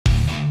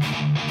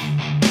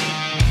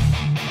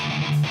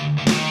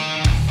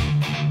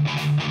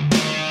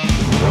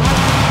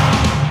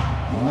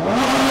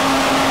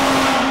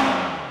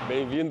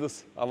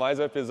bem-vindos a mais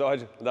um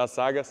episódio das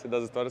sagas e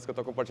das histórias que eu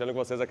estou compartilhando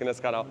com vocês aqui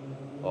nesse canal.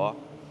 Ó,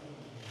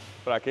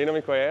 para quem não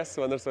me conhece,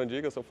 o Anderson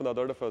Diga, eu sou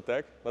fundador da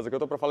FAC, mas aqui eu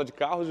estou para falar de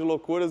carros de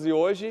loucuras e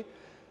hoje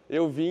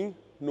eu vim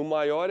no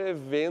maior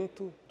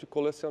evento de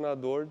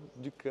colecionador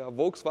de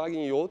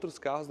Volkswagen e outros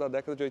carros da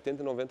década de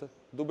 80 e 90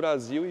 do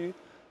Brasil e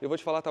eu vou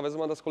te falar talvez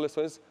uma das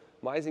coleções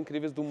mais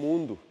incríveis do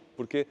mundo,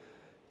 porque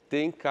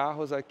tem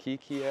carros aqui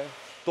que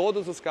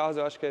todos os carros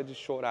eu acho que é de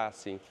chorar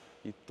assim.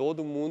 E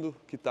todo mundo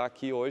que está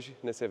aqui hoje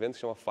nesse evento que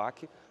chama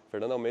FAC,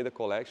 Fernando Almeida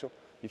Collection,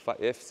 e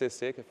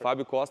FCC, que é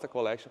Fábio Costa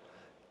Collection,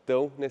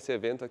 estão nesse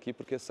evento aqui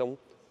porque são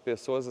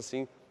pessoas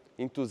assim,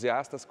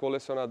 entusiastas,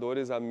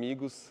 colecionadores,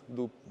 amigos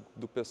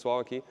do pessoal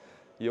aqui.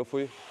 E eu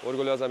fui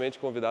orgulhosamente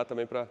convidado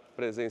também para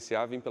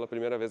presenciar, vim pela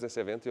primeira vez nesse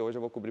evento e hoje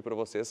eu vou cobrir para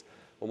vocês,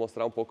 vou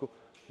mostrar um pouco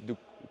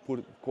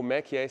como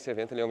é que é esse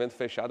evento. Ele é um evento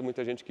fechado,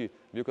 muita gente que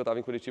viu que eu estava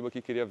em Curitiba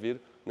aqui queria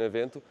vir no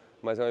evento,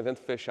 mas é um evento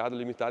fechado,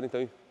 limitado,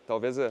 então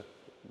talvez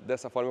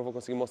dessa forma eu vou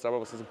conseguir mostrar para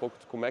vocês um pouco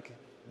de como é que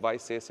vai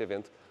ser esse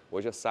evento.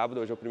 Hoje é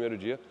sábado, hoje é o primeiro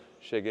dia,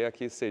 cheguei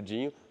aqui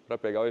cedinho para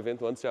pegar o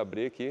evento antes de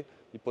abrir aqui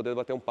e poder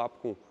bater um papo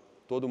com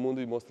todo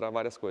mundo e mostrar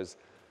várias coisas.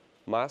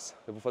 Mas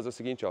eu vou fazer o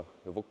seguinte, ó,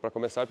 para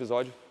começar o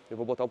episódio, eu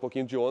vou botar um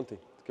pouquinho de ontem,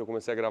 que eu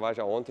comecei a gravar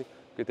já ontem,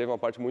 porque teve uma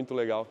parte muito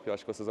legal, que eu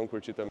acho que vocês vão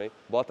curtir também.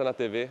 Bota na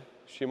TV,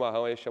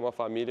 chimarrão aí, chama a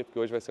família, porque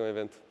hoje vai ser um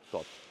evento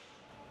top.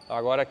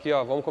 Agora aqui,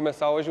 ó, vamos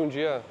começar hoje um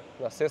dia,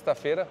 na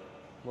sexta-feira,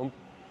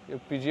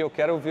 eu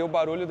quero ver o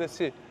barulho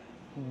desse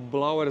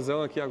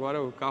blowerzão aqui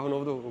agora, o carro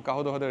novo, o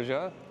carro do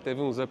Roderjan,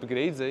 teve uns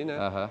upgrades aí,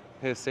 né,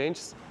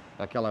 recentes.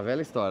 Aquela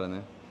velha história,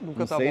 né? Nunca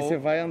não tá sei bom. se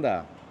vai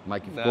andar,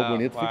 mas que ficou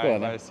bonito, ficou,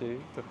 né?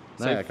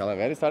 Não, é aquela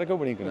velha história que eu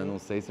brinco, né? Não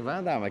sei se vai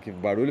andar, mas que o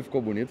barulho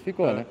ficou bonito,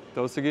 ficou, né?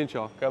 Então é o seguinte,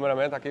 ó, o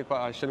cameraman tá aqui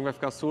achando que vai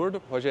ficar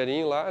surdo,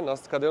 Rogerinho lá,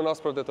 cadê o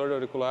nosso protetor de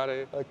auricular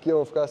aí? Aqui, ó,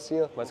 vou ficar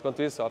assim, ó. Mas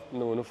enquanto isso, ó,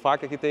 no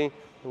FAC aqui tem,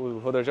 o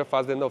Roderjan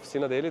faz dentro da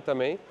oficina dele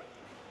também,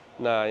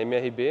 na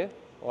MRB,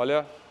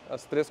 olha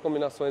as três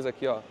combinações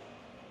aqui, ó,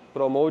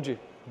 Pro Mode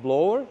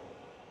Blower,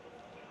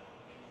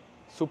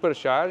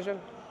 Supercharger,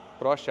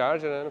 Pro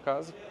Charger, né, no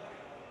caso,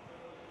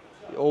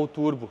 ou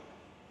Turbo.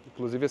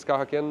 Inclusive esse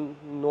carro aqui é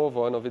novo,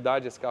 ó,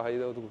 novidade esse carro aí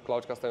do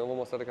Cláudio Castanhão, vou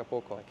mostrar daqui a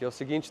pouco. Ó. Aqui é o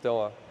seguinte, então,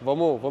 ó,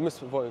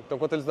 então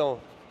enquanto eles estão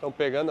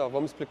pegando, ó,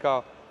 vamos explicar.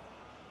 Ó.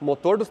 O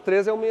motor dos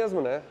três é o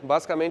mesmo, né?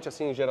 Basicamente,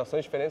 assim,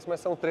 gerações diferentes,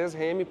 mas são três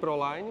RM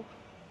Proline.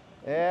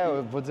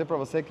 Eu vou dizer para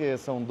você que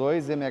são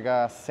dois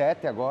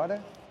MH7 agora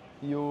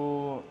e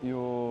o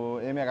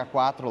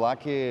MH4 lá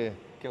que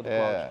é do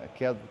Cláudio.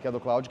 Que é do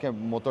Cláudio, que é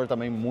motor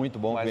também muito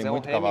bom, mas que vem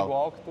muito cavalo. cavalo.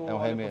 Igual que tu é um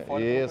RM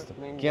fora, isso,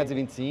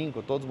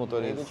 525, todos os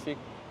motores.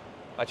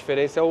 A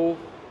diferença é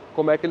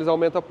como é que eles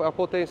aumentam a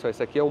potência.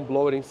 Esse aqui é um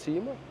blower em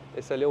cima,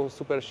 esse ali é um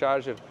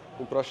supercharger,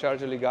 um Pro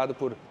Charger ligado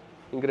por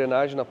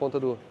engrenagem na ponta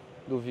do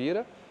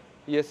vira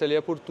e esse ali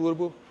é por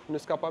turbo no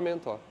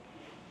escapamento, ó.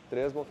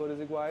 Três motores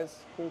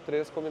iguais com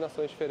três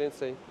combinações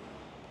diferentes aí.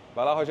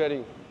 Vai lá,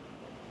 Rogerinho.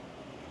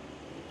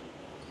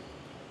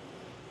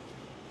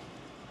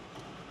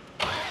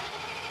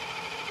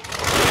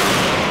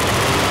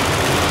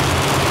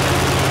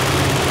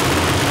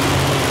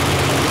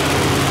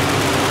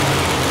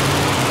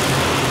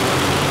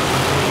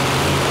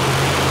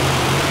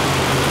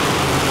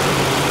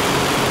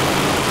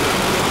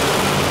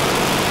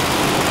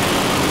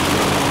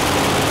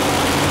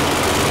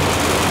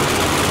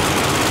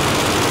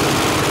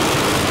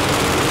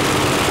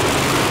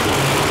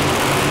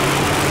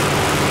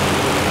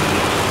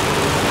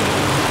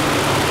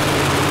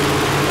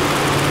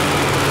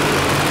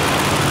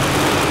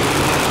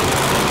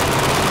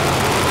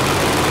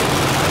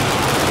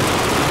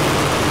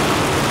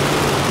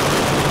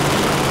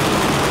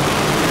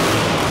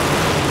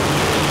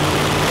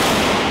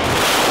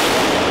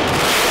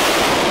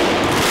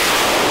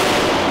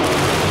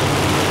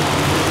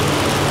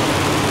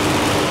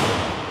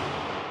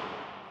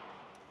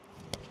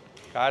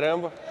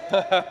 Caramba!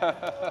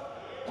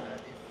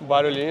 O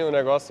barulhinho, o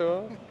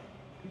negócio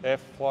é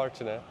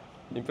forte, né?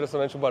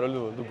 Impressionante o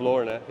barulho do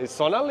blower, né? E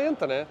só na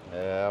lenta, né?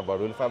 O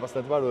barulho faz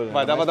bastante barulho.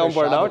 Vai dar pra dar um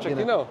burnout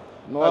aqui, não?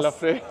 Nossa,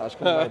 acho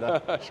que não vai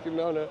dar. Acho que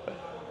não, né?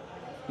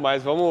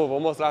 Mas vamos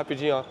mostrar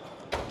rapidinho, ó.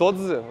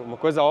 Uma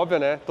coisa óbvia,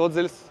 né? Todos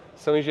eles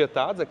são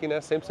injetados aqui, né?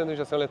 100%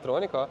 injeção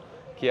eletrônica, ó.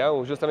 Que é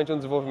justamente um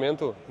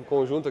desenvolvimento em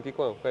conjunto aqui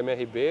com a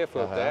MRB, a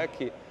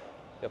FAC,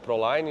 a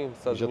Proline, nos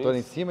Estados Injetor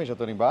Unidos. em cima,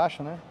 injetor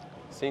embaixo, né?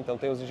 Sim, então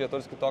tem os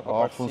injetores que tocam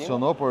a parte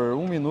funcionou por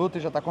 1 minuto e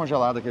já está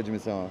congelado aqui a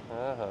admissão.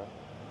 Aham.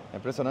 É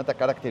impressionante a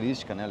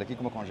característica, né? Olha aqui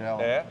como congela.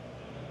 É.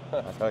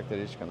 A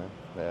característica, né?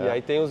 E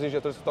aí tem os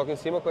injetores que tocam em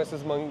cima com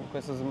essas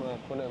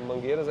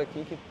mangueiras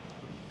aqui que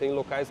tem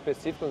locais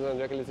específicos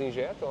onde é que eles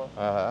injetam,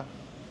 ó.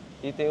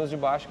 E tem os de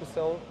baixo que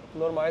são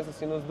normais,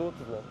 assim, nos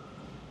dutos, né?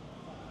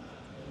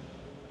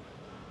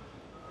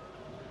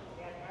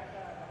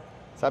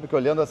 Sabe que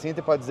olhando assim,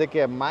 você pode dizer que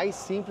é mais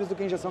simples do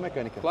que injeção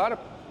mecânica. Claro,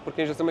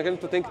 porque injeção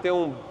mecânica tu tem que ter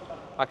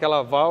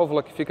aquela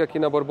válvula que fica aqui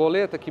na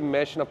borboleta, que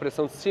mexe na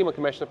pressão de cima,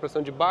 que mexe na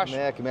pressão de baixo.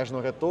 Que mexe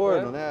no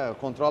retorno, né?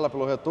 Controla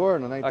pelo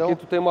retorno, né? Então, aqui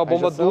tu tem uma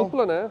bomba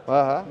dupla, né?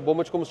 Aham.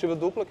 Bomba de combustível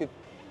dupla, que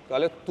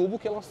olha o tubo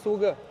que ela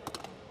suga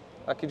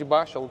aqui de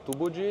baixo, é um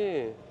tubo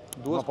de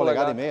 1,5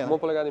 polegadas, né? 1,5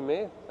 polegada,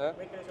 é.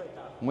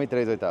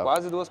 1,3/8.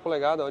 Quase 2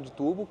 polegadas ó, de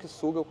tubo que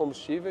suga o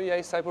combustível e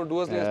aí sai por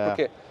duas linhas,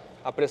 porque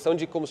a pressão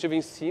de combustível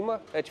em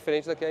cima é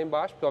diferente daqui aí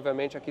embaixo, porque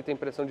obviamente aqui tem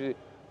pressão de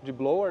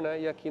blower,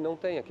 né? E aqui não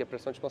tem, aqui é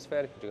pressão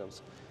atmosférica,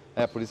 digamos.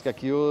 Por isso que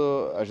aqui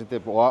a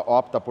gente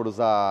opta por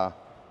usar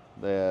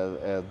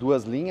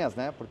duas linhas,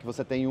 né? Porque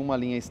você tem uma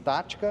linha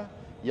estática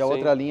e a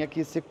outra linha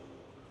que se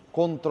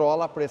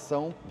controla a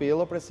pressão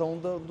pela pressão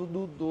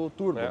do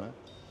turbo, né?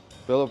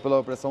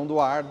 Pela pressão do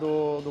ar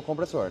do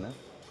compressor, né?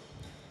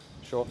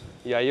 Show.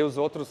 E aí os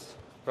outros,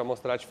 para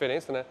mostrar a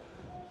diferença, né?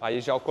 Aí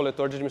já o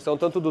coletor de admissão,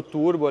 tanto do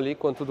turbo ali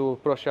quanto do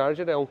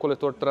ProCharger, é um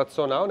coletor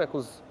tradicional, né? Com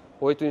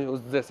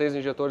os 16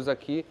 injetores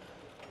aqui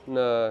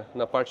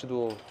na parte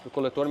do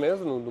coletor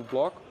mesmo, no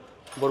bloco,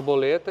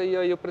 borboleta, e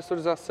aí a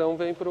pressurização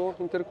vem para o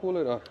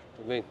intercooler, ó,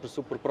 vem para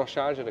o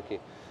ProCharger aqui.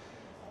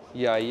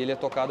 E aí ele é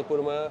tocado por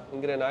uma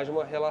engrenagem,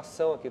 uma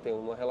relação aqui, tem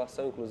uma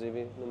relação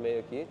inclusive no meio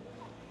aqui.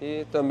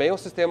 E também é um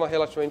sistema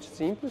relativamente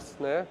simples,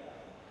 né?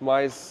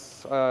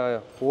 Mas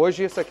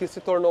hoje esse aqui se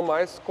tornou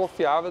mais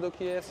confiável do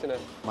que esse, né?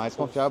 Mais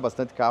confiável,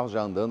 bastante carros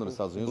já andando nos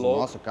Estados Unidos, o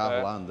nosso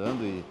carro lá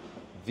andando e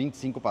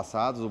 25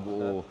 passados,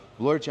 o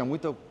blower tinha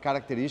muita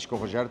característica, o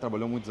Rogério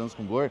trabalhou muitos anos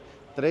com blower,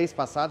 3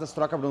 passadas,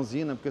 troca a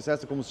bronzina, porque o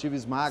excesso de combustível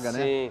esmaga,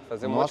 né? Sim,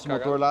 fazer o nosso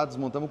motor lá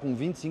desmontamos com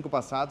 25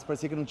 passados,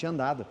 parecia que não tinha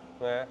andado.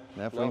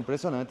 Né? Foi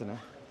impressionante, né?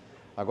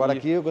 Agora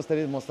aqui eu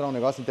gostaria de mostrar um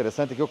negócio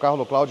interessante aqui, o carro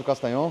do Cláudio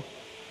Castanhon,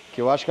 que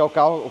eu acho que é o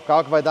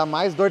carro que vai dar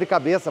mais dor de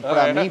cabeça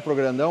para mim, pro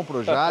Grandão,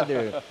 pro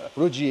Jader,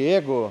 pro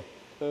Diego,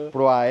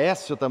 pro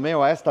Aécio também.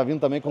 O Aécio tá vindo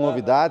também com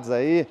novidades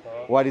aí.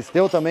 O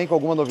Aristeu também com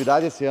alguma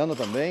novidade esse ano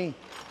também.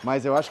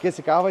 Mas eu acho que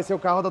esse carro vai ser o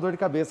carro da dor de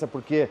cabeça,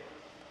 porque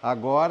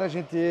agora a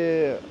gente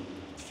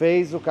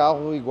fez o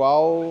carro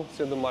igual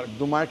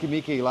do Mark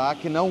Mickey lá,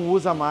 que não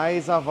usa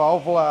mais a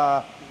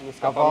válvula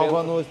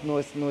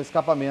no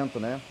escapamento,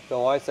 né?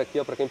 Então, ó, isso aqui,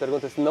 ó, para quem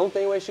pergunta, não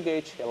tem o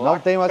wastegate. Não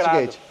tem o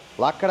wastegate.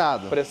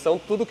 Lacrado. Pressão,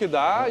 tudo que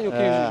dá e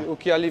o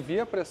que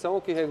alivia a pressão,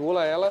 o que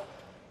regula ela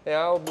é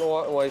o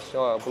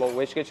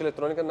wastegate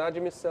eletrônica na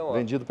admissão. Ó,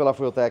 vendido pela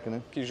Fueltech,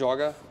 né? Que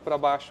joga para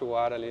baixo o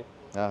ar ali.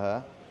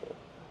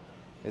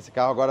 Esse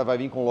carro agora vai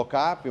vir com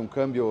lock-up, um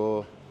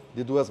câmbio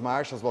de 2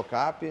 marchas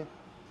lock-up.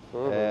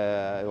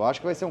 Eu acho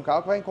que vai ser um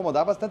carro que vai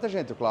incomodar bastante a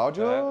gente. O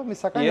Cláudio me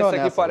sacaneou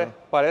nessa. E esse aqui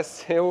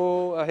parece ser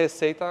a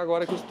receita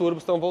agora que os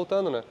turbos estão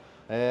voltando, né?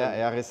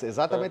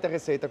 Exatamente a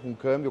receita com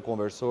câmbio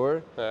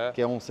conversor,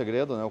 que é um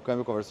segredo, né? O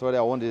câmbio conversor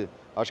é onde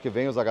acho que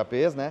vem os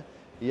HPs, né?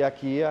 E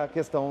aqui a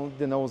questão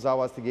de não usar o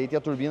wastegate e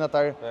a turbina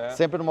estar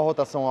sempre numa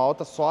rotação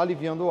alta, só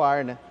aliviando o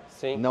ar, né?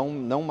 Sim.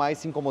 Não mais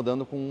se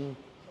incomodando com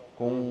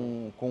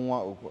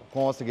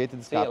o wastegate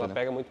de escape. Sim, ela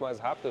pega muito mais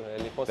rápido.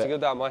 Ele conseguiu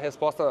dar uma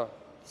resposta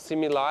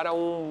similar a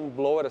um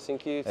blower, assim,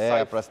 que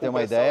sai para você ter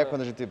uma ideia,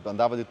 quando a gente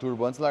andava de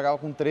turbo antes, largava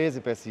com 13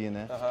 PSI,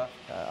 né?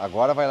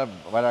 Agora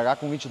vai largar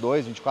com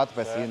 22, 24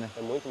 PSI, né?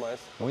 É muito mais.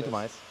 Muito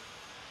mais.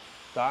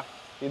 Tá.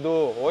 E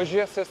hoje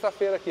é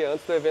sexta-feira aqui,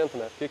 antes do evento,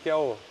 né? O que é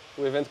o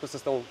evento que vocês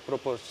estão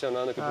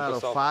proporcionando aqui pro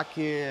pessoal? O FAC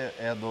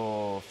é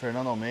do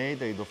Fernando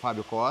Almeida e do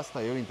Fábio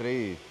Costa. Eu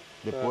entrei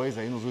depois,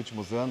 aí, nos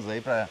últimos anos, aí,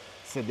 para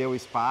ceder o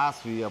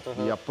espaço e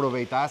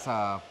aproveitar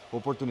essa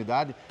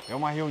oportunidade. É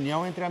uma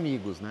reunião entre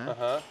amigos, né?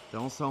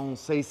 Então são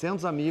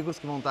 600 amigos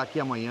que vão estar aqui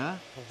amanhã,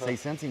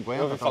 650,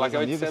 eu ouvi falar que é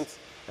 800.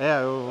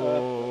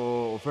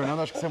 O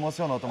Fernando acho que se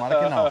emocionou,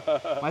 tomara que não.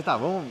 Mas tá,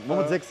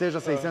 vamos dizer que seja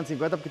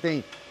 650, porque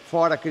tem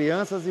fora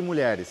crianças e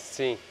mulheres.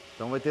 Sim.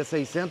 Então vai ter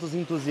 600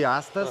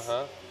 entusiastas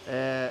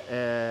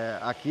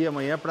aqui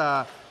amanhã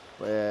para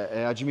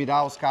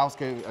admirar os carros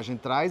que a gente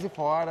traz de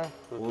fora,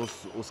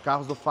 os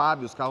carros do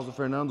Fábio, os carros do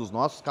Fernando, os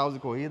nossos carros de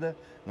corrida,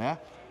 né?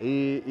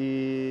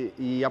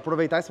 E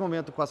aproveitar esse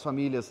momento com as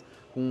famílias,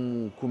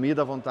 com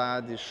comida à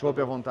vontade, chopp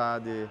à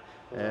vontade,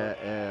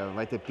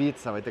 vai ter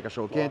pizza, vai ter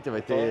cachorro-quente,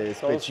 vai ter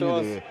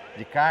espetinho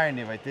de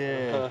carne, vai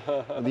ter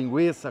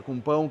linguiça com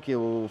pão, que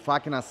o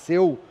FAC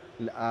nasceu,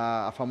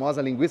 a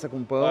famosa linguiça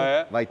com pão,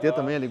 vai ter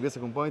também a linguiça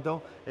com pão.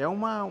 Então é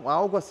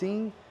algo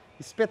assim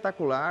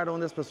espetacular,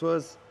 onde as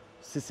pessoas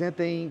se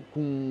sentem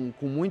com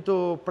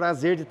muito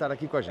prazer de estar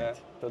aqui com a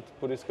gente. Tanto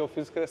por isso que eu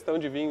fiz questão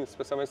de vir,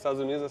 especialmente nos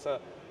Estados Unidos, dessa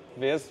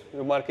vez.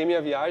 Eu marquei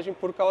minha viagem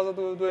por causa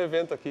do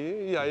evento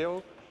aqui e aí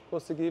eu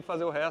consegui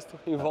fazer o resto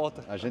em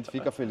volta. A gente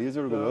fica feliz e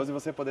orgulhoso de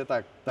você poder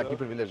estar aqui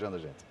privilegiando a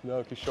gente.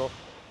 Não, que show.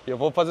 E eu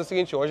vou fazer o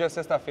seguinte, hoje é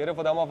sexta-feira, eu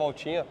vou dar uma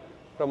voltinha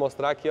para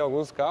mostrar aqui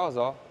alguns carros,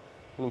 ó.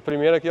 No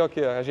primeiro aqui, ó, que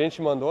a gente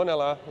mandou, né,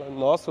 lá,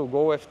 nosso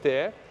Gol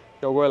FTE,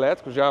 que é o Gol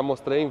elétrico, já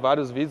mostrei em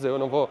vários vídeos, eu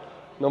não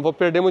vou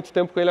perder muito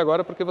tempo com ele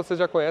agora porque vocês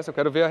já conhecem. Eu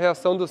quero ver a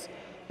reação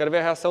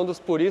dos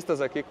puristas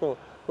aqui com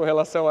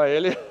relação a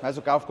ele. Mas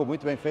o carro ficou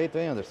muito bem feito,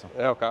 hein, Anderson?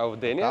 O carro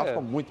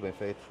ficou muito bem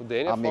feito. O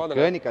DN é a foda,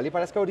 mecânica né? ali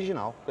parece que é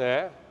original.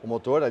 O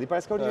motor ali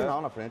parece que é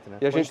original na frente, né?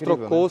 E a gente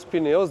trocou os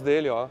pneus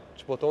dele, ó. A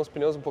gente botou uns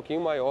pneus um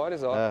pouquinho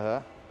maiores, ó.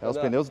 Os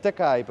pneus do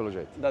TK aí, pelo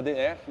jeito.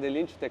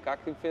 Delinte, TK,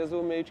 que fez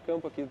o meio de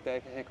campo aqui,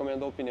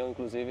 recomendou o pneu,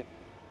 inclusive.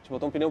 A gente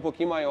botou um pneu um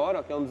pouquinho maior,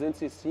 ó, que é um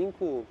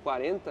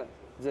 205/40,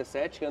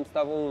 17, que antes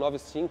estava um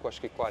 9,5, acho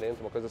que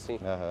 40, uma coisa assim.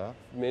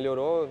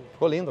 Melhorou.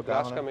 Ficou lindo o carro,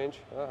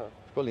 drasticamente. Né?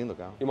 Ficou lindo o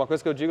carro. E uma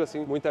coisa que eu digo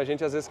assim, muita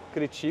gente às vezes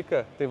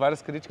critica, tem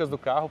várias críticas do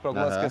carro para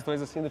algumas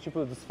questões assim do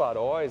tipo dos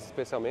faróis,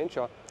 especialmente,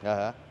 ó.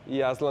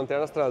 E as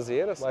lanternas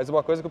traseiras. Mas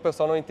uma coisa que o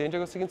pessoal não entende é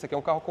o seguinte, isso aqui é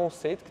um carro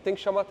conceito que tem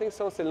que chamar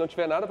atenção. Se ele não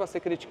tiver nada para ser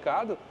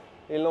criticado,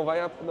 ele não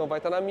vai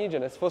estar na mídia,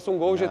 né? Se fosse um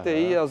Gol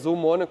GTI azul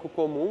Mônaco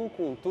comum,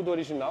 com tudo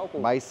original...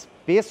 Mas,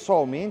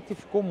 pessoalmente,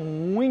 ficou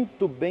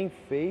muito bem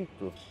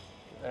feito.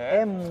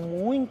 É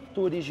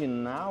muito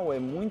original, é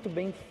muito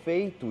bem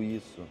feito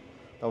isso.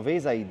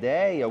 Talvez a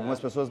ideia, algumas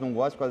pessoas não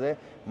gostam de fazer,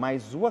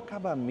 mas o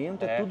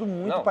acabamento é tudo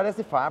muito,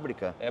 parece de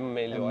fábrica. É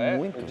melhor,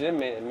 muito. Eu diria,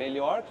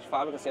 melhor que de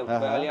fábrica, assim, o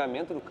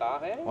alinhamento do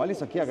carro é... Olha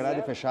isso aqui, a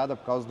grade fechada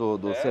por causa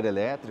do ser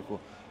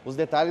elétrico. Os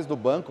detalhes do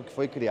banco que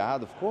foi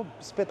criado, ficou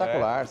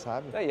espetacular,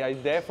 sabe? E a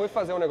ideia foi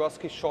fazer um negócio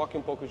que choque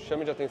um pouco,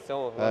 chame de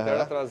atenção. A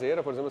lanterna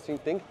traseira, por exemplo, assim,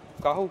 tem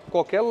carro,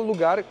 qualquer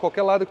lugar,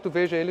 qualquer lado que tu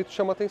veja ele, tu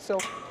chama atenção.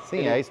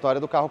 Sim, é a história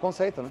do carro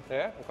conceito,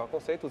 né? O carro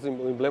conceito,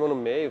 o emblema no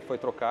meio foi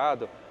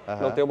trocado,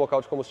 não tem o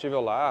bocal de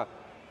combustível lá,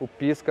 o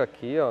pisca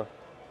aqui, ó.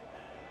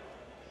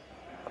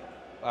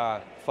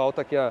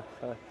 Falta aqui a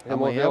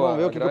amanhã vamos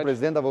ver o que o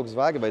presidente da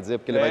Volkswagen vai dizer,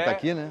 porque ele vai estar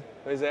aqui, né?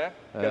 Pois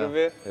quero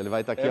ver. Ele vai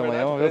estar aqui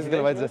amanhã, vamos ver o que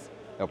ele vai dizer.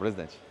 É o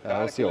presidente, Cara,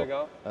 é o CEO. Que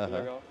legal, que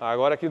legal.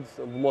 Agora aqui,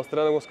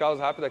 mostrando alguns carros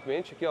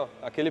rapidamente, aqui ó,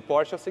 aquele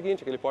Porsche é o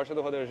seguinte, aquele Porsche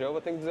do Roderjan, eu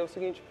vou ter que dizer o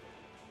seguinte,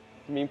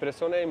 me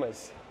impressionei,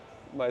 mas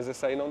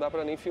esse aí não dá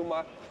pra nem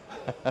filmar.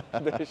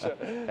 Deixa.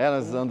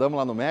 Nós andamos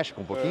lá no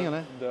México um pouquinho,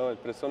 né? Não,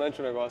 impressionante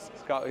o negócio.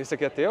 Esse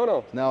aqui é teu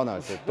ou não? Não,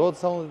 todos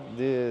são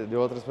de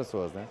outras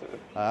pessoas, né?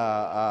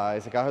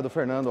 Esse carro é do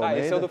Fernando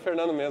Almeida. Esse é o do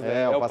Fernando mesmo.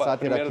 O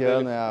Passat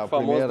iraquiano é a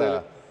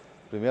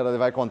primeira, ele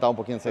vai contar um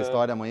pouquinho dessa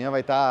história amanhã,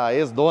 vai estar a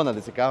ex-dona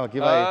desse carro aqui,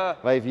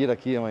 vai vir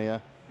aqui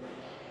amanhã.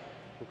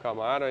 O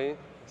Camaro aí.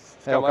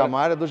 O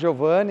Camaro é do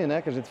Giovanni,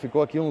 né, que a gente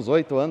ficou aqui uns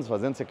 8 anos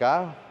fazendo esse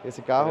carro.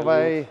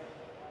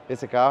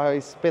 Esse carro é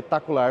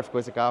espetacular, ficou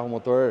esse carro,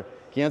 motor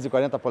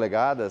 540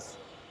 polegadas,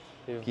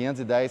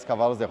 510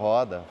 cavalos de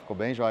roda, ficou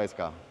bem jóia esse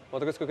carro.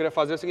 Outra coisa que eu queria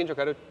fazer é o seguinte, eu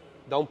quero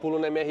dar um pulo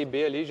na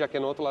MRB ali, já que é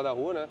no outro lado da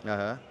rua,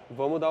 né?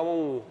 Vamos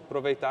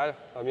aproveitar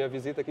a minha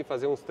visita aqui,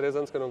 fazer uns 3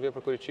 anos que eu não vinha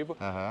para Curitiba.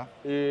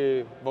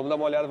 E vamos dar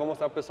uma olhada, vamos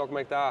mostrar pro pessoal como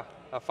é que tá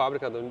a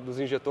fábrica dos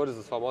injetores,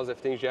 dos famosos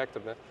FT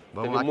Injector, né?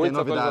 Vamos lá, que tem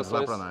novidades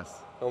lá para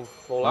nós. Então,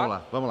 vamos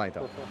lá? Vamos lá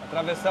então.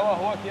 Atravessamos a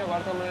rua aqui, agora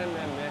estamos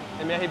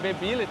no MRB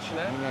Billet,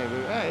 né?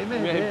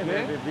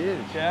 MRB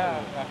Billet.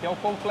 Aqui é o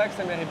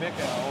complexo MRB,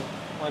 que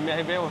é o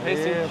MRB, o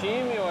Racing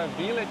Team, o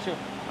Billet.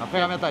 A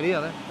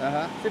ferramentaria, né?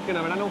 Sim, porque na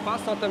verdade não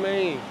faz só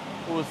também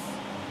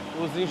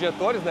os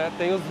injetores, né?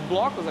 Tem os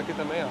blocos aqui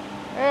também,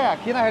 ó.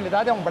 Aqui na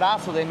realidade é um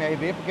braço da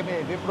MRB, porque a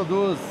MRB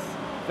produz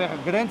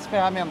grandes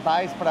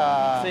ferramentais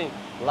para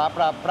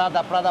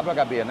a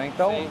WHB, né?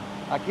 Então,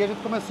 aqui a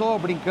gente começou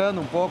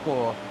brincando um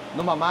pouco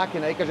numa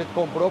máquina aí que a gente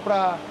comprou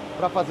para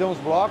fazer uns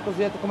blocos,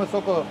 e a gente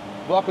começou com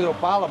bloco de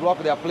Opala,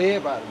 bloco de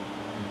Aple,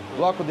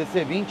 bloco de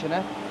C20,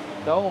 né?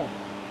 Então,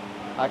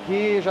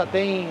 aqui já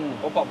tem...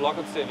 Opa,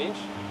 bloco de C20?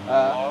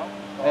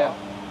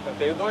 Eu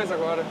tenho 2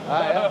 agora.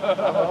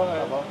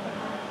 Tá bom.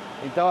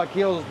 Então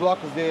aqui os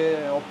blocos de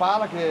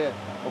Opala, que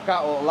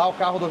lá o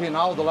carro do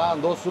Rinaldo lá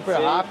andou super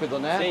rápido,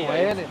 né? Com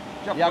ele.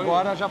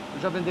 Agora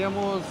já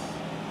vendemos,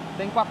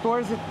 tem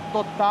 14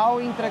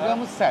 total e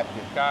entregamos 7.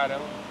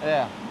 Caramba.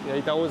 E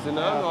aí tá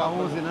usinando? Tá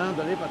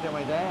usinando ali para ter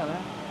uma ideia,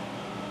 né?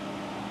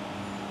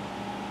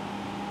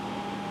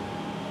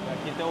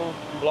 Aqui tem um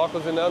bloco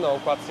usinando, ó,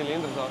 4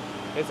 cilindros, ó.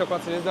 Esse é o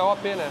 4 cilindros, é o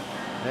AP, né?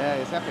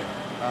 Esse é AP.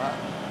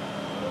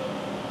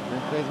 A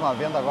gente fez uma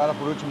venda agora,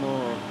 por último,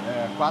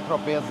 4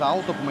 APs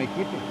alto com uma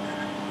equipe.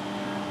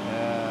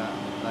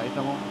 Daí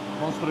estamos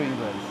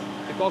construindo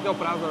eles. E qual que é o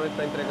prazo na hora que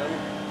está entregando?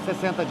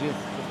 60 dias.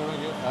 60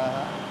 dias.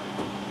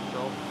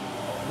 Show.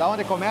 Da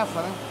onde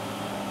começa, né?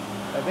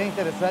 É bem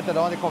interessante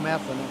da onde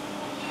começa, né?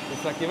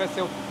 Isso aqui vai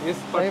ser...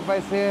 Isso aí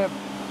vai ser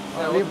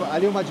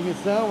ali uma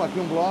admissão, aqui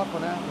um bloco,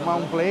 né?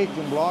 Um plate,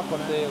 um bloco,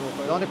 né?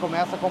 Sim, da onde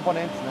começa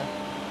componentes, né?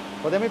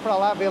 Podemos ir para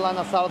lá, ver lá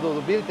na sala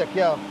do Billet,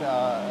 aqui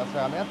as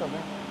ferramentas,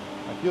 né?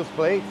 Aqui os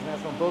plates, né?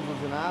 São todos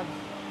usinados.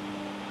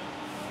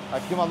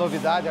 Aqui uma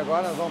novidade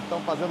agora, nós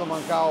estamos fazendo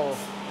mancal.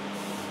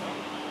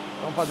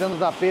 Estamos fazendo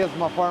os APs de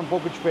uma forma um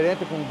pouco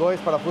diferente, com 2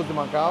 parafusos de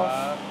mancal.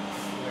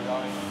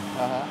 Legal, hein?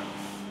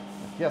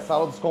 Aqui a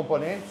sala dos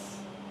componentes.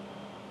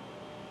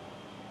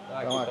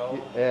 Então,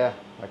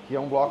 aqui é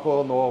um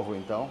bloco novo,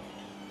 então.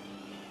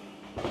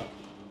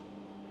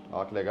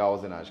 Olha que legal a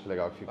usinagem, que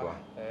legal que ficou.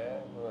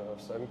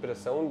 A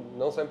impressão,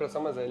 não só a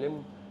impressão, mas ele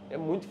é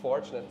muito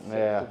forte, né?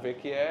 Tu vê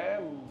que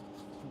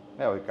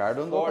o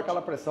Ricardo andou com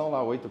aquela pressão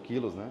lá, 8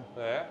 quilos, né?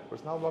 Por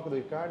sinal, o bloco do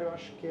Ricardo eu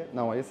acho que é...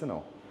 Não, esse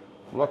não.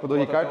 O bloco do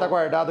Ricardo tá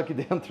guardado aqui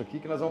dentro,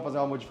 aqui, que nós vamos fazer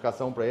uma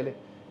modificação para ele.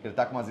 Ele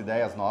tá com umas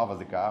ideias novas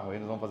de carro, aí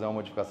nós vamos fazer uma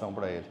modificação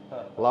para ele.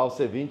 Lá o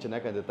C20, né,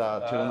 que ele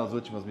tá tirando as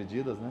últimas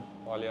medidas, né?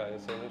 Olha,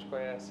 esse a gente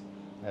conhece.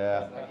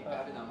 Será que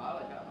cabe na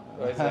mala já?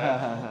 Pois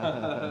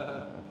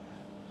é.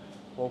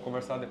 Vamos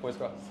conversar depois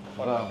com a...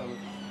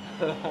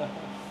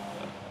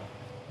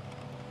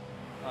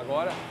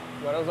 Agora,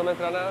 Agora nós vamos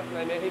entrar na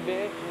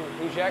MRB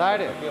Injector.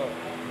 Tarde. Aqui,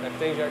 ó.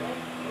 FT Injector.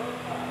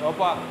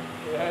 Opa!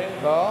 E aí?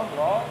 Bom.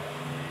 Bom?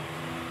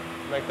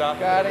 Como é que tá?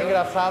 Cara, é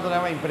engraçado, né?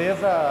 Uma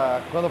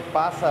empresa, quando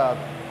passa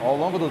ao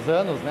longo dos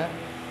anos, né?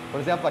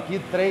 Por exemplo, aqui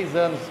 3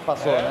 anos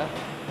passou, né?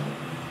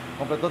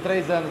 Completou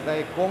 3 anos,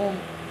 né? E como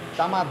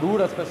tá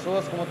madura as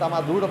pessoas, como tá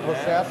maduro o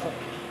processo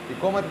e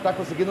como a gente tá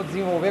conseguindo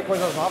desenvolver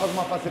coisas novas com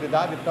uma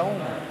facilidade tão...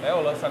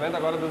 O lançamento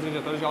agora dos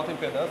injetores de alta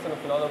impedância no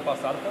final do ano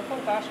passado foi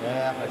fantástico.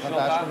 Foi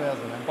fantástico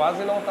mesmo, né?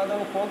 Quase não tá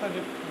dando conta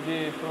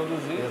de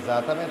produzir.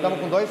 Exatamente. Estamos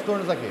com 2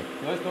 turnos aqui.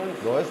 2 turnos?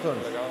 2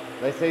 turnos. Legal.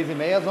 Das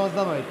 6h30 às 11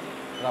 da noite.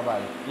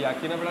 Trabalho. E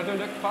aqui, na verdade, é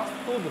onde é que faz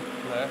tudo,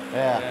 né?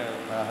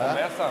 Aham.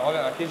 Começa,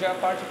 olha, aqui já é a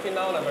parte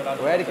final, na verdade.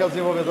 O Eric é o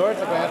desenvolvedor,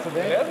 você conhece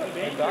bem? Beleza?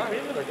 Bem,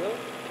 tranquilo.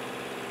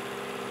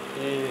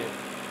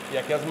 E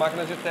aqui as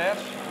máquinas de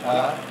teste.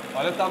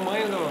 Olha o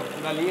tamanho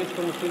da linha de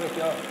combustível aqui,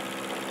 ó.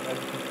 É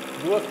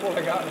 2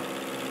 polegadas.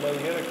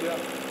 Mangueira aqui, ó.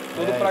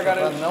 Tudo para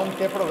garantir. Para não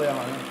ter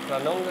problema, né?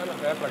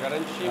 Para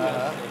garantir mesmo.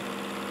 Assim.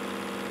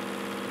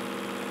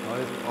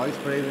 Olha o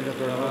spray do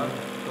injetor novo.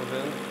 Tô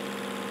vendo.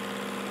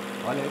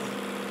 Olha esse.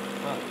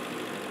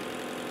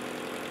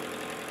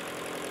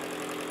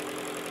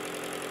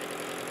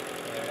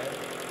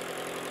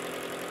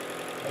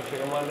 Aí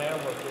chega uma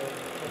névoa aqui.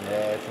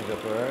 Esse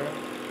injetor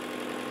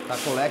tá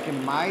com o leque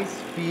mais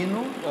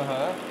fino,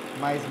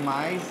 mas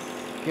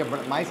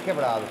mais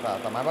quebrado,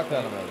 tá mais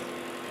bacana mesmo.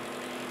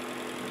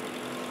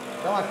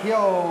 Então aqui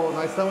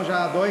nós estamos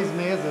já há 2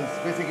 meses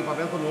com esse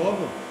equipamento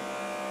novo.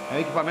 É um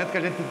equipamento que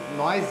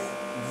nós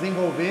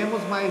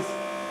desenvolvemos, mas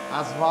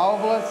as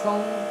válvulas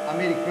são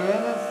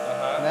americanas,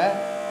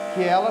 né?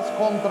 Que elas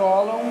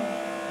controlam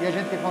e a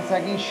gente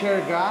consegue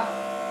enxergar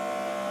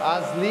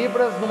as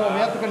libras no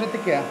momento que a gente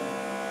quer.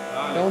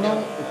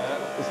 Então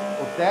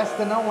o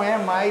teste não é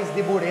mais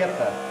de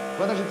bureta.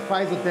 Quando a gente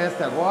faz o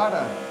teste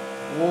agora,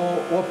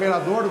 o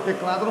operador, o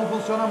teclado não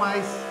funciona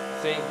mais.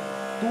 Sim.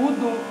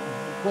 Tudo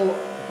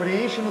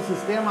preenche no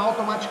sistema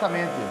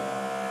automaticamente.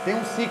 Tem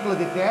um ciclo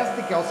de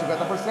teste que é o 50%,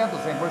 100%,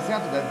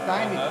 dead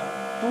time.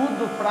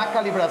 Tudo para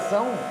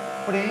calibração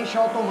preenche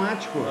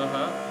automático.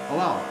 Olha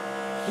lá, ó.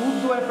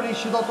 Tudo é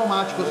preenchido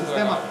automático. Muito o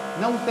sistema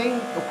legal. não tem,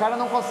 o cara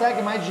não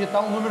consegue mais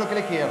digitar um número que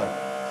ele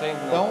queira. Sim,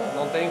 então,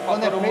 não tem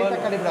quando fator é feita humano, a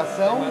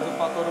calibração, tem mais o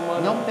fator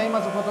humano. não tem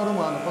mais o fator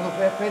humano.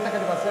 Quando é feita a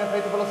calibração, é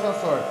feita pelo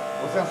sensor.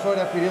 O sensor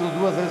é aferido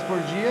 2 vezes por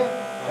dia,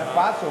 é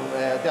fácil,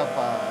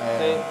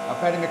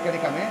 afere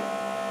mecanicamente,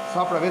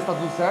 só para ver se está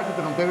tudo certo,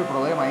 porque não teve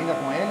problema ainda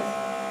com eles,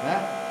 né?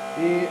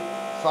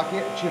 Só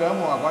que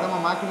tiramos, agora é uma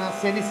máquina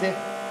CNC.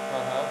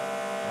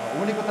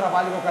 O único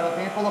trabalho que o cara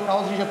tem é colocar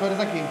os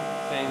injetores aqui.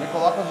 Sim. Ele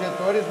coloca os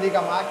injetores, liga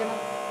a máquina,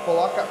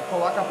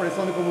 coloca a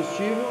pressão de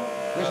combustível,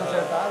 deixa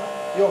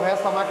acertado e o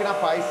resto a máquina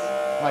faz.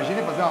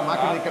 Imagine fazer uma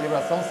máquina de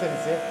calibração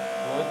CNC.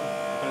 Muito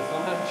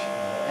impressionante.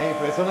 É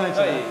impressionante,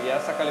 né? E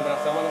essa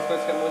calibração é uma das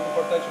coisas que é muito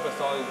importante o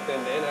pessoal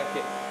entender, né?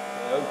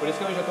 Por isso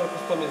que o injetor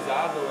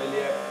customizado, ele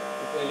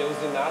é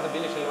usinado,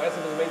 billet, ele não é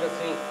simplesmente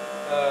assim,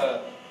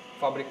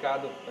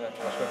 fabricado.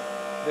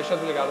 Deixa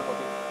desligado um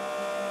pouquinho.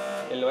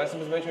 Ele não é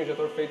simplesmente um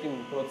injetor feito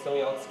em produção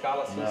em alta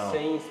escala, assim,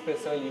 sem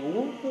inspeção. Ele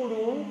 1 por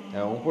 1.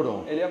 É 1 por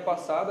 1. Ele é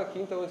passado aqui,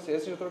 então esse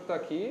injetor que está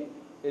aqui,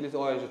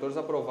 injetores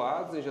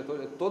aprovados,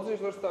 todos os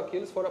injetores que estão aqui,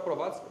 eles foram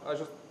aprovados,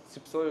 se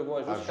precisou de algum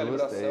ajuste de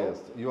calibração.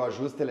 E o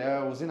ajuste ele é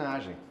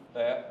usinagem.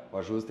 O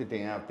ajuste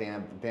tem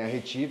a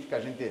retífica, a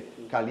gente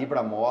calibra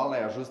a mola,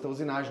 ajusta a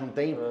usinagem. Não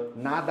tem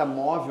nada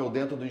móvel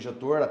dentro do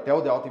injetor, até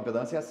o de alta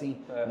impedância é assim.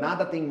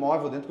 Nada tem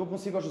móvel dentro que eu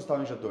consigo ajustar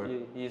o injetor.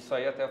 E isso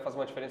aí até faz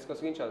uma diferença, que é o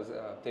seguinte,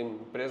 tem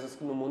empresas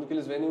no mundo que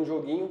eles vendem um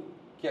joguinho,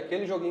 que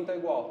aquele joguinho tá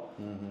igual,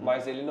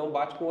 mas ele não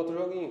bate com outro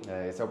joguinho.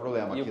 Esse é o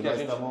problema. E o que a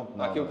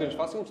gente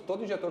faz é o seguinte,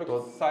 todo injetor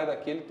que sai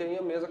daqui, ele tem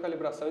a mesma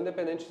calibração,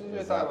 independente de ele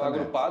estar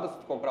agrupado, se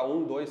tu comprar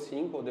 1, 2,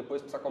 5, ou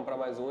depois precisar comprar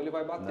mais um, ele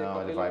vai bater.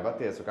 Não, ele vai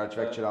bater. Se o cara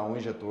tiver que tirar um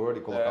injetor e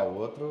colocar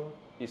outro...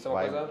 Isso é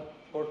uma coisa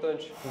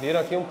importante. Viram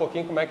aqui um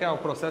pouquinho como é que é o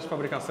processo de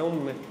fabricação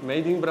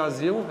Made in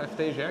Brasil,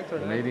 FT Injector,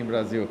 né? Made in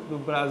Brasil. Do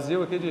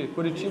Brasil aqui, de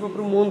Curitiba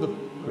para o mundo.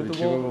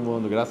 Curitiba para o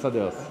mundo, graças a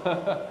Deus.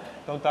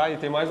 Então tá, e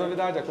tem mais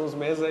novidade, daqui uns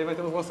meses aí vai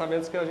ter uns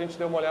lançamentos que a gente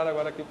deu uma olhada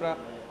agora aqui para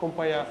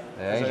acompanhar.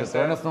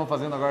 Injetor nós estamos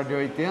fazendo agora de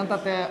 80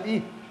 até...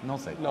 não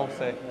sei. Não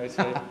sei, é isso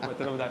aí, vai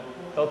ter novidade.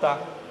 Então tá,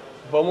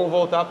 vamos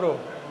voltar para o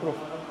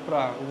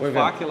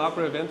FAC lá,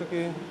 pro evento,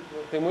 que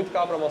tem muito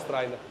carro para mostrar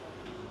ainda.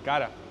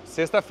 Cara,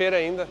 sexta-feira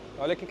ainda,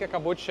 olha o que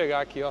acabou de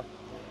chegar aqui, ó.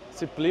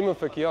 Esse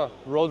Plymouth aqui, ó,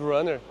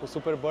 Roadrunner, o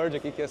Superbird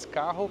aqui, que é esse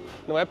carro.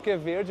 Não é porque é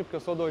verde, porque eu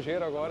sou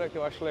dojeiro agora, que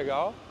eu acho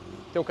legal.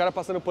 Tem um cara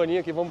passando paninho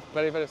aqui,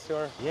 peraí,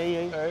 senhor. E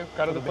aí? O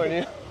cara do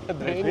paninho.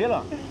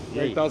 Tranquilo? E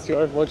aí tá o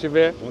senhor? Bom te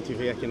ver. Bom te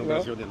ver aqui no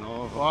Brasil de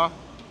novo. Ó,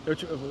 eu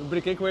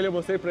brinquei com ele, eu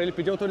mostrei pra ele,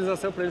 pedi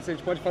autorização pra ele, se a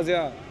gente pode fazer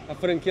a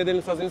franquia dele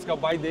nos Estados Unidos, que é o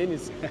Buy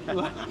Dennis.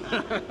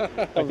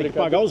 Vai ter que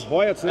pagar os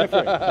royalties, né,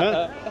 Fer?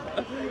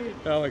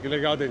 Não, que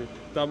legal dele.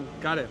 Tá,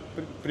 cara,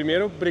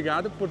 primeiro,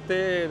 obrigado por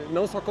ter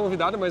não só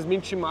convidado, mas me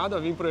intimado a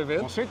vir pro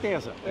evento. Com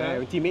certeza.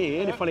 Eu intimei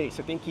ele, falei,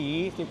 você tem que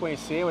ir, tem que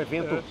conhecer, o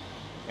evento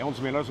é um dos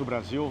melhores do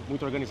Brasil,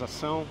 muita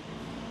organização.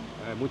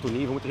 muito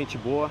nível, muita gente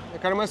boa. Eu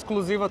quero uma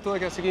exclusiva tua,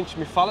 que é a seguinte,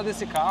 me fala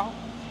desse carro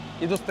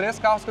e dos três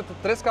carros que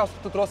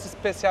tu trouxe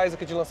especiais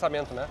aqui de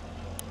lançamento, né?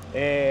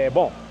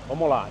 Bom,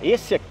 vamos lá.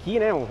 Esse aqui,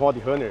 né, um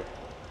Roderjan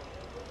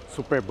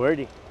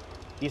Superbird,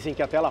 dizem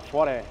que até lá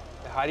fora é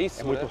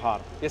raríssimo, muito né?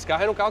 raro. Esse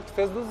carro era um carro que tu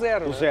fez do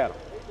zero, Do né? zero.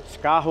 Esse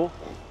carro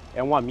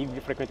é um amigo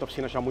que frequenta a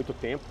oficina já há muito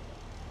tempo,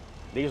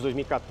 desde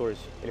 2014.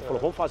 Ele falou,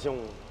 vamos fazer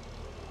um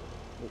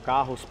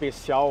carro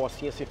especial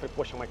assim. Eu falei,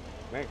 poxa, mas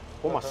né,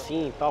 como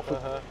assim e tal? Fui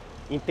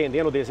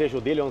entendendo o desejo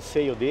dele, o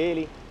anseio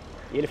dele.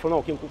 E ele falou,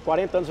 não, que com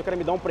 40 anos eu quero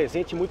me dar um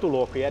presente muito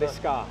louco. E era esse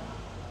carro.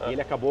 E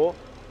ele acabou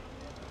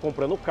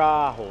comprando o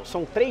carro.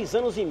 São 3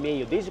 anos e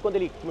meio, desde quando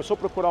ele começou a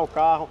procurar o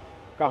carro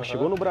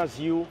chegou no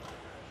Brasil.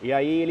 E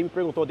aí ele me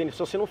perguntou, Denis, se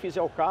você não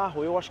fizer o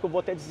carro, eu acho que eu vou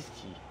até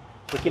desistir.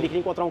 Porque ele queria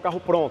encontrar um carro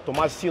pronto,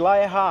 mas se lá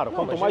é raro,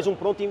 quanto mais um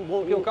pronto...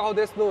 Porque um carro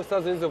desse nos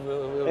Estados Unidos,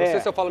 eu não sei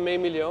se eu falo $500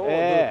 mil ou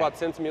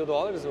 $400 mil,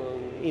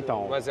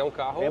 então, mas é um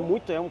carro...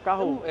 É um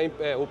carro...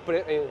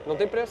 não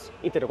tem preço.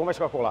 Entendeu? Como vai se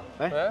calcular,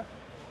 né?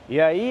 E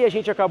aí a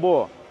gente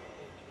acabou...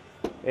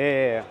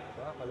 Ele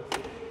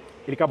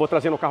acabou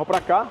trazendo o carro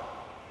para cá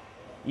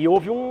e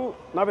houve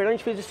na verdade a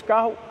gente fez esse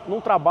carro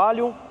num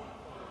trabalho...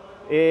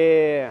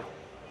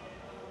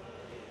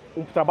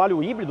 um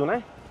trabalho híbrido,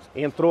 né?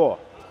 Entrou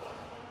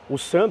o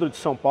Sandro de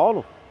São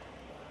Paulo,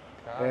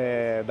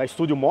 da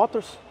Studio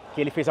Motors, que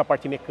ele fez a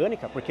parte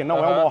mecânica, porque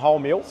não é um know-how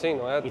meu. Sim,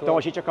 não é então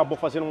a gente acabou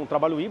fazendo um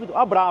trabalho híbrido.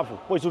 A Bravo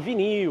pôs o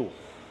vinil,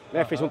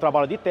 né? Fez um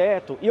trabalho de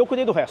teto e eu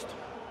cuidei do resto.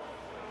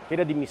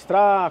 Queria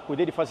administrar,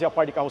 cuidei de fazer a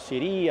parte de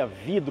carroceria,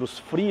 vidros,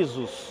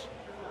 frisos,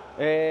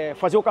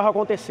 fazer o carro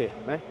acontecer,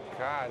 né?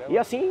 Caramba. E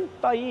assim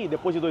tá aí,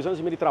 depois de 2 anos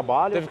e meio de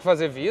trabalho. Teve que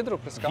fazer vidro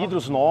para esse carro?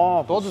 Vidros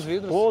novos. Todos os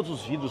vidros? Todos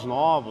os vidros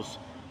novos.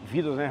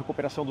 Vidros, né,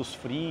 recuperação dos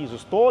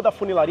frisos, toda a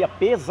funilaria,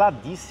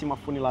 pesadíssima a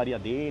funilaria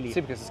dele.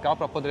 Sim, porque esses carros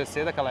para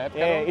apodrecer daquela época...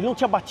 Ele não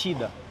tinha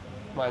batida,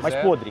 mas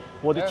podre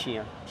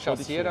tinha.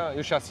 Chassi e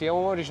o chassi é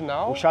um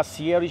original? O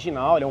chassi é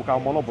original, ele é um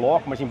carro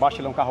monobloco, mas embaixo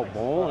ele é um carro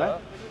bom, né?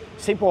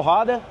 Sem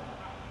porrada.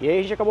 E aí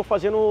a gente acabou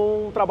fazendo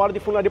um trabalho de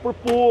funilaria por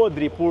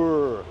podre,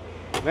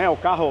 né, o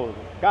carro...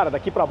 Cara,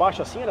 daqui pra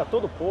baixo assim era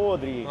todo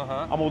podre,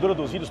 a moldura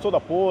dos vidros toda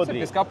podre.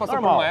 Esse carro passou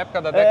por uma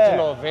época da década de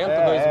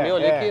 90, 2000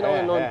 ali que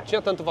não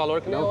tinha tanto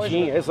valor que nem hoje.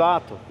 Não tinha,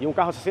 exato. E um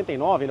carro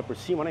 69 ainda por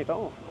cima, né?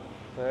 Então...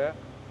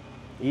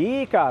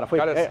 E, cara, foi...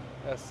 Cara,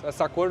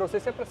 essa cor, não sei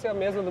se é pra ser a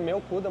mesma do meu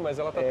Cuda, mas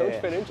ela tá tão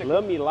diferente aqui.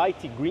 Lame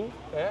Light Green.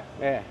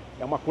 É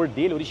uma cor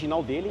dele,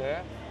 original dele.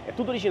 É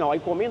tudo original. A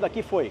encomenda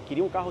aqui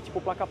queria um carro tipo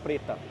placa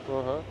preta.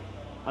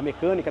 A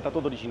mecânica tá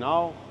toda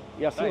original.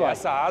 E assim vai.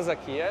 Essa asa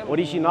aqui é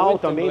original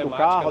muito também do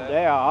carro,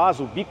 né? A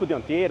asa, o bico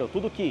dianteiro,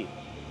 tudo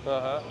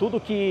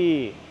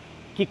que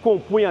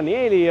compunha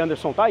nele,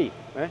 Anderson, tá aí,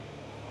 né?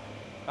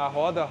 A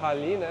roda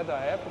rally, né, da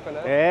época,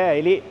 né?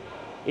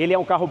 Ele é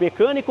um carro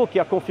mecânico, que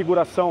a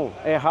configuração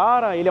é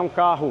rara, ele é um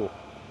carro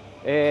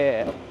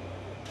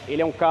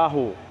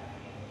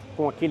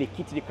com aquele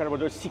kit de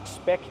carburador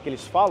six-pack que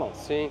eles falam.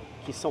 Sim.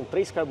 Que são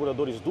 3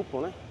 carburadores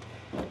duplos, né?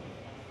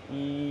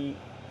 E...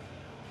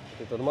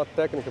 Tem toda uma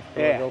técnica.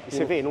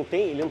 Você vê, ele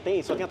não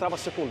tem, só tem a trava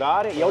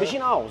secundária e é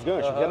original, os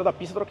ganchos. Vieram da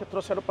pista e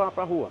trouxeram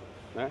pra rua,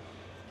 né?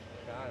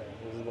 Cara,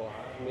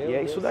 e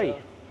é isso daí.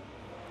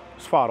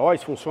 Os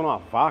faróis funcionam a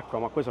vácuo, é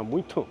uma coisa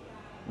muito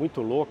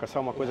louca,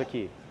 sabe? Uma coisa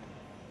que...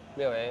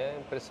 é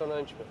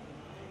impressionante, meu.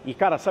 E,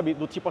 cara, sabe,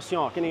 do tipo assim,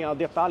 ó, que nem a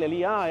detalhe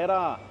ali,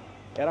 era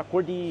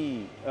cor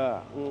de...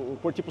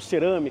 cor tipo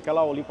cerâmica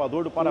lá, o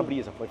limpador do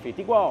para-brisa, foi feito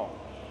igual,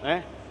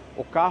 né?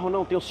 O carro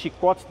não tem os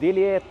chicotes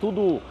dele, é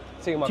tudo...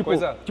 Sim, uma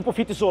tipo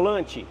fita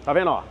isolante, tá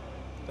vendo, ó?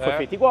 Foi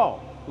feito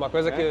igual. Uma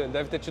coisa que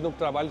deve ter tido um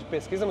trabalho de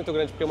pesquisa muito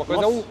grande, porque uma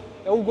coisa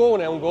é um Gol,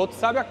 né? Um Gol, tu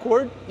sabe a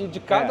cor e de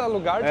cada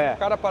lugar, de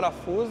cada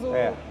parafuso.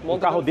 Um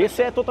carro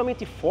desse é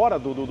totalmente fora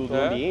do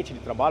ambiente de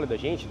trabalho da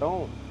gente,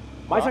 então...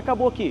 Mas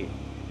acabou aqui.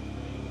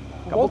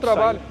 Bom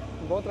trabalho,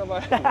 bom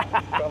trabalho.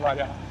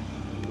 Trabalhar.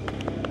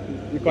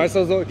 E quais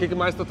são o que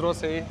mais tu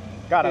trouxe aí?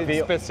 Cara,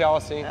 veio especial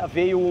assim.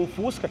 Veio um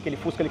Fusca, aquele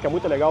Fusca ali que é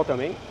muito legal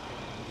também.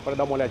 Para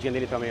dar uma olhadinha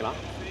nele também lá.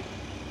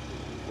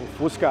 Um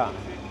Fusca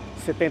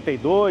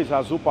 72,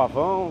 azul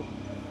pavão,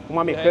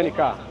 uma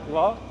mecânica.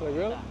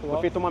 Foi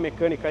feita uma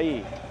mecânica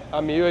aí.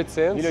 A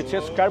 1800.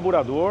 1800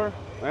 carburador,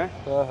 né?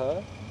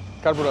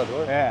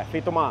 Carburador?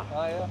 Feita uma.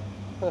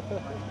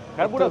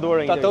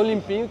 Carburador ainda. Tá tão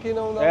limpinho que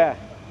não dá.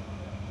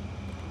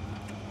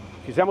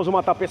 Fizemos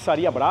uma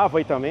tapeçaria brava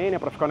aí também, né?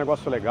 Pra ficar um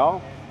negócio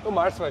legal. O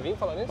Márcio vai vir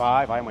falar nisso?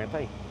 Vai, amanhã tá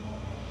aí.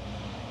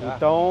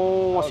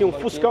 Então, assim, um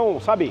Fuscão,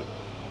 sabe?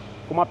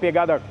 Com uma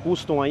pegada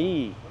custom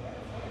aí.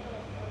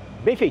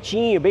 Bem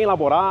feitinho, bem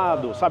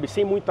elaborado, sabe?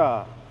 Sem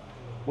muita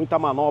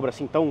manobra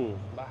assim tão...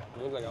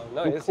 Muito legal.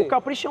 O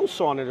capricho é um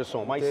só, né,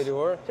 Anderson? Mas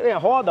interior.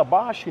 Roda,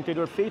 baixo,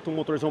 interior feito, um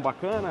motorzão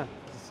bacana,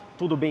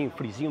 tudo bem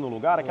frisinho no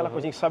lugar, aquela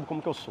coisinha que sabe como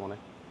que eu sou, né?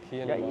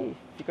 E aí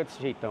fica desse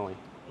jeitão aí.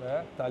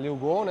 Tá ali o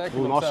Gol, né?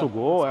 O nosso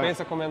Gol,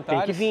 dispensa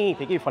comentários. Tem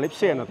que vir, falei pra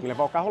você, né? Tem que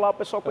levar o carro lá pro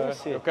pessoal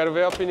conhecer. Eu quero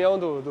ver a opinião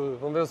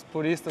vamos ver os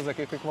puristas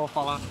aqui, o que vão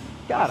falar.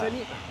 Cara,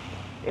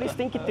 eles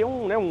têm que ter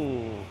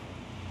um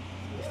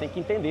Eles têm que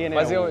entender, né?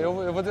 Mas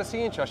eu vou dizer o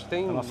seguinte, eu acho que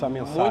tem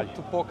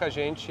muito pouca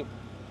gente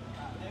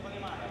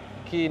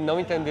que não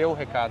entendeu o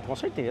recado. Com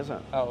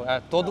certeza.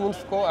 Todo mundo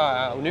ficou...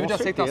 o nível de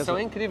aceitação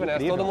é incrível, né?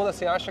 Todo mundo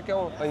assim acha que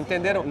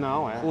entenderam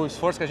o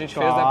esforço que a gente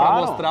fez, né, para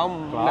mostrar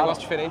um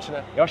negócio diferente,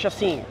 né? Eu acho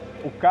assim,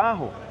 o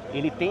carro,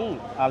 ele tem,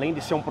 além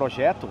de ser um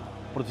projeto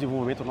para o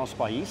desenvolvimento do nosso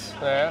país,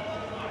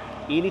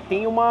 ele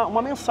tem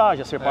uma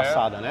mensagem a ser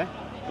passada, né?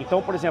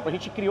 Então, por exemplo, a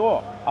gente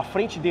criou à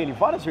frente dele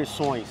várias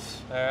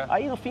versões.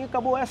 Aí, no fim,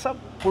 acabou essa,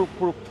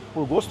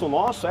 por gosto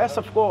nosso,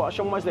 essa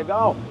achamos mais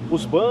legal.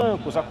 Os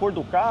bancos, a cor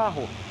do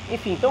carro.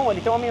 Enfim, então,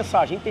 ele tem uma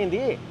mensagem.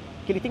 Entender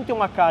que ele tem que ter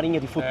uma carinha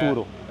de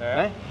futuro,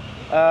 né?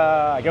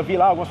 Eu vi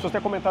lá, algumas pessoas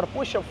até comentaram,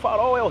 poxa, o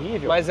farol é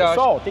horrível. Mas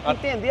pessoal, tem que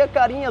entender a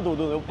carinha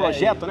do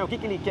projeto, né? O que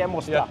ele quer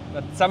mostrar.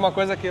 Sabe uma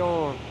coisa que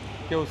eu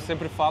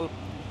sempre falo?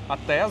 A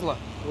Tesla,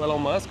 o Elon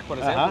Musk, por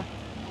exemplo,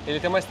 ele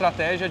tem uma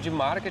estratégia de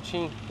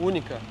marketing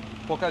única.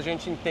 Pouca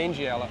gente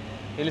entende ela.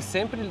 Ele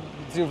sempre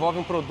desenvolve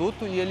um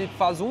produto e ele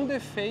faz um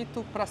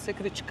defeito para ser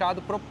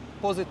criticado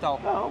proposital.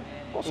 Não,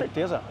 com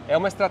certeza. É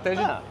uma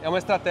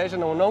estratégia,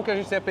 não que a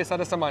gente tenha pensado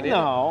dessa maneira.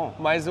 Não.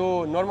 Mas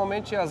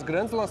normalmente os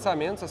grandes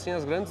lançamentos,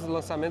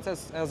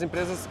 as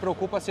empresas se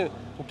preocupam assim,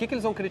 o que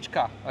eles vão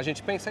criticar? A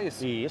gente pensa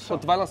isso.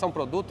 Quando tu vai lançar um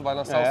produto, vai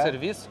lançar um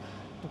serviço,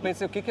 tu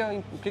pensa o que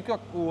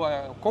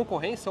a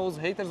concorrência ou os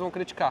haters vão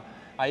criticar.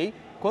 Aí,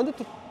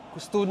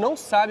 se tu não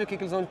sabe o que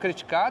eles vão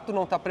criticar, tu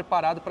não está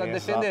preparado para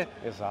defender.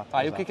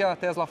 Aí o que a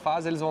Tesla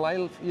faz? Eles vão lá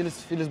e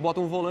eles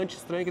botam um volante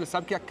estranho, que eles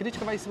sabem que a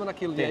crítica vai em cima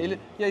daquilo.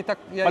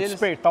 Para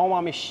despertar uma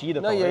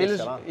mexida,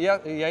 talvez, e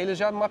aí eles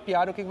já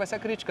mapearam o que vai ser a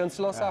crítica antes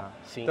de lançar.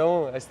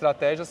 Então, as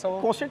estratégias são...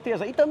 Com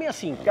certeza. E também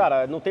assim,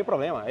 cara, não tem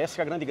problema. Essa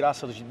é a grande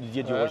graça do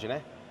dia de hoje,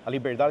 né? A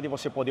liberdade de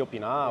você poder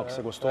opinar, o que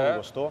você gostou, não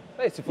gostou.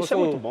 Se fosse isso é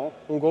muito bom.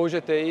 Um Gol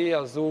GTI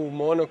azul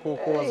Mônaco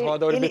com as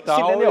rodas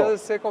orbital, ia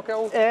ser qualquer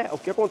um. O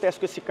que acontece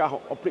com esse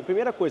carro? A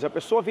primeira coisa, a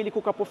pessoa vê ele com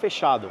o capô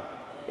fechado.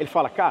 Ele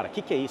fala, cara, o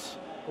que é isso?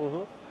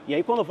 E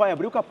aí quando vai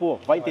abrir o capô,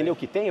 vai entender o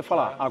que tem e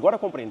falar, agora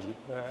compreendi.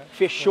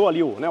 Fechou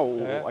ali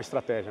a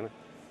estratégia, né?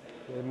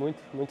 É muito,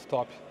 muito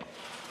top.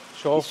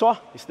 Show. E só?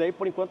 Isso daí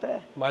por enquanto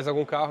é... Mais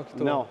algum carro que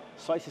tu... Não,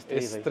 só esses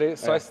três aí.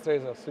 Só esses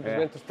três, ó.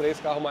 Simplesmente os três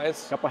carros mais...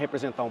 Só para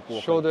representar um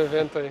pouco. Show do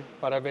evento aí.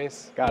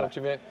 Parabéns. Cara, te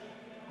ver.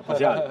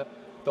 Rapaziada,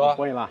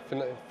 põe lá.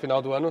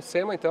 Final do ano,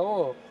 SEMA,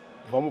 então...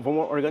 Vamos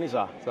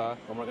organizar. Tá.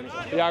 Vamos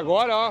organizar. E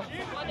agora, ó,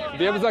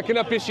 viemos aqui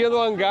na pistinha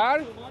do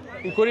Hangar,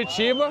 em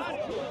Curitiba.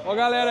 Ó a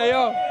galera aí,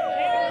 ó.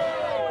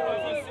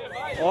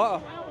 Ó,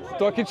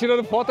 tô aqui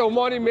tirando foto há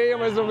 1h30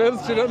 mais ou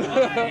menos, tirando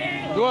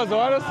 2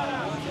 horas.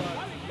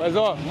 Mas,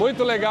 ó,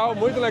 muito legal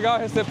a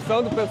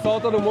recepção do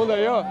pessoal, todo mundo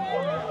aí, ó.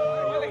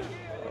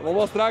 Vou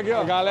mostrar aqui,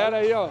 ó, galera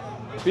aí, ó.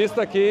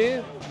 Pista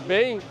aqui,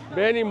 bem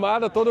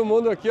animada, todo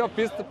mundo aqui, ó,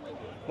 pista.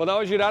 Vou dar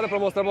uma girada para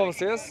mostrar para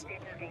vocês.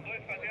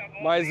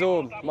 Mas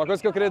uma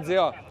coisa que eu queria dizer,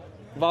 ó,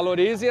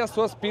 valorizem as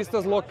suas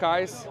pistas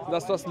locais da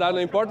sua cidade,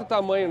 não importa o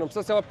tamanho, não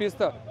precisa ser uma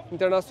pista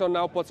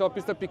internacional, pode ser uma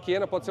pista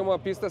pequena, pode ser uma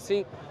pista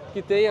assim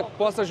que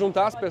possa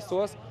juntar as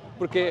pessoas,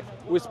 porque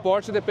o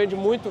esporte depende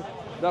muito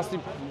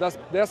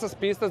dessas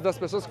pistas, das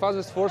pessoas que fazem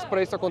o esforço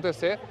para isso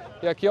acontecer.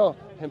 E aqui, ó,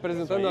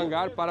 representando o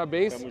Hangar,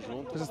 parabéns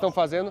pelo que vocês estão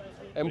fazendo.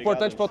 É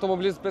importante para o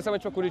automobilismo,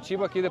 especialmente para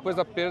Curitiba, aqui depois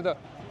da perda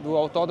do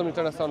Autódromo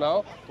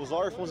Internacional. Os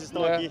órfãos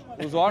estão aqui.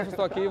 Os órfãos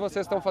estão aqui e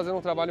vocês estão fazendo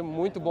um trabalho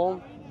muito bom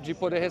de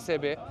poder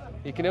receber.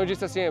 E que nem eu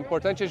disse assim, é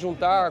importante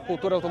juntar a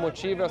cultura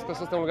automotiva, as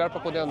pessoas têm um lugar para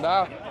poder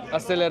andar,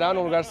 acelerar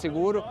num lugar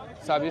seguro,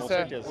 sabe? Isso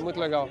é muito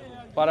legal.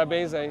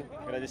 Parabéns aí.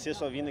 Agradecer a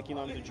sua vinda aqui em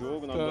nome do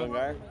Diogo, em nome do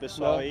Hangar.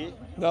 Pessoal aí,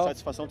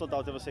 satisfação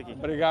total ter você aqui.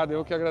 Obrigado,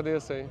 eu que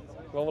agradeço aí.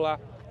 Vamos lá.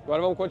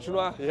 Agora vamos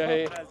continuar. E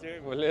aí?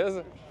 Prazer,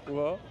 beleza?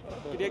 Bom.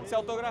 Queria que você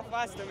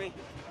autografasse também.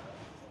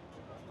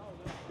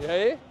 E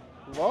aí?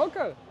 Bom,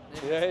 cara?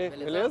 E aí,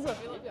 beleza?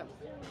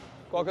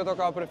 Qual que é o teu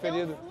carro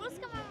preferido? O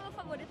Fusca, mas meu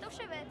favorito é o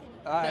Chevette.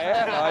 Ah, é?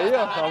 Aí,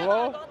 ó, tá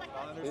bom.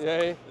 E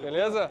aí,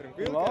 beleza?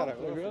 Tranquilo, bom? cara?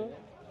 Tranquilo?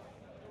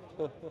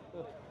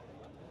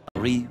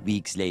 3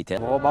 weeks later.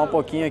 Vou roubar um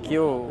pouquinho aqui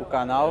o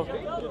canal,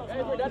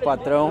 o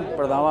patrão,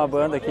 para dar uma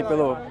banda aqui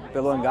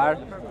pelo Hangar.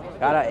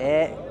 Cara,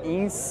 é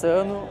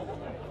insano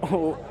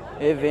o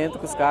evento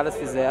que os caras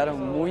fizeram,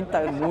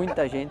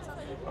 muita gente.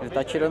 Ele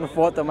tá tirando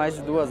foto há mais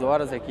de 2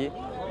 horas aqui.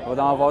 Vou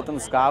dar uma volta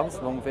nos carros,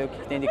 vamos ver o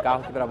que tem de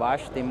carro aqui para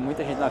baixo. Tem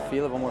muita gente na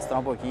fila, vou mostrar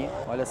um pouquinho.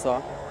 Olha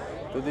só,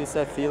 tudo isso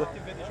é fila.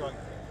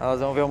 Nós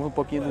vamos ver um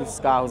pouquinho dos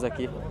carros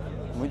aqui,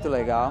 muito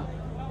legal.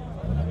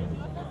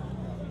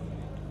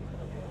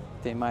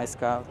 Tem mais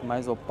carro,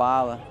 mais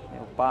Opala.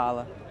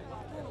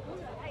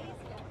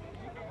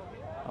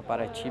 Uma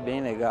Paraty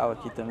bem legal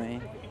aqui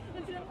também.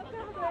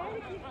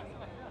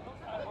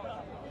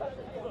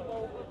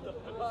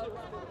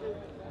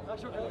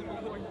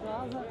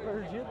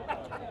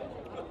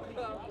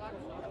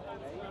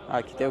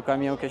 Aqui tem o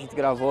caminhão que a gente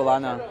gravou lá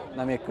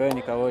na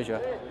mecânica hoje, ó.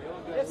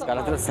 Os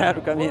caras trouxeram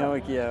o caminhão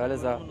aqui, ó. Olha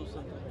só.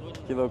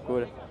 Que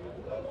loucura.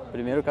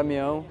 Primeiro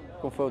caminhão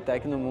com full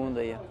tech no mundo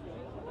aí, ó.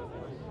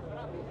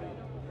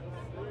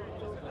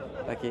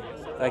 Tá aqui.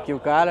 Tá aqui o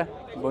cara.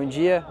 Bom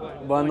dia,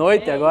 boa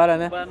noite agora,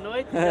 né? Boa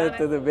noite.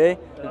 Tudo bem?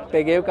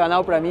 Peguei o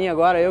canal pra mim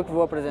agora, eu que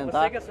vou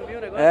apresentar. Você que assumiu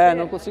o negócio?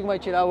 Não consigo mais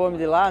tirar o homem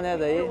de lá, né?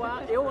 Daí.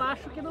 Eu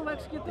acho que não vai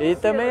conseguir ter. E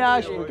também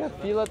acho, porque a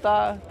fila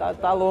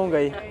tá longa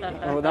aí.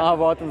 Eu vou dar uma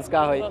volta nos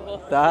carros aí,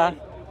 tá?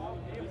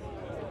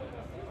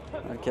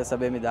 Aqui essa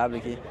BMW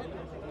aqui.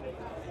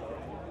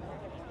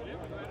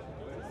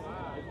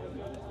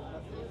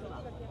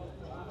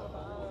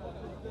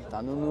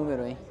 Tá no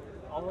número, hein?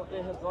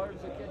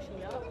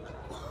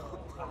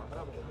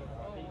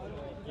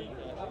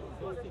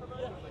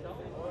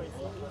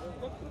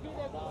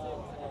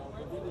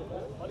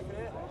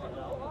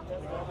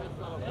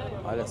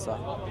 Olha só.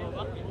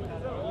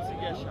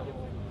 Consegui achar.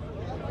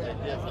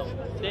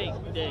 Tem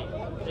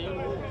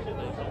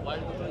são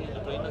vários que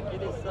eu tô indo aqui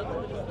de Santa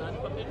Felicidade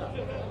pra pegar.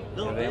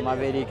 Já veio uma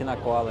Maverick na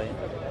cola aí.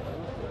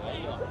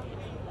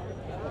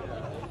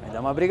 Vai dar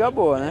uma briga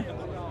boa, né?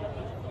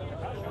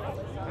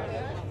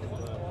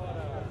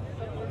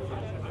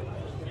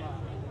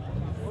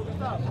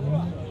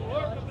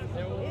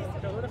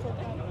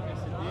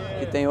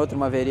 Aqui tem outro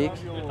Maverick.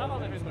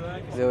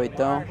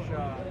 V8.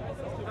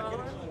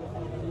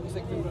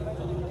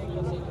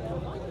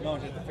 Não,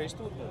 já fez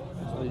tudo.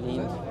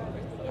 Lindo.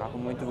 Carro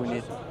muito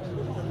bonito.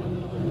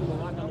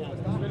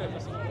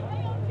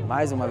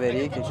 Mais um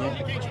Maverick aqui.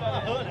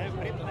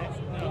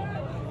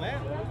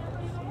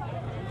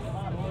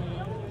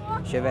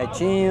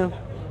 Chevetinho.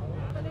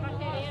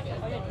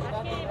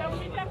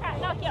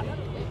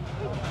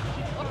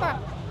 Opa!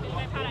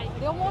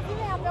 Deu um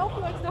movimento, é o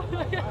fluxo.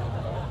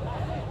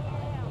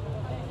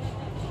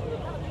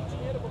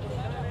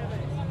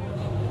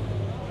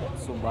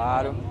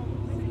 Subaru.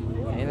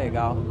 Bem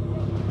legal.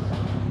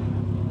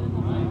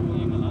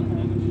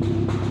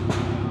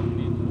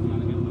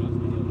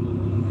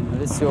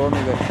 Olha esse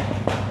ômega.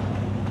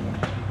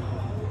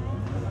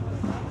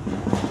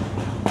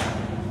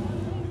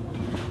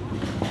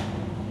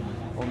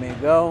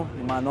 Omegão,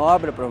 de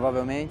manobra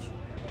provavelmente.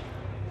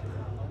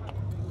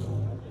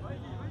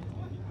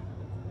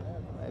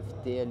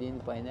 FT ali no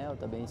painel,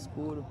 tá bem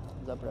escuro.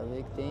 Dá pra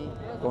ver que tem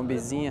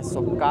combizinha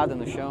socada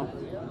no chão.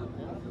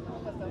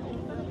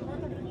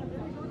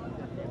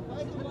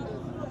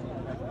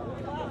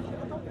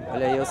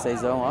 Olha aí o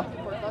 6ão, ó.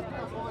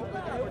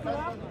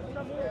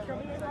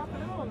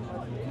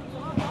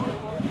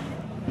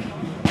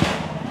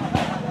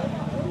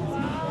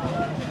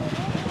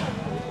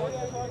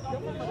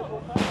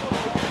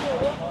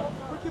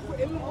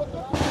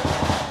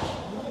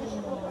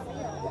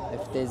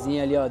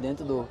 FTzinha ali, ó,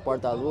 dentro do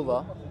porta-luva,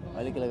 ó.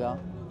 Olha que legal.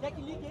 Tá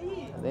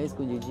bem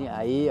escondidinho.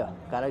 Aí, ó,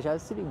 o cara já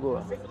se ligou.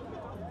 Ó.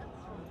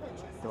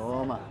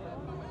 Toma.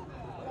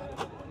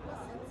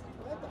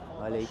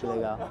 Olha aí que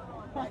legal.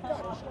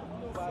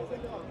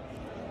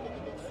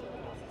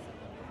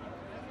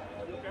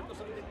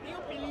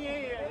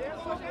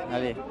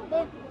 Ali.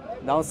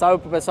 Dá um salve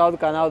pro pessoal do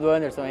canal do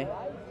Anderson aí.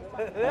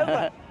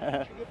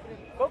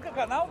 Qual que é o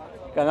canal?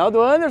 Canal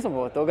do Anderson,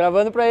 pô. Tô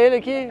gravando pra ele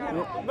aqui.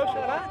 Meu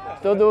xará?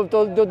 Tô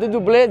de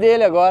dublê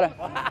dele agora.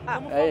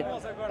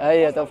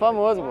 Aí, tá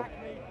famoso, pô.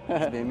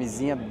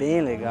 BMzinha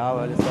bem legal,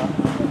 olha só.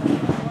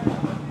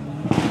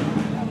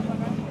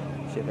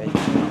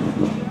 Chevetinho.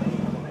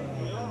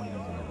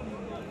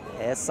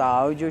 Essa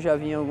Audi eu já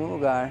vi em algum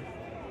lugar.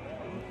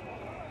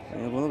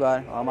 Em algum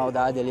lugar. Olha a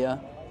maldade ali, ó.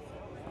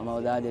 A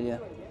maldade ali, ó.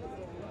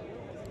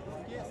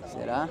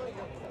 Será?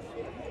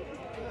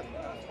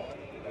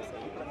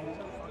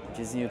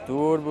 Dizinho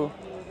turbo.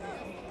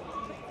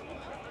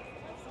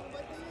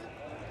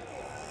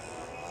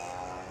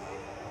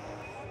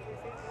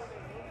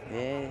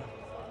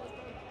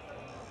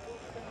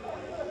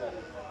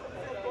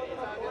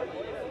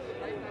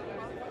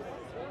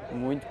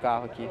 Muito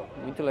carro aqui.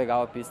 Muito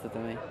legal a pista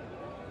também.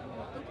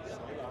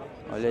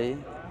 Olha aí.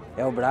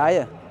 É o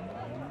Braia?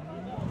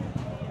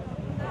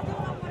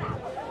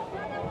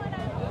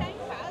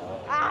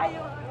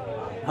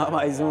 Ah,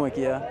 mais um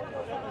aqui, ó.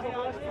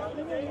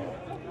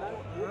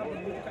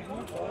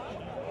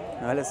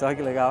 Olha só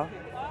que legal.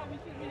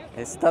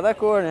 Esse tá da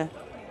cor, né?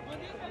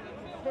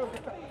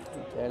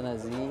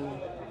 Lanternazinha.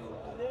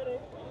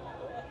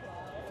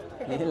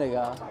 Que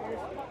legal.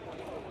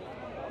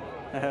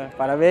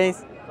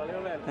 Parabéns.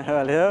 Valeu, velho.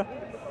 Valeu.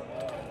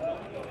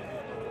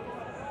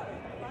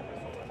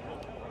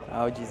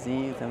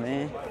 Audizinho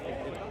também.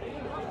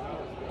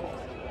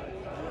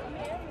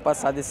 Vou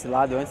passar desse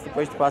lado antes,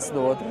 depois tu passa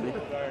do outro ali.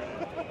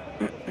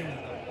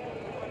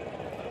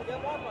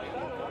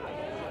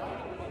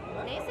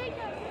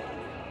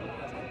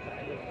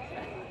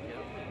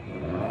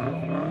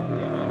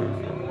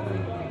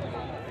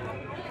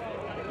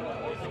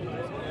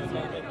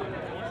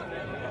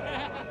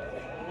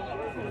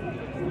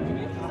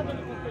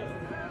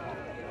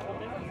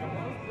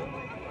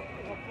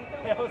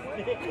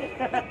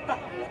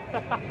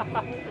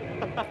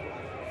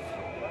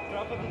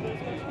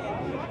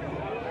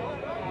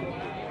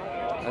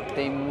 Aqui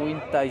tem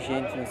muita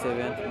gente nesse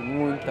evento,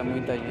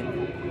 muita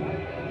gente.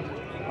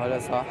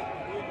 Olha só.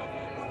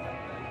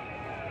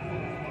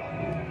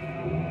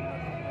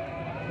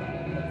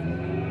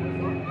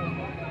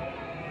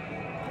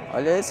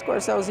 Olha esse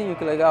corcelzinho,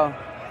 que legal.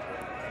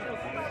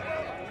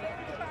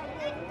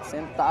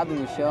 Sentado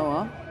no chão,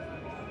 ó.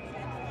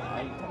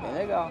 Aí, tá bem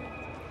legal.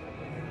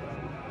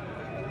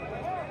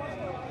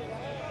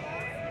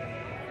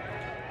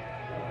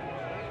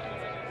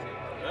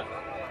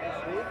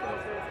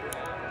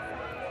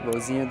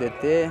 Golzinho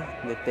DT,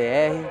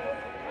 DTR.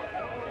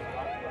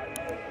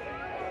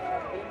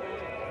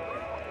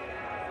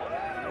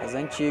 Mais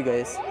antiga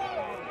esse.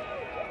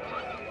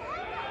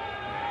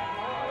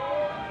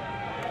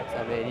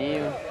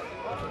 Saveirinho.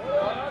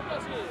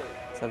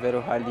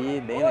 Saveiro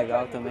Rally, bem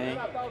legal também.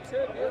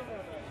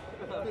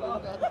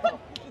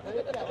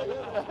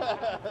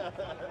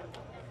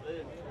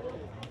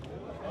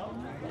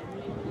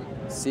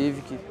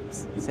 Civic,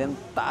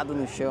 sentado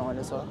no chão,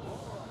 olha só.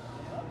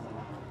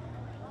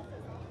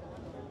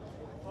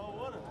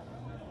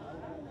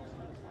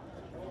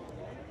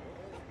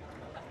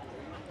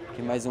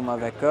 Aqui mais um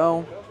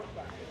Mavecão.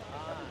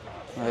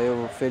 Aí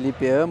o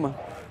Felipe ama.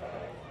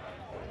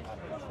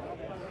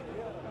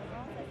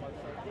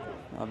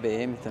 Uma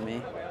BM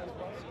também.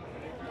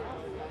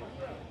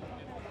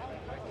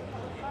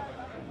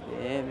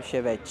 BM,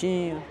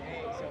 Chevetinho.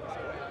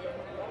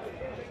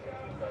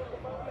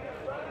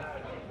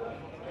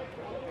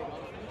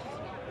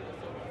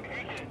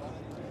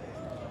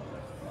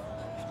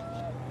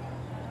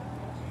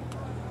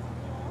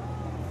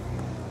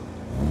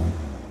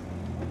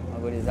 Uma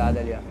gurizada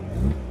ali, ó.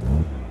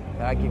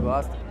 Será que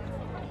gosta?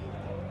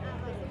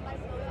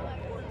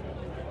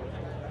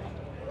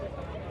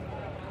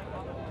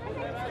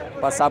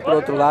 Passar pro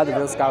outro lado,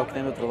 ver os carros que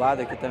tem do outro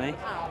lado aqui também.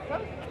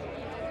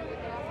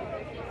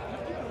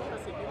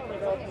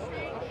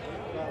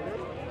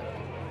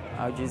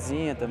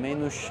 Audizinha também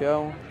no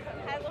chão.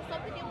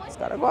 Os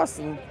caras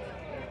gostam, né?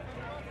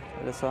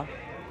 Olha só.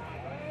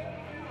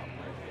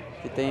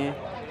 Aqui tem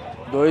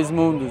dois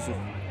mundos.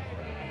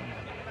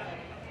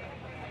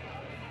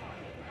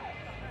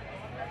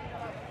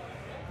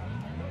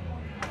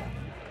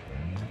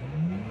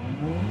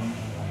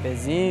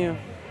 Pezinho.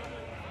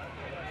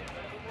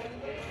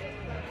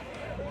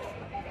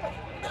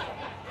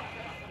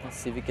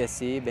 Civic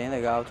SI, bem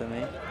legal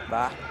também.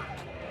 Bah.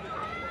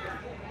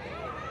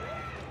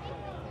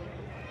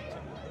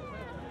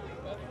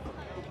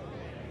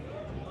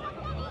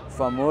 O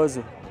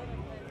famoso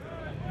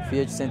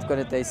Fiat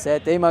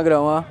 147. Ei,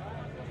 Magrão, ó.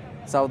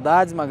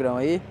 Saudades, Magrão,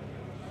 aí.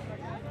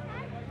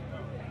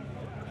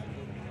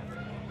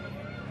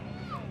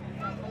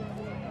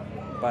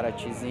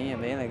 Paratizinha,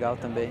 bem legal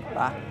também.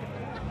 Bah.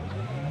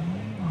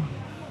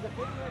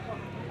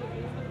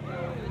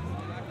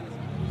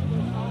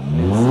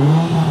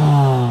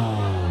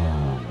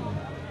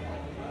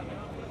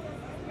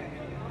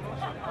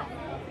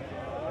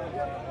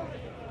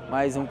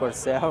 Mais um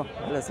Corcel,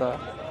 olha só.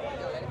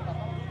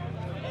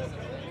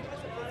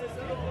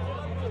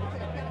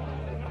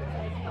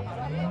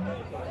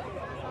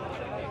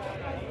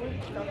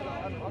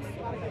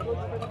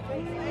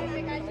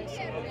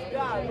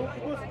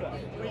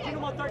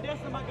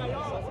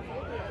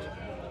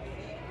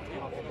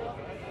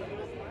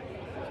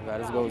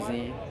 Vários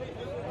golzinhos.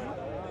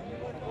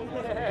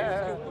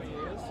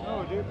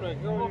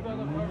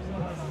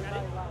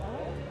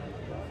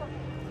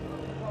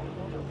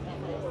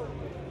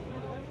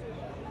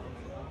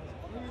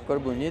 Cor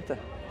bonita,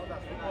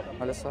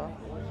 olha só.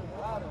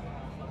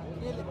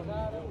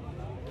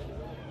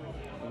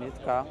 Bonito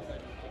carro.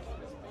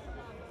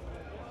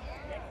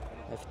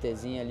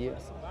 FTzinho ali,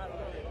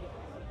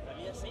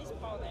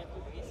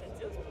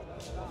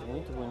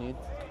 muito bonito.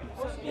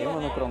 Bem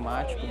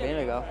monocromático, bem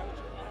legal.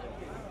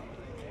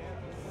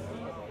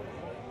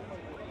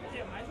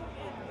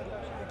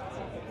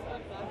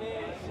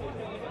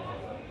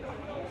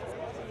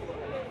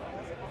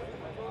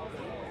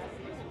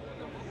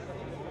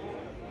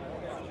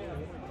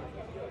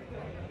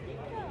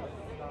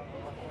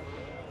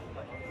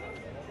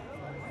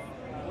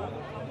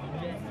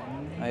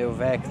 Aí o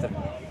Vectra,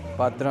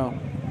 padrão.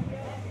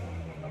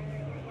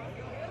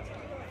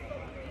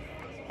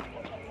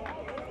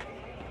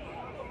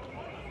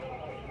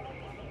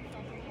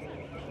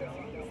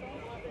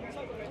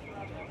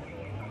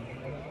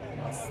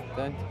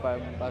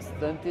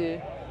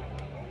 Bastante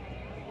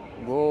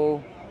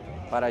Gol,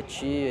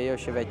 Paraty, aí o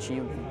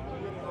Chevetinho.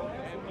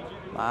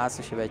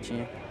 Massa o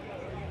Chevetinho.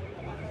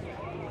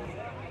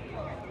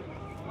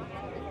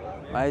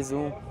 Mais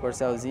um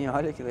Corcelzinho,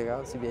 olha que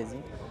legal esse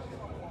Bzinho.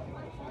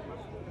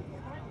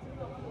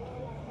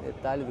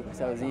 Detalhe do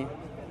Corcelzinho.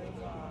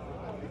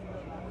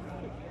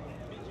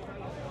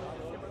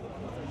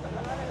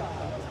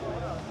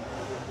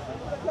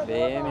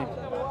 BM.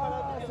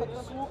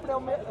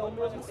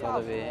 Só da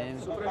BM.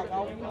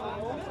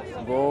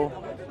 Gol.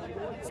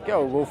 Esse aqui é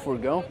o Gol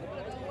Furgão.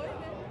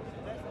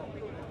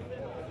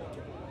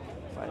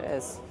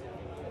 Parece.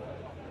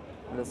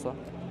 Olha só.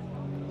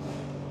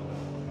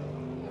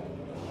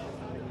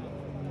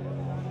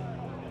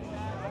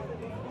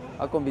 Olha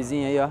a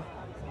combizinha aí, ó.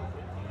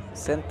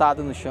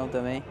 Sentado no chão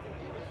também.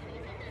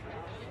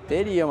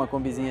 Teria uma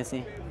combizinha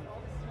assim.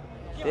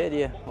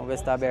 Teria. Vamos ver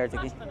se tá aberto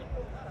aqui.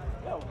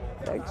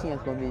 Certinho a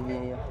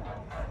combizinha aí, ó.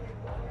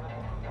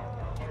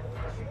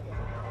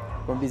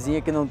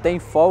 Kombizinha que não tem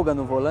folga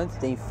no volante,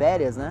 tem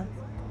férias, né?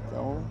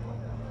 Então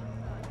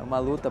é uma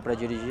luta para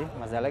dirigir,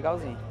 mas é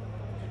legalzinho.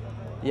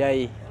 E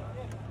aí,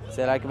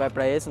 será que vai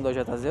para esse um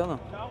 2JZ ou não?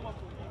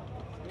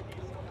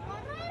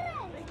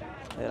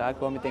 Será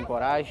que o homem tem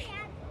coragem?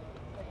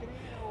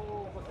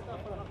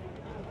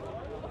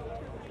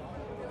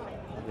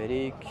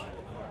 Maverick.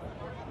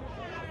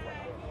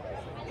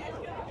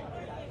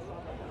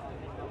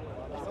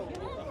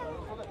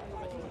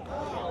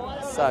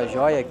 Essa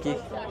joia aqui.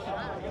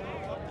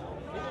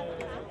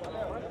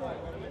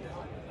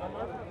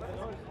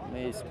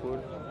 Meio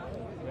escuro.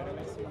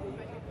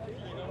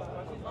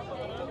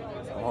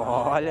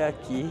 Olha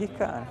aqui,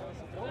 cara.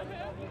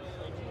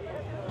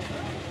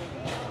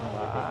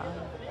 Ah.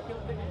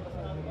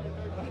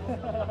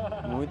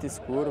 Muito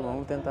escuro.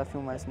 Vamos tentar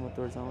filmar esse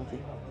motorzão aqui.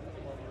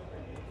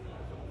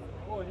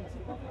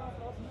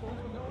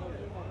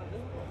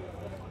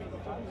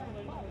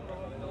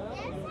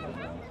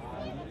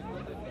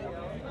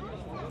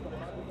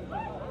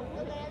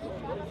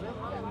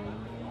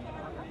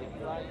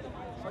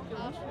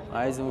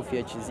 Mais um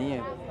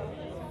Fiatzinho.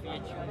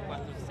 Fiat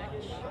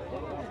 147.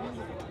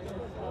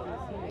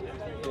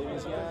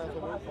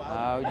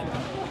 Áudio.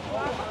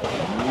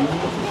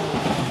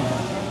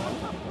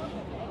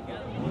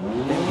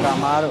 Tem um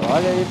Camaro,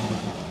 olha aí.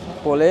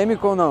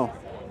 Polêmico ou não?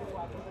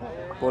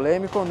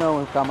 Polêmico ou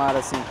não, um Camaro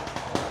assim?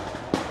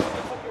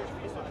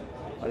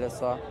 Olha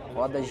só,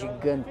 roda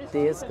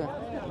gigantesca.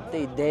 Não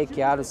tem ideia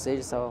que aro seja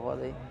essa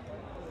roda aí.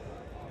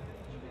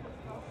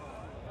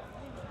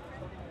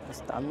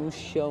 Está no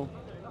chão.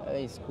 É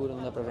escuro,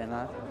 não dá pra ver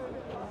nada.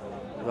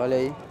 Mas olha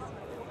aí.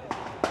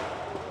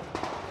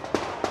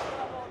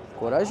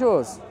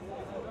 Corajoso.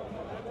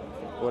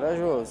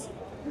 Corajoso.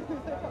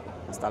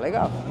 Mas tá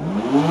legal.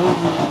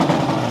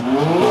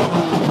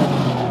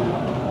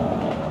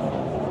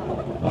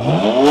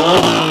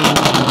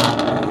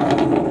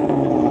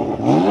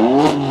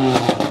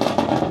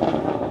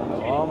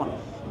 Toma.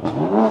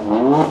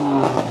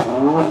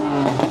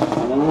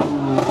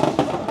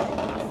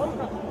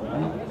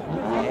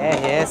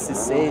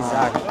 RS6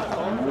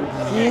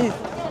 aqui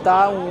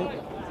tá um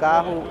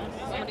carro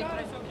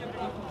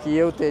que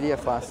eu teria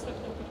fácil.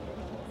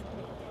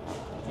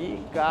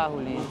 Que carro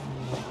lindo.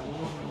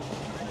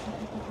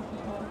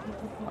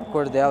 A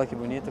cor dela que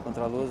bonita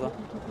contra a luz, ó.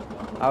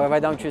 Agora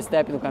vai dar um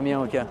two-step no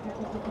caminhão aqui, ó.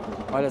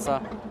 Olha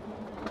só.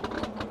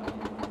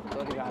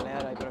 Toda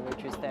galera aí pra ver o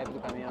two-step do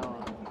caminhão,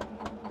 ó.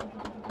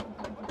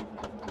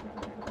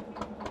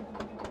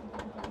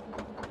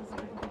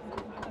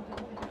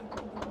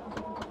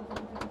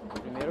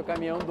 Primeiro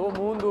caminhão do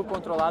mundo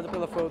controlado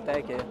pela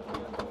FAC,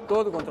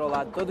 todo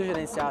controlado, todo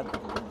gerenciado.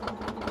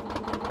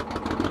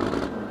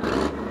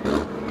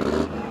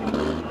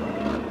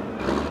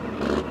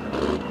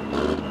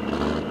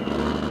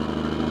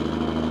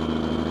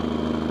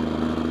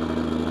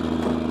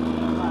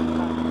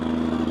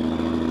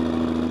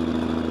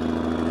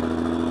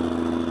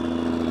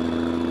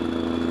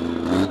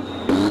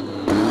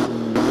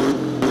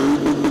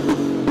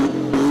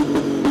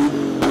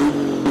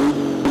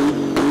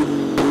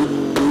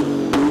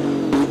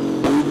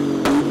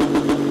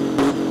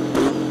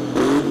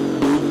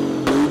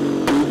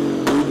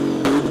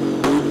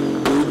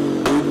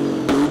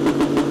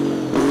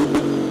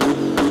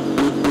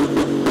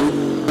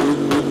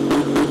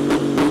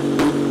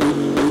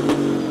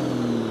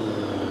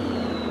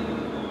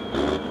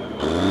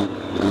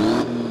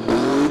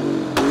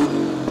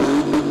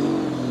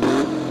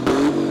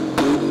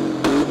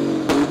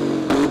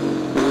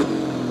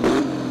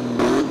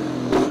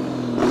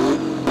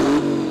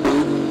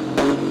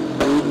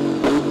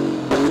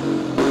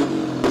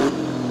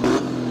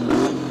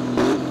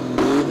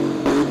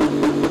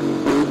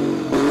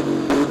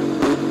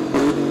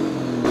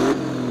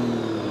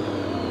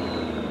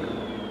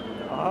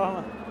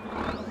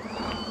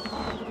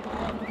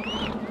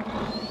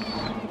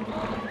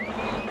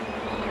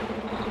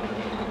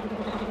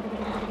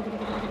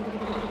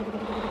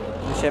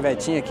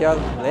 Chevetinho aqui, ó.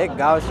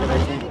 Legal esse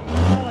chevetinho.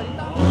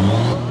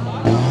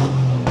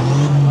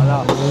 Olha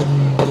lá.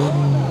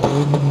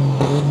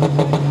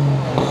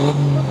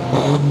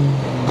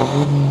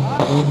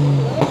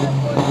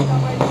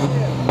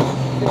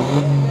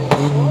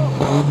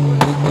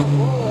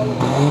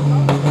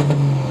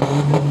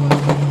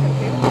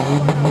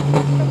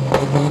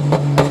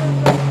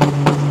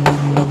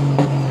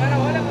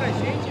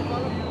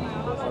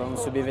 Vamos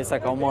subir e ver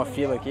sacar uma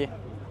fila aqui.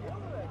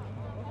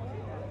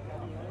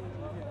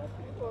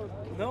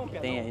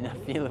 Tem aí na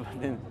fila,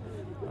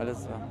 olha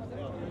só.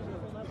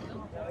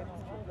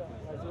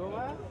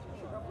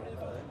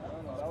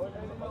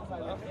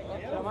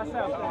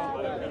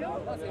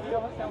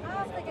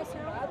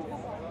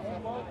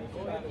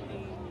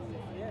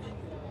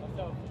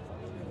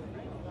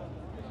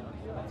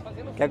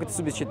 Quer que eu te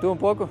substitua um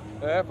pouco?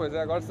 É, pois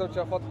é, agora você não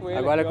tinha foto com ele.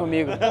 Agora aqui, é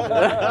comigo.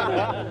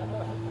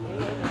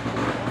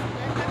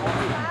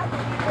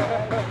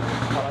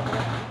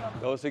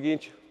 Então é o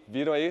seguinte,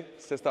 viram aí,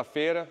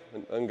 sexta-feira,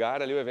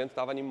 Hangar ali, o evento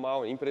estava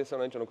animal,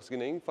 impressionante. Eu não consegui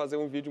nem fazer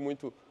um vídeo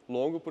muito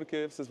longo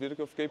porque vocês viram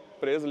que eu fiquei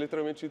preso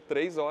literalmente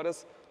 3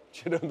 horas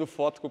tirando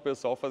foto com o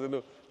pessoal,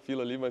 fazendo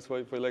fila ali, mas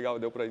foi legal,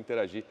 deu para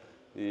interagir.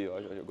 E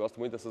eu gosto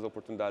muito dessas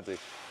oportunidades aí.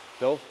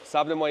 Então,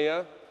 sábado de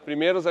manhã,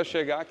 primeiros a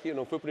chegar aqui,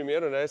 não fui o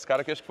primeiro, né? Esse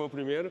cara aqui acho que foi o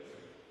primeiro.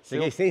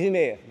 Cheguei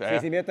 6h30,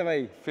 6h30 tava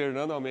aí.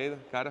 Fernando Almeida,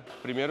 cara,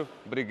 primeiro,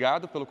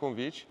 obrigado pelo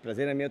convite.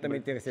 Prazer é meu também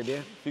te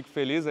receber. Fico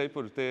feliz aí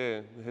por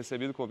ter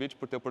recebido o convite,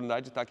 por ter a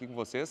oportunidade de estar aqui com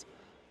vocês.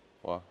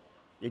 Ó,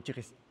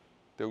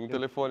 tem um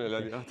telefone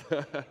ali.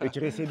 Eu te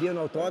recebia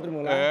no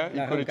autódromo lá,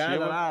 na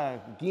arrancada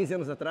lá, 15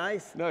 anos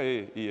atrás. Não,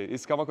 e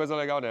isso que é uma coisa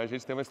legal, né? A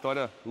gente tem uma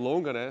história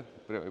longa, né?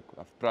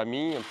 Para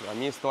mim, a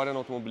minha história no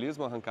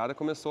automobilismo, a arrancada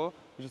começou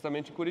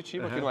justamente em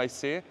Curitiba, aqui no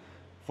IC,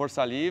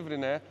 Força Livre,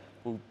 né?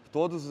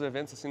 Todos os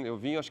eventos, assim, eu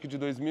vim acho que de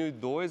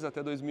 2002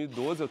 até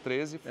 2012 ou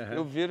 13,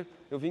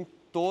 eu vim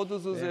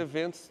todos os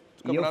eventos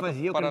do Campeonato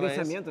Paranaense. E eu fazia o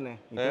credenciamento, né?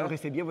 Então eu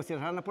recebia você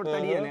já na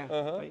portaria, né?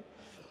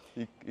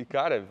 E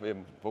cara,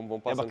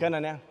 vamos passando. É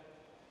bacana, né?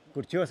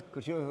 Curtiu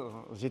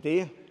o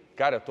GTI?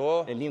 Cara,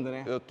 é lindo,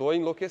 né? Eu tô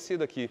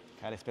enlouquecido aqui.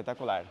 Cara, é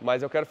espetacular.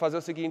 Mas eu quero fazer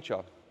o seguinte,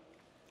 ó.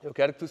 Eu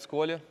quero que tu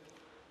escolha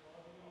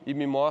e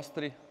me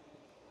mostre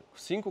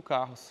 5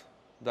 carros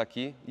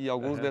daqui e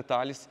alguns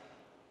detalhes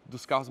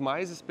dos carros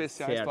mais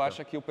especiais que tu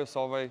acha que o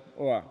pessoal vai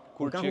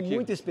curtir um carro aqui.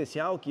 muito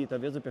especial, que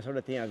talvez o pessoal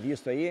já tenha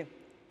visto aí,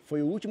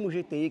 foi o último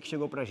GTI que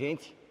chegou pra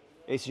gente,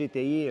 esse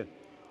GTI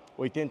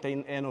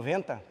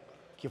 90,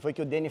 que foi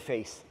que o Dani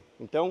fez.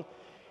 Então,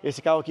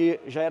 esse carro aqui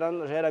já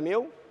era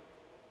meu,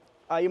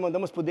 aí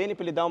mandamos pro Dani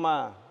para ele dar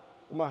uma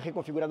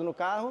reconfigurada no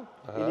carro,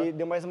 ele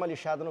deu mais uma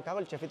lixada no carro,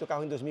 ele tinha feito o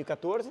carro em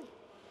 2014,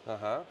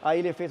 aí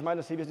ele fez mais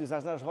no serviço de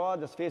desastre nas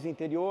rodas, fez o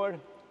interior,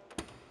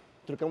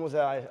 trocamos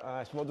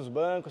a espuma dos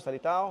bancos, tal e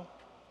tal.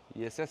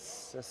 E esse é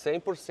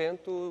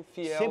 100%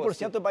 fiel?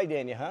 100% by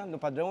Dani, no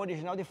padrão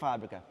original de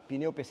fábrica.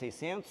 Pneu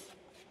P600.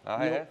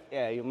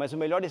 Mas o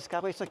melhor desse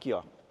carro é isso aqui,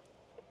 ó.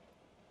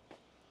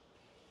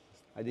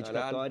 A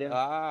dedicatória.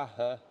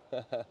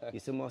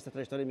 Isso mostra a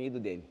trajetória minha e do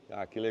Dani.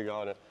 Ah, que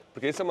legal, né?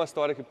 Porque isso é uma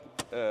história que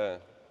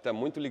tá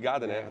muito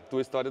ligada, né? A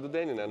tua história do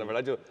Dani, né? Na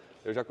verdade,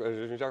 a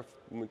gente já,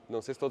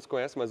 não sei se todos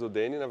conhecem, mas o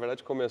Dani, na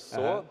verdade,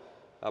 começou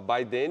a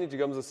by Dani,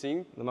 digamos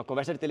assim. Numa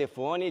conversa de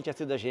telefone, ele tinha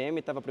sido da GM,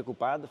 estava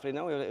preocupado. Falei,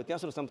 não, eu tenho a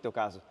solução para o teu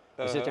caso.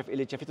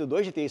 Ele tinha feito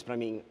 2 GTIs para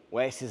mim. O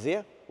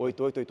SZ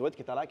 8888,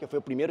 que está lá, que foi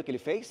o primeiro que ele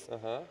fez.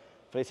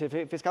 Falei, você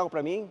fez carro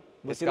para mim?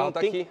 Esse carro está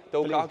aqui.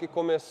 Então, o carro que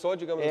começou,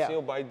 digamos assim,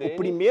 o by Dani. O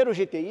primeiro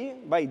GTI,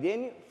 by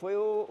Dani, foi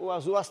o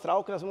azul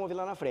astral que nós vamos ver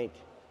lá na frente.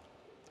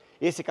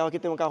 Esse carro aqui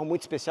tem um carro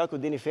muito especial que o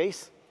Dani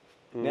fez,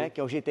 né, que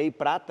é o GTI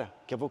Prata,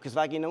 que a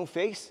Volkswagen não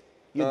fez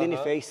e o Dani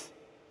fez.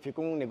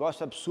 Ficou um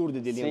negócio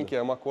absurdo de lindo. Sim, que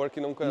é uma cor que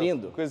nunca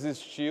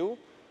existiu.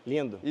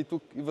 Lindo.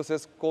 E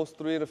vocês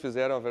construíram,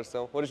 fizeram a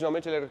versão.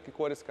 Originalmente ele era que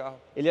cor esse carro?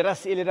 Ele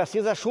era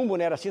cinza chumbo,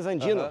 né? Era cinza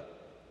andino.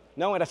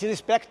 Não, era cinza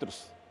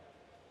Spectros.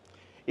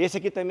 Esse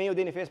aqui também o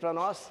Dani fez para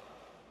nós.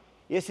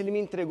 Esse ele me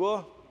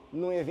entregou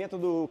num evento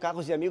do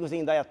Carros e Amigos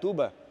em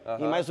Indaiatuba.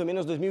 Em mais ou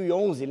menos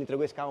 2011 ele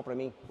entregou esse carro para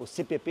mim. O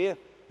CPP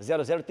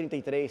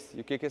 0033.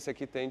 E o que esse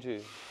aqui tem de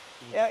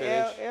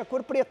diferente? É a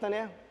cor preta,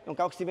 né? É um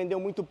carro que se vendeu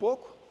muito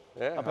pouco.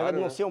 Apesar de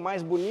não ser o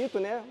mais bonito,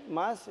 né?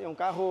 Mas é um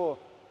carro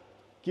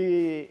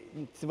que,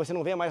 se você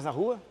não vê mais na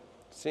rua...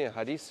 Sim, é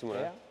raríssimo,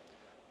 né?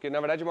 Porque, na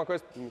verdade, uma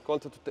coisa...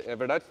 É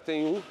verdade que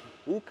tem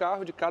um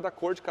carro de cada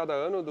cor de cada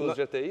ano do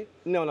GTI?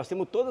 Não, nós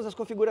temos todas as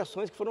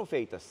configurações que foram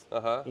feitas.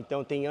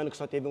 Então, tem ano que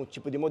só teve um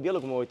tipo de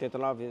modelo, como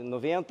 89,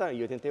 90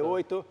 e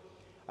 88.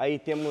 Aí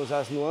temos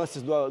as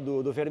nuances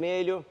do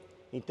vermelho.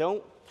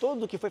 Então,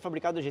 tudo que foi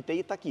fabricado do GTI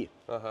está aqui.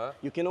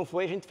 E o que não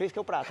foi, a gente fez, que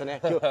é o prata, né?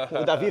 Que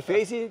o Davi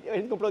fez e a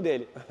gente comprou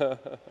dele.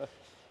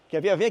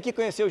 Quer ver? Vem aqui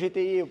conhecer o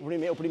GTI,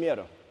 o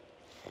primeiro.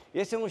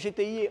 Esse é um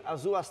GTI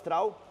azul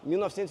astral,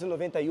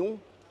 1991.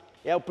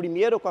 É o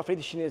primeiro com a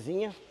frente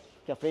chinesinha,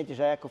 que a frente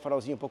já é com o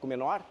farolzinho um pouco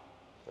menor.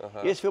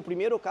 Esse foi o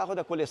primeiro carro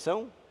da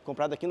coleção,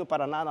 comprado aqui no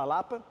Paraná, na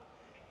Lapa.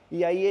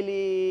 E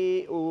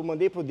aí eu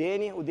mandei pro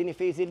Dani, o Dani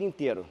fez ele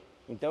inteiro.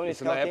 Então,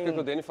 isso na época que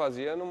o Dani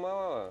fazia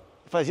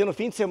Fazia no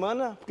fim de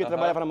semana, porque ele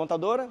trabalhava na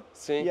montadora.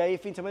 Sim. E aí,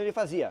 fim de semana, ele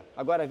fazia.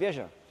 Agora,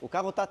 veja, o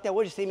carro está até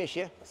hoje sem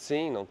mexer.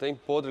 Sim, não tem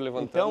podre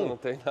levantando, então, não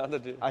tem nada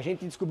de... A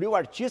gente descobriu o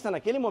artista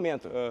naquele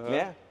momento,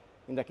 né?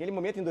 E naquele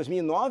momento, em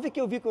 2009, que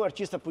eu vi que o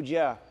artista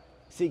podia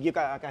seguir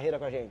a carreira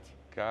com a gente.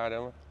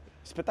 Caramba.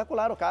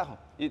 Espetacular o carro.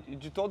 E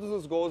de todos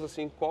os Gols,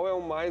 assim, qual é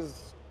o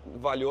mais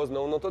valioso?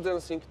 Não estou dizendo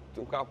assim que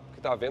um carro que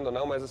está vendo,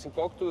 não, mas assim,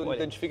 qual que tu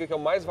identifica que é o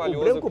mais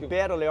valioso? O branco,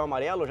 pérola e o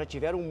amarelo já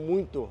tiveram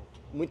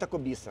muita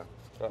cobiça.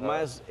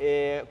 Mas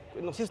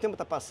não sei se o tempo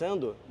está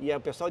passando e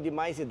o pessoal de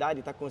mais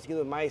idade está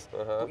conseguindo mais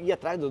ir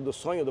atrás do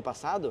sonho do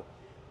passado.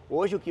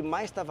 Hoje o que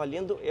mais está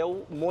valendo é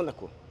o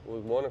Mônaco. O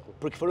Mônaco?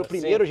 Porque foi o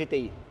primeiro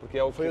GTI. Porque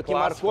é foi o que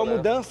marcou a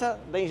mudança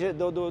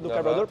do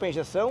carburador para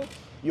injeção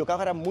e o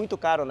carro era muito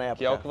caro na época.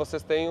 Que é o que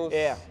vocês têm os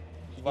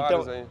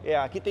vários aí.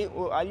 Aqui tem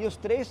ali os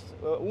 3,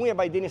 um é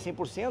by Dani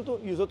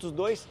 100% e os outros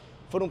 2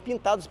 foram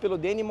pintados pelo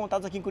Dani e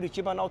montados aqui em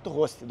Curitiba na Auto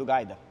Roast, do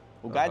Gaida.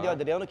 O Gaida e o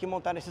Adriano que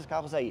montaram esses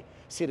carros aí.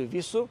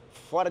 Serviço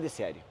fora de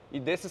série. E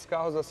desses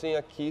carros assim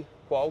aqui,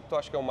 qual tu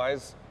acha que é o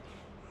mais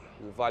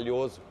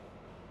valioso?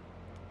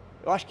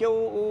 Eu acho que é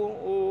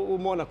o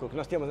Mônaco que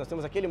nós temos. Nós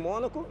temos aquele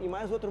Mônaco e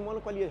mais outro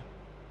Mônaco ali.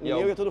 O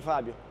meu e todo o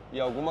Fábio.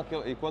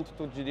 E quanto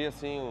tu diria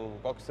assim,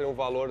 qual que seria um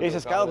valor?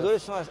 Esses carros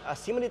hoje são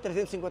acima de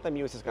 350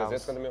 mil, esses carros.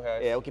 350 mil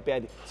reais. É o que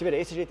pede. Você vê,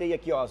 esse GTI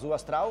aqui, ó, azul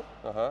astral,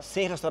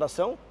 sem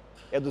restauração,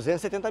 é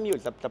 270 mil,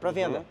 ele tá para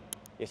venda.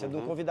 Esse é de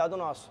um convidado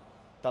nosso.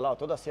 Tá lá, ó,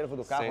 todo o acervo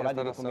do carro, lá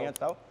de documento e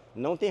tal.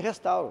 Não tem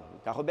restauro,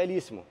 carro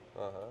belíssimo.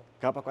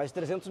 Carro para quase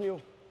 300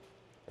 mil.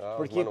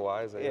 Porque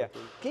manuais aí,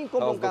 quem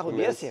compra um carro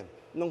desse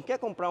não quer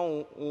comprar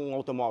um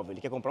automóvel,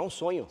 ele quer comprar um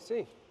sonho.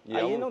 Sim. E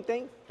aí não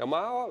tem.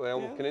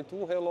 Que nem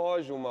um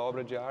relógio, uma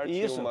obra de arte,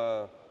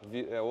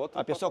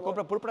 A pessoa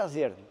compra por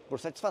prazer, por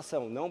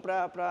satisfação, não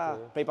para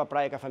ir para a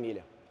praia com a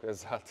família.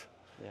 Exato.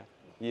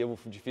 E o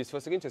difícil foi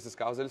o seguinte, esses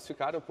carros eles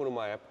ficaram por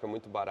uma época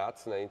muito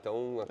baratos, né?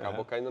 Então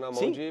acabou caindo na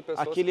mão de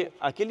pessoas.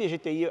 Aquele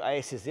GTI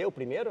ASZ, o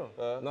primeiro,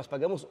 nós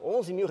pagamos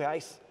 11 mil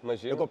reais.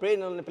 Imagina. Eu comprei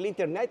pela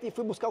internet e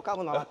fui buscar o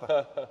carro na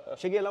Lapa.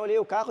 Cheguei lá, olhei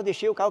o carro,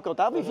 deixei o carro que eu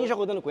tava e vim já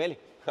rodando com ele.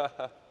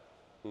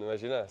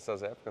 Imagina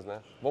essas épocas, né?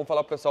 Vamos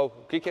falar pro pessoal,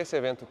 o que é esse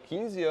evento?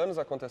 15 anos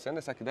acontecendo,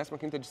 essa aqui,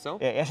 15ª edição?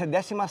 Essa é a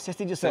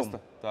 16ª edição.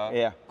 Tá.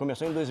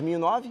 Começou em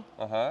 2009,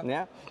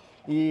 né?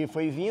 E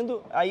foi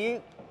vindo, aí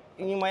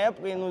em uma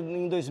época,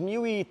 em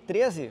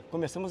 2013,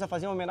 começamos a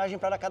fazer uma homenagem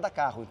para cada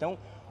carro. Então,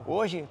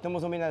 hoje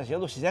estamos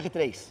homenageando o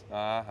XR3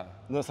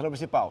 no salão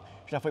principal.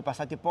 Já foi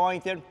Passat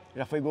Pointer,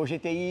 já foi Gol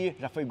GTI,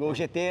 já foi Gol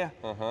GT.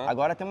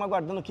 Agora estamos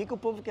aguardando o que o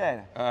povo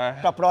quer.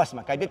 Para a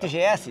próxima, Cadete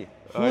GS,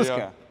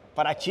 Fusca.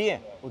 Paraty,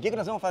 o que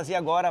nós vamos fazer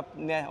agora,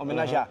 né,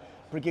 homenagear?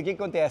 Porque o que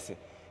acontece?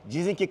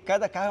 Dizem que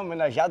cada carro é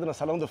homenageado no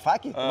salão do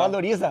FAC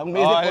valoriza um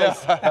mês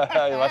depois.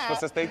 Eu acho que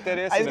vocês têm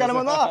interesse. Aí os caras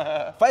mandam,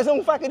 faz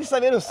um FAC de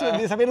saber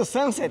o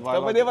Sunset,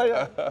 para poder...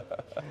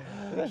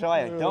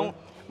 Joia. Então,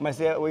 mas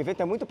o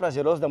evento é muito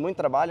prazeroso, dá muito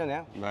trabalho,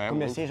 né?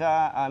 Comecei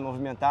já a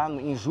movimentar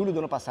em julho do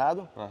ano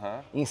passado.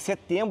 Em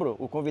setembro,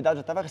 o convidado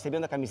já estava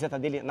recebendo a camiseta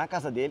dele na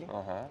casa dele,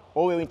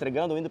 ou eu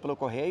entregando, ou indo pelo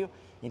correio.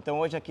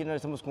 Então hoje aqui nós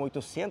estamos com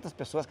 800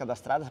 pessoas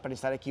cadastradas para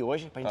estar aqui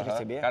hoje, para a gente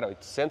receber. Cara,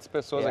 800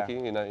 pessoas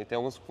aqui, né? E tem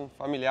alguns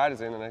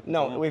familiares ainda, né?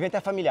 Não, o evento é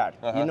familiar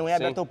e não é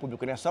aberto ao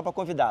público, né? É só para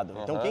convidado.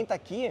 Então quem está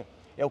aqui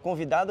é o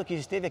convidado que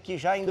esteve aqui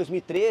já em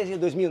 2013,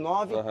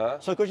 2009,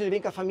 só que hoje ele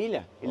vem com a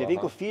família, ele vem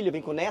com o filho,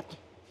 vem com o neto.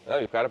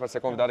 E o cara, para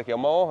ser convidado aqui, é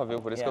uma honra,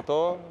 viu? Por isso que eu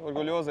tô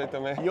orgulhoso aí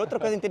também. E outra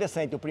coisa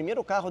interessante, o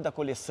primeiro carro da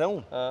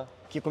coleção,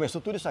 que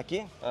começou tudo isso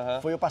aqui,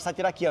 foi o Passat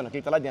iraquiano, que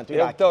ele está lá dentro, o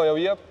Iraque. Então, eu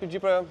ia pedir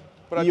para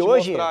te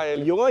mostrar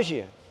ele. E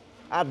hoje,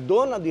 a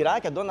dona do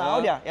Iraque, a dona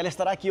Áurea, ela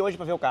estará aqui hoje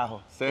para ver o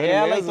carro. Sério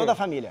ela mesmo? E toda a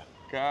família.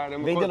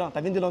 Caramba. Tá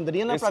vindo de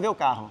Londrina para ver o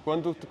carro.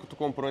 Quando tu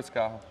comprou esse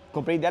carro?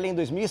 Comprei dela em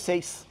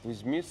 2006.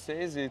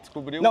 2006 e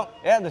descobriu? Não,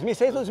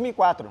 2006 ou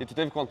 2004. E tu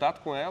teve contato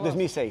com ela?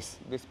 2006.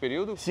 Desse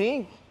período?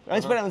 Sim.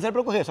 Antes era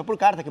para correr, só por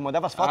carta, que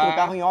mandava as fotos do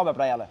carro em obra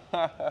para ela.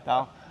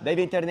 Tal. Daí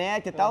veio a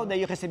internet e tal,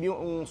 daí eu recebi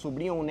um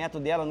sobrinho, um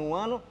neto dela num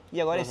ano, e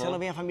agora esse ano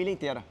vem a família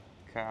inteira.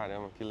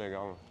 Caramba, que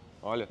legal, mano.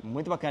 Olha.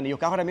 Muito bacana. E o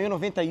carro era meu em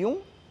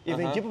 91 e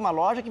vendi para uma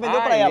loja que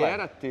vendeu para ela. Ele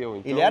era teu,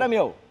 então? Ele era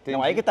meu. Entendi.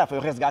 Não, aí que tá, foi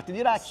o resgate de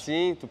Iraque.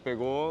 Sim, tu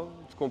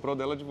comprou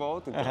dela de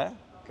volta, então.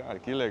 Cara,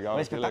 que legal,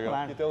 que legal.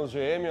 Aqui tem uns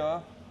GM, ó.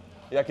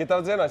 E aqui tá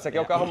dizendo, ó, esse aqui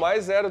é o carro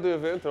mais zero do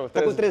evento.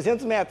 Tá com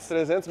 300 metros.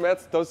 300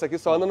 metros, então isso aqui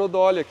só anda no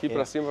dolly aqui,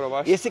 pra cima, pra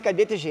baixo. Esse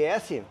Cadete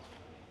GS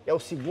é o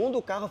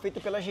segundo carro feito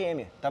pela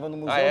GM. Tava no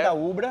Museu da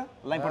Ubra,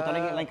 lá em Porto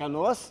Alegre, lá em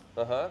Canoas.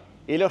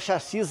 Ele é o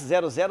chassi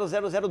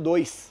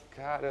 00002.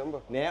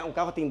 Caramba. Né? Um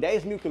carro tem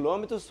 10 mil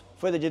quilômetros,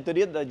 foi da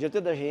diretoria da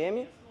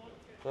GM.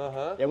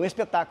 É um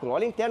espetáculo.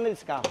 Olha a interna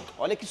desse carro.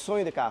 Olha que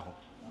sonho de carro.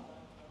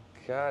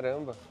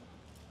 Caramba.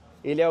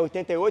 Ele é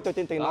 88,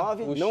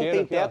 89, não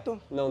tem teto.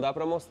 Ó. Não dá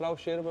para mostrar o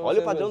cheiro pra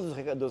Olha o padrão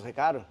dos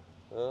recaros.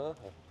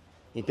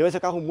 Então esse é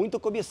um carro muito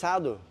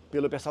cobiçado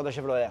pelo pessoal da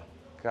Chevrolet.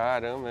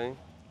 Caramba, hein?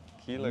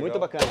 Que legal. Muito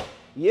bacana.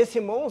 E esse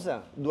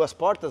Monza, duas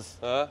portas,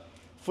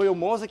 foi o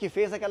Monza que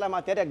fez aquela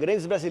matéria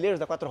Grandes Brasileiros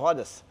da 4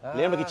 rodas.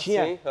 Lembra que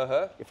tinha? Sim,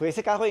 Foi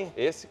esse carro aí.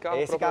 Esse carro,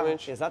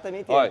 propriamente. Carro,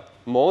 exatamente. Olha,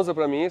 Monza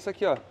pra mim é isso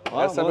aqui, ó. Essa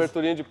Monza.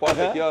 Aberturinha de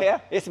porta aqui, ó.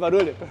 Esse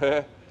barulho.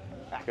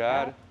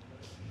 Cara.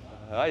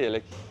 Ele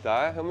aqui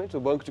tá realmente o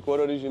banco de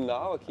couro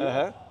original aqui.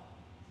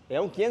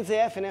 É um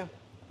 500F, né?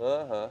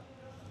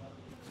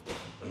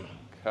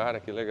 Cara,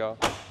 que legal.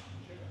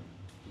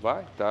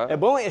 Vai, tá. É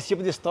bom esse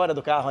tipo de história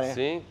do carro, né?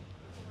 Sim.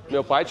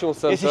 Meu pai tinha um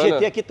Santana. Esse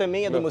GT aqui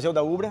também é do Museu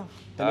da Ubra.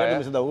 Também é do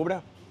Museu da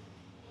Ubra.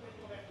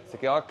 Esse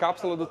aqui é uma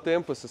cápsula do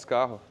tempo, esses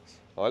carros.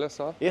 Olha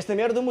só. Esse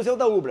também era do Museu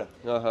da Ubra.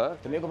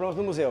 Também compramos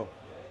no museu.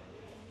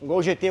 Um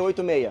Gol GT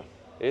 86.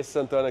 Esse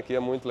Santana aqui é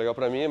muito legal.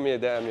 Pra mim, a minha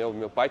ideia,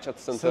 meu pai tinha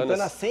Santana.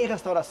 Santana sem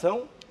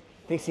restauração,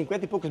 tem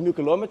 50 e poucos mil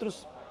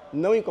quilômetros,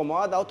 não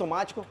incomoda,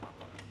 automático.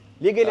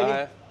 Liga ele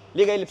ali.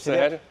 Liga ele pra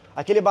você ver.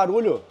 Aquele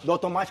barulho do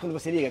automático quando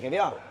você liga, quer ver?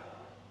 Ó?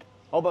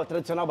 Olha o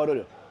tradicional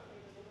barulho.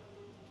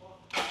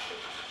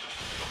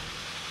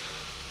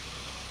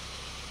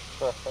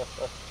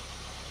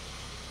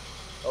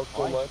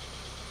 Automático.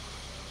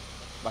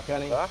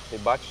 Bacana, hein? E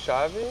bate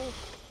chave.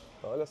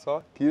 Olha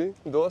só, que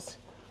doce.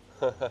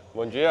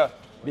 Bom dia.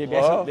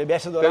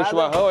 BBS dourado. Tem um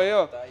chimarrão aí,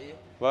 ó. Tá aí.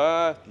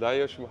 Vai,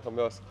 daí o chimarrão,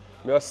 meu.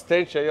 Meu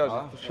assistente aí,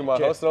 ó,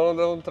 chimarrão, senão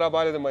não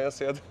trabalha de manhã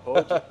cedo.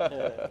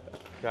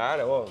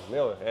 Cara, ó,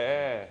 meu,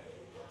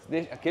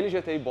 aquele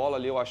GTI bola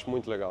ali eu acho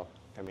muito legal.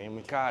 Também é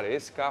muito. Cara,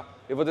 esse carro,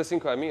 eu vou dizer assim,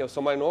 pra mim, eu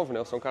sou mais novo, né?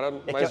 Eu sou um cara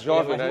mais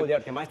jovem, mais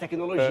moderno, tem mais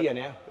tecnologia,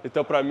 né?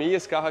 Então, pra mim,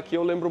 esse carro aqui,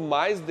 eu lembro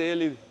mais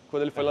dele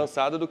quando ele foi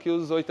lançado do que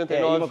os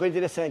 89. E uma coisa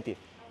interessante,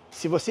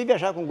 se você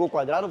viajar com um Gol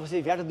quadrado,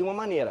 você viaja de uma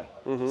maneira.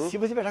 Se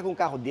você viajar com um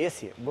carro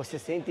desse, você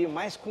sente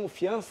mais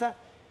confiança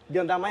de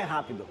andar mais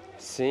rápido.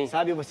 Sim.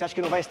 Sabe, você acha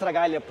que não vai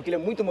estragar ele, porque ele é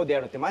muito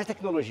moderno, tem mais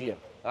tecnologia.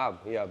 Ah,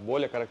 e a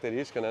bolha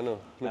característica, né,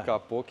 no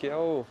capô, que é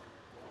o...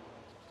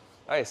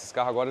 Ah, esses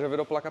carros agora já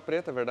virou placa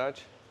preta, é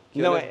verdade?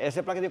 Não,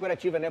 essa é placa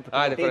decorativa, né? Porque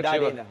não tem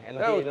idade ainda.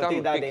 Não tem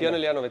idade que ano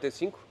ele é?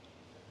 95?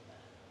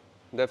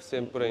 Deve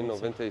ser por aí,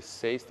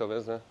 96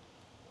 talvez, né?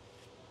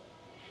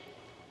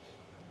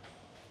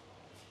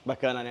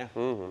 Bacana, né?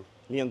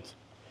 Lindo.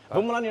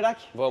 Vamos lá no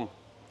Iraque? Vamos.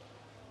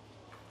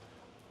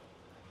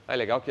 É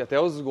legal que até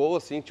os Gol,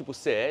 assim, tipo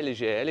CL,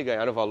 GL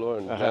ganharam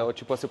valor, né?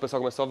 Tipo assim, o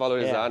pessoal começou a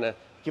valorizar, né?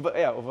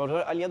 O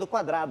valor, a linha do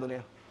quadrado,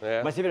 né?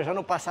 Mas você vê, já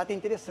no Passat é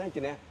interessante,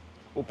 né?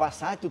 O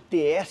Passat, o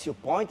TS, o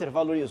Pointer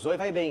valorizou e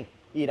vai bem.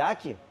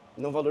 Iraque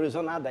não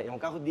valorizou nada, é um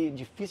carro de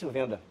difícil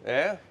venda.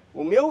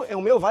 O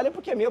meu vale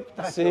porque é meu,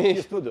 eu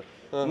fiz tudo.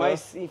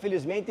 Mas,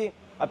 infelizmente,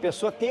 a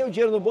pessoa tem o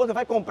dinheiro no bolso,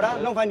 vai comprar,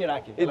 não vai no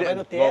Iraque. Ela vai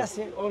no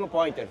TS ou no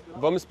Pointer.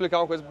 Vamos explicar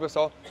uma coisa pro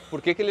pessoal.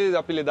 Por que ele é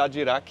apelidado de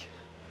Iraque?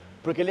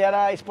 Porque ele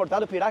era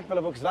exportado para o Iraque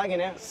pela Volkswagen,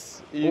 né?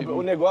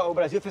 O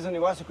Brasil fez um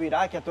negócio com o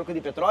Iraque, a troca de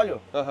petróleo.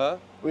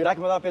 O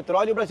Iraque mandava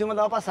petróleo e o Brasil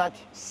mandava Passat.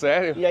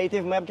 Sério? E aí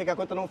teve uma época que a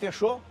conta não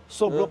fechou,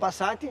 sobrou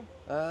Passat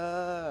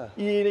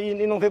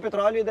e não veio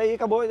petróleo, e daí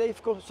acabou, e daí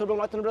sobrou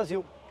um lote no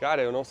Brasil.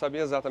 Cara, eu não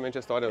sabia exatamente a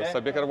história, eu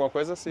sabia que era alguma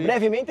coisa assim.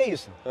 Brevemente é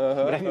isso.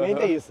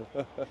 Brevemente é isso.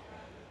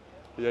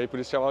 E aí por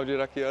isso chamava de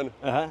iraquiano.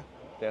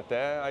 Tem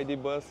até ID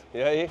Bus.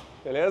 E aí,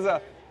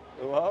 beleza?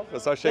 Uau,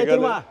 pessoal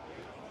chegando. Aí,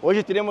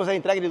 hoje teremos a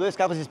entrega de 2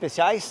 carros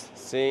especiais.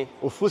 Sim.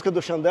 O Fusca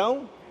do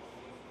Xandão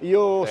e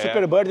o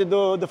Superbird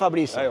do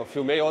Fabrício. Eu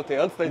filmei ontem,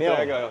 antes da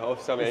entrega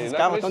oficialmente. Esses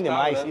carros estão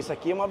demais. Né? Isso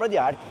aqui é uma obra de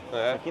arte.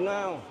 Isso aqui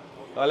não...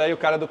 Olha aí o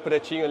cara do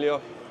pretinho ali, ó.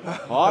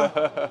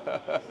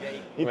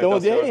 Então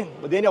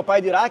o Dene é o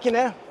pai do Iraque,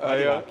 né?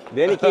 Aí, ó.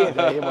 Dene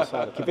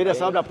que fez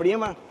essa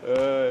obra-prima.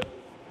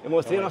 Eu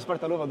mostrei o nosso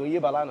porta-luva do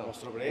IBA lá.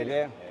 Mostrou pra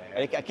ele?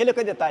 Aquele que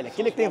é o detalhe,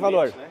 aquele que tem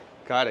valor. Né?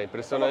 Cara, é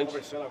impressionante. Eu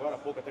estava conversando agora há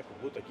pouco até com o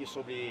Guto aqui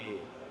sobre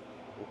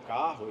o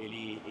carro,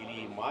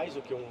 ele mais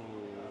do que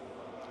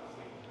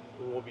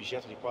um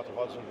objeto de 4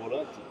 rodas, um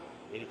volante,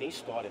 ele tem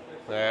história.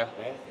 Né?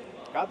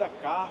 Cada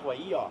carro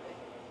aí, ó,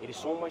 ele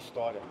soma uma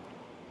história.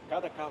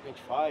 Cada carro que a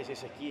gente faz,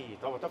 esse aqui,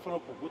 estava até falando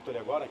pro Guto ali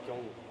agora, que é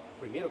o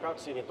primeiro carro que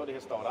você inventou de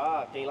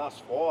restaurar, tem lá as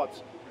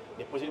fotos,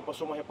 depois ele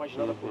passou uma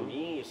repaginada por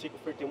mim, eu sei que o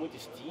Fer tem muita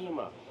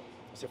estima.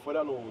 Você foi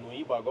lá no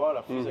IBA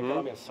agora, fiz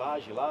aquela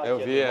mensagem lá, eu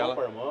que vi é do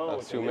ela,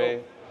 irmão,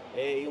 filmei.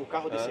 Um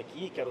carro desse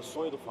aqui, que era o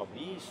sonho do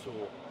Fabrício,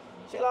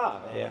 sei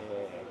lá,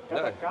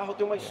 cada carro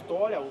tem uma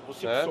história,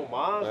 você com o seu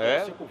Mazda,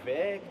 você com o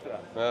Vectra,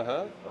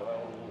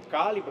 o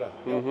Calibra,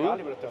 o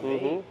Calibra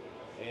também.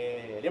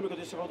 Lembra que eu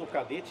disse do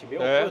Cadete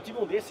meu? Eu tive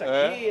um desse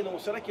aqui,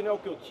 será que não é o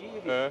que eu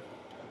tive?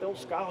 Então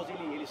os carros,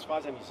 eles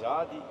fazem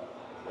amizade,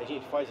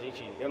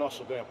 é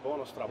nosso ganha-pão,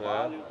 nosso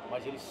trabalho,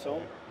 mas eles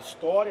são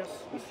histórias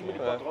em cima de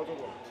 4 rodas.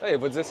 Eu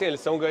vou dizer assim, eles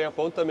são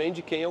ganha-pão também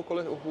de quem é o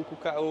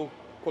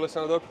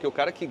colecionador, porque o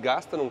cara que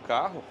gasta num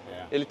carro,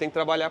 ele tem que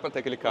trabalhar para ter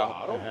aquele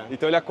carro. Claro.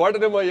 Então ele acorda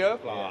de manhã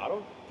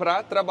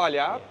para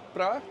trabalhar,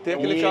 para ter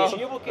aquele carro. O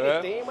motivo que ele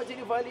tem, mas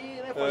ele vai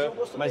ali fazer o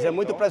gosto Mas dele, é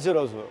muito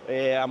prazeroso.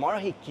 A maior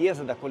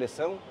riqueza da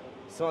coleção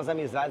são as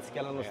amizades que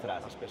ela nos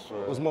traz. As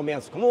pessoas. Os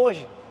momentos, como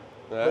hoje.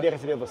 Poder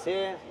receber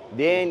você,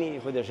 Dene,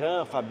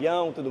 Roderjan,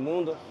 Fabião, todo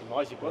mundo. E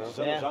nós de quantos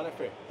anos já, né,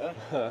 Fer?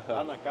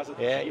 Lá na casa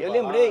do Chiba,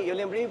 eu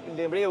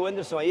lembrei o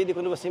Anderson aí de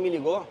quando você me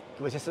ligou,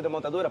 que você saiu da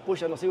montadora,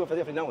 puxa, não sei o que vou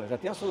fazer. Eu falei, não, eu já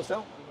tenho a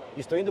solução,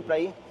 estou indo para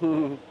aí.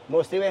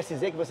 Mostrei o SZ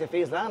que você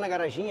fez lá na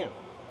garaginha.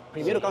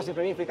 Primeiro carro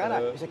para mim, falei,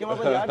 cara, isso aqui é uma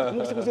variedade,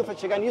 como você conseguiu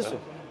chegar nisso?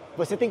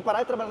 Você tem que parar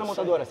de trabalhar na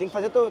montadora, você tem que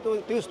fazer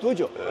teu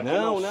estúdio.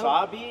 Não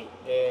sabe,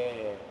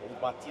 o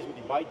batismo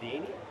de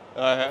Baidene,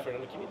 o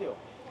Fernando que me deu.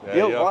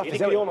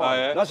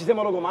 Nós fizemos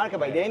a logomarca,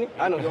 Baidene.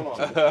 Não deu nome.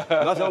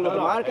 Nós fizemos a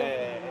logomarca.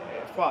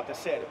 Fato, é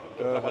sério.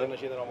 Eu trabalhei na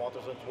General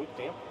Motors durante muito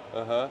tempo.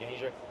 E a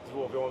gente já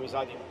desenvolveu uma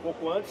amizade um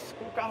pouco antes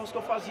com carros que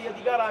eu fazia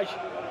de garagem.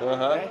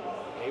 Né?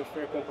 E aí o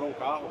Fer comprou um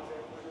carro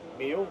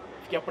meu,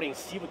 fiquei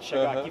apreensivo de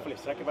chegar aqui, falei,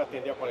 será que vai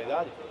atender a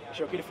qualidade?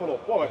 Chegou aqui, ele falou,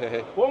 pô, mas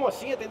como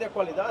assim atender a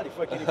qualidade?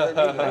 Foi aquele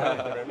vermelho,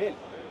 né? Vermelho.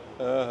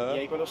 E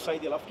aí quando eu saí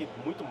de lá, fiquei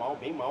muito mal,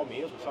 bem mal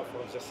mesmo, sabe?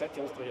 Foram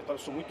 17 anos de trajetória,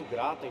 eu sou muito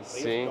grato à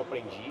empresa que eu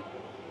aprendi.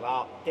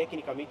 Lá,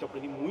 tecnicamente, eu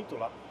aprendi muito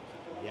lá.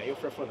 E aí o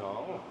Fer falou,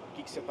 não, o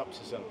que você está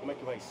precisando? Como é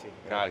que vai ser?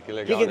 Cara, que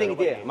legal. O que tem que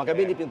ter? Uma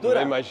cabine de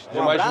pintura?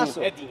 Um abraço?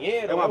 É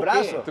dinheiro? É um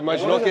abraço? Tu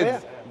imaginou que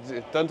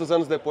tantos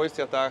anos depois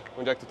você ia estar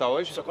onde é que tu está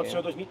hoje? Isso aconteceu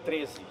em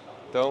 2013.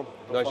 Então,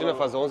 imagina,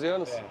 faz 11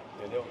 anos.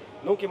 Entendeu?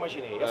 Nunca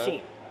imaginei.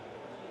 Assim,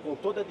 com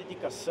toda a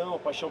dedicação,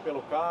 paixão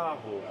pelo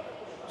carro.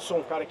 Sou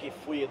um cara que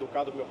fui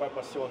educado com meu pai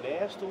para ser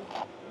honesto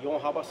e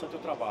honrar bastante o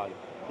trabalho.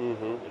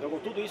 Então, com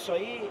tudo isso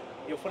aí,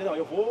 eu falei, não,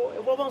 eu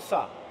vou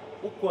avançar.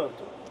 O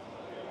quanto?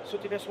 Se eu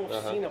tivesse uma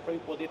oficina para eu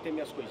poder ter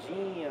minhas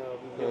coisinhas,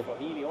 minha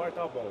família em ordem,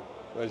 tava bom.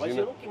 Imagina. Mas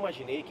eu nunca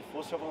imaginei que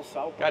fosse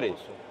avançar o Cara,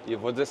 quanto e eu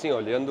vou dizer assim,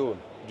 olhando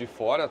de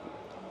fora,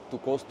 tu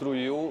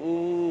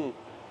construiu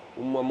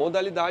uma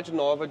modalidade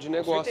nova de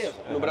negócio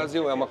no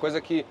Brasil. É uma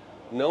coisa que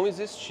não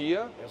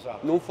existia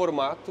num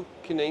formato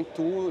que nem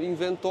tu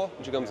inventou,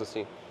 digamos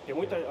assim. Tem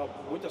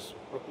muitas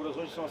procuras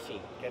hoje são assim,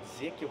 quer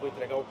dizer que eu vou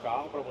entregar o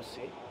carro para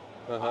você,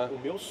 o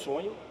meu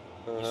sonho,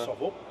 e só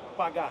vou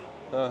pagar.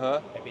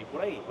 É bem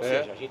por aí. Ou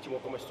seja, a gente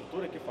montou uma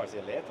estrutura que faz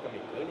elétrica,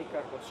 mecânica,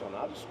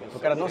 ar-condicionado, suspensão. O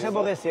cara não se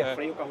aborrecer.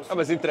 Freio, carro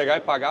mas entregar e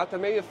pagar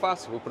também é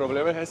fácil, o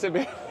problema é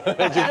receber.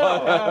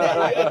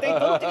 Tem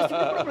todo tipo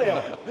de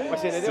problema. Mas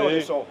você entendeu,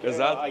 Anderson?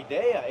 Exato. A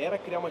ideia era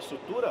criar uma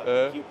estrutura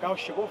que o carro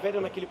chegou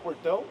velho naquele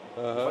portão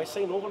e vai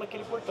sair novo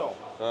naquele portão.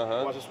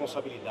 Com as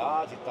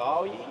responsabilidades e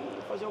tal, e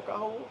fazer o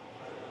carro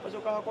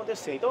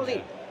acontecer. Então,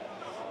 assim,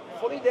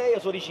 foram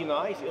ideias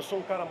originais. Eu sou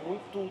um cara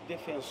muito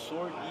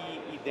defensor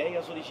de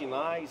ideias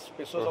originais,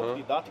 pessoas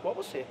autodidatas igual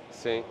você.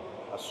 Sim.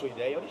 A sua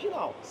ideia é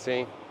original.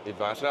 Sim, e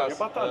vai atrás. Você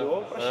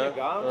batalhou para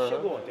chegar onde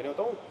chegou, entendeu?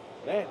 Então,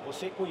 né,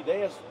 você com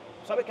ideias,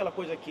 sabe aquela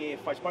coisa que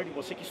faz parte de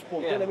você que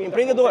espontaneamente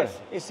empreendedor.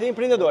 acontece? Esse é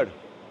empreendedor.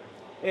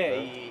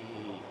 E,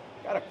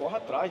 cara, corra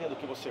atrás, né, do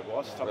que você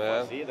gosta, sabe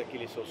fazer,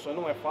 daquele seu sonho.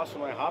 Não é fácil,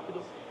 não é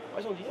rápido.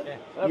 Mas um dia...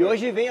 E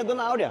hoje vem a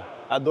dona Áurea,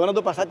 a dona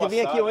do Passat, que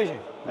vem aqui hoje.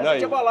 Essa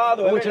tinha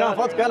balado, vamos tirar uma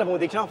foto com ela, vamos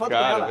ter que tirar uma foto com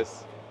ela.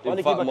 Olha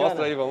que bacana.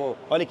 Mostra aí, vamos.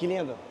 Olha que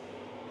lindo.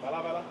 Vai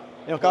lá.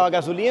 É um carro a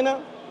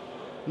gasolina,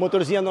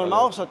 motorzinha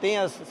normal, só tem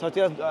as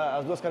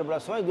duas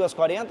carburações,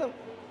 240.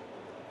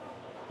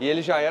 E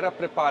ele já era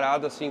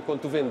preparado assim,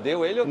 quando tu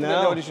vendeu ele ou tu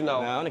vendeu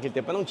original? Não, naquele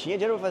tempo eu não tinha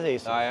dinheiro para fazer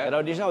isso. Era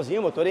originalzinho,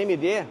 motor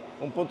MD,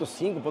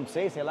 1.5,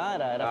 1.6, sei lá,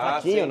 era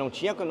fraquinho, não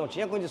tinha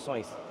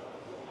condições.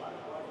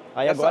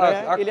 Aí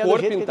agora a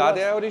cor pintada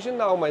é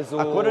original, mas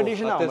a cor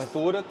original, a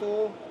textura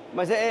tu...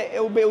 Mas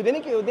o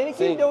Dene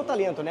que deu o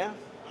talento, né?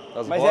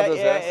 As mas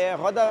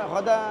rodas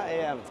roda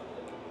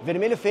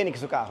vermelho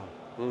fênix o carro.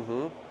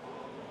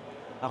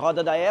 A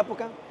roda da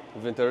época. O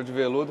venteador de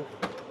veludo.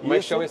 Como é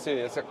que chama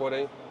essa cor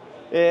aí?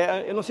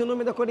 Eu não sei o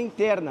nome da cor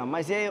interna,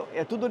 mas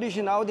é tudo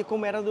original de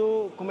como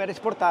era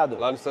exportado.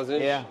 Lá nos Estados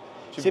Unidos?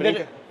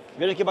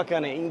 Veja que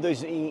bacana,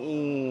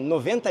 em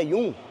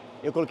 91,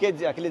 eu coloquei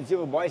aquele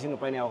adesivo Boys no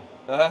painel.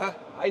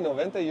 Em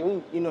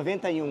 91? Em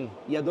 91.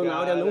 E a dona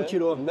Áurea não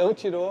tirou. Não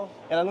tirou?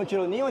 Ela não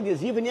tirou nem o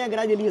adesivo nem a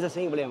grade lisa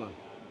sem emblema.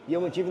 E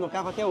eu mantive no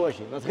carro até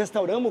hoje. Nós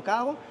restauramos o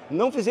carro,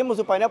 não fizemos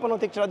o painel para não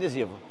ter que tirar o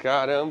adesivo.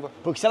 Caramba!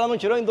 Porque se ela não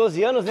tirou em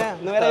 12 anos, né?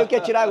 Não era eu que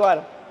ia tirar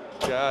agora.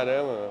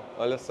 Caramba,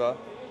 olha só.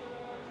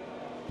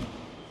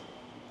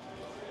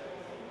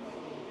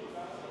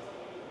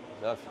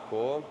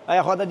 Ficou... Aí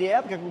a roda de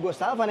época que eu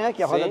gostava, né?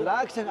 Que é a roda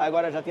Draxler,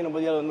 agora já tem no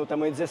modelo no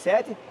tamanho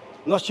 17.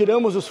 Nós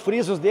tiramos os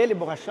frisos dele,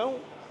 borrachão,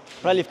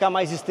 para ele ficar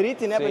mais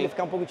street, né? Para ele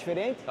ficar um pouco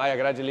diferente. E a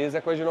grade lisa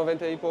é coisa de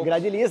 90 e pouco.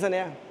 Grade lisa,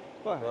 né?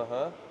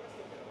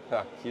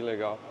 Que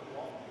legal.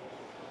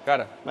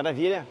 Cara,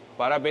 maravilha.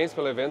 Parabéns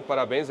pelo evento,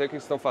 parabéns aí o que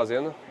vocês estão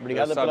fazendo.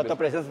 Obrigado pela tua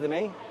presença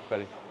também.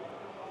 Peraí.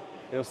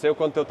 Eu sei o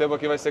quanto teu tempo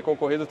aqui vai ser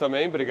concorrido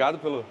também. Obrigado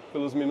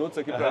pelos minutos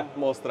aqui para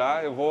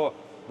mostrar. Eu vou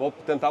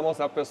tentar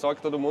mostrar pro pessoal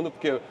aqui, todo mundo,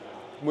 porque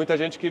muita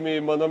gente que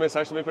me mandou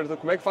mensagem também perguntando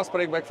como é que faz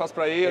para ir, como é que faz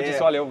para ir. Eu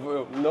disse, olha,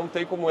 eu não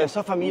tem como... É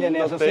só família,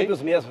 né? São sempre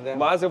os mesmos, né?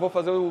 Mas eu vou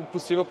fazer o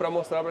possível para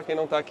mostrar para quem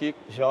não está aqui,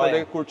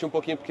 poder curtir um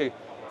pouquinho, porque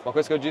uma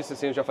coisa que eu disse,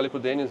 assim, eu já falei pro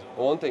Denis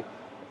ontem,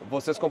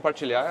 vocês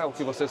compartilhar o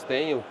que vocês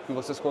têm, o que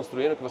vocês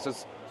construíram, o que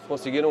vocês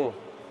conseguiram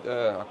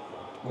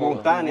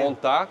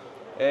montar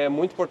é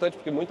muito importante,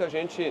 porque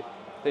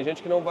tem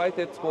gente que não vai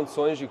ter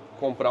condições de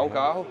comprar um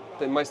carro,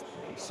 mas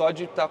só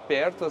de estar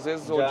perto, às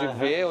vezes, ou de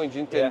ver, ou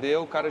de entender,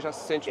 o cara já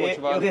se sente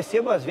motivado. Eu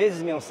recebo, às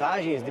vezes,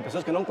 mensagens de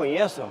pessoas que eu não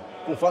conheço,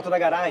 com foto da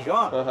garagem,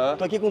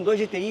 tô aqui com 2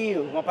 GTI,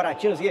 um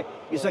aparatinho, assim,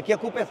 isso aqui a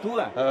culpa é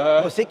tua.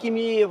 Você que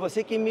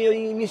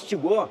me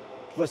instigou.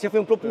 Você foi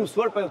um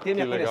propulsor para eu ter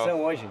minha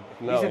coleção hoje.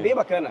 Isso é bem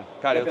bacana.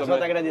 Cara, a pessoa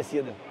está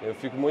agradecida. Eu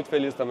fico muito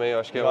feliz também.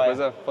 Eu acho que é uma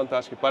coisa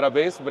fantástica.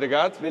 Parabéns,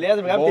 obrigado. Beleza,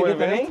 obrigado por ter vindo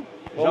também.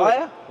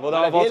 Joia. Vou dar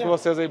uma volta com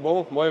vocês aí.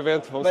 Bom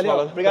evento. Vamos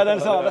falando. Obrigado,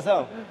 Anderson.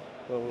 Abração.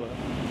 Vamos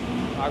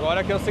lá.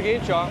 Agora aqui é o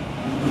seguinte, ó.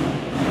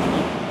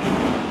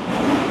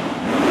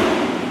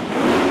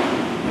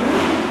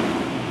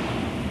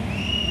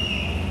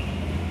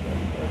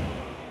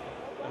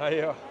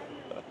 Aí, ó.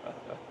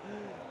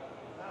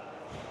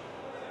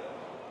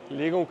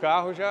 Liga um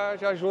carro,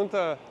 já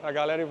junta a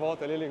galera em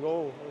volta ali,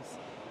 ligou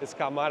esse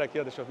Camaro aqui,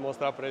 ó, deixa eu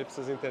mostrar para ele para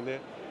vocês entenderem.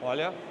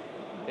 Olha,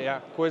 é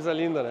a coisa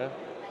linda, né?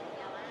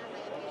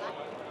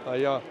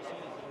 Aí, ó,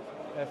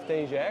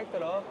 FT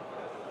Injector, ó,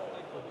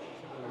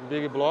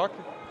 Big Block,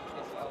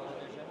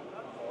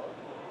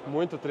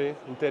 muito tri,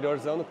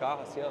 interiorzão do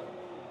carro, assim,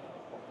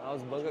 ó.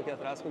 Os bancos aqui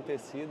atrás com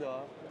tecido, ó,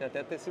 tem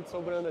até tecido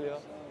sobrando ali, ó.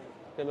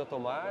 Câmbio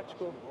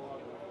automático,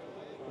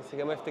 esse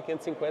aqui é uma FT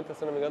 550,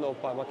 se não me engano,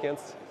 opa, uma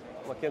 500.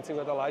 uma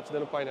 550 Light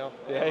dentro do painel.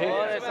 E aí?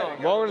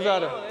 Bom,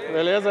 gurizada?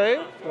 Beleza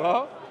aí?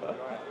 Bom.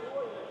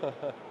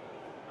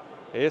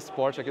 Esse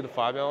Porsche aqui do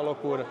Fábio é uma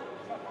loucura.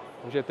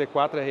 Um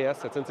GT4 RS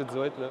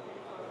 718, né?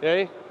 E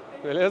aí?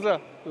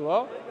 Beleza? Tudo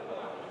bom?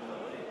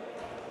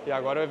 E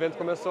agora o evento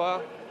começou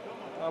a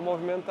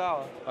movimentar.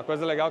 Ó. A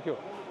coisa legal é que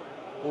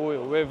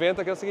o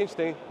evento aqui é o seguinte,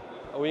 tem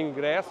o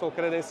ingresso, o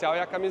credencial e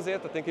a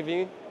camiseta. Tem que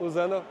vir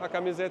usando a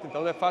camiseta,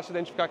 então não é fácil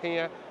identificar quem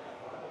é.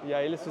 E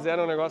aí eles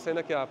fizeram um negócio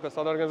ainda que o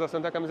pessoal da organização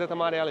tem a camiseta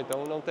amarela,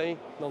 então não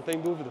tem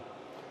dúvida.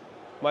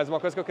 Mas uma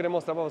coisa que eu queria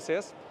mostrar para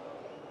vocês,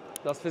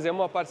 nós fizemos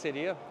uma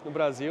parceria no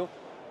Brasil.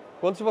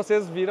 Quantos de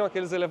vocês viram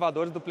aqueles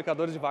elevadores,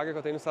 duplicadores de vaga que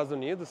eu tenho nos Estados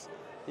Unidos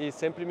e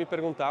sempre me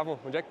perguntavam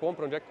onde é que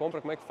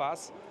compra, como é que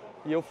faz?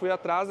 E eu fui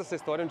atrás dessa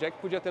história, onde é que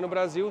podia ter no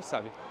Brasil,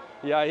 sabe?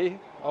 E aí,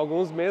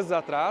 alguns meses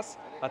atrás,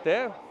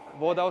 até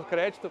vou dar o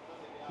crédito,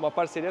 uma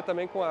parceria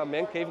também com a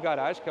Man Cave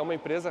Garage, que é uma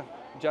empresa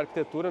de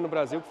arquitetura no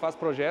Brasil que faz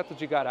projetos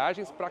de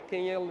garagens para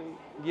quem é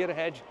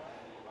gearhead.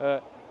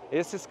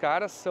 Esses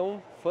caras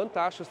são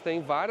fantásticos,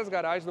 tem várias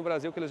garagens no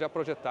Brasil que eles já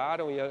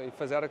projetaram e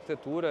fizeram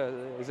arquitetura,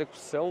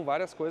 execução,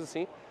 várias coisas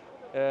assim.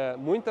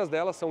 Muitas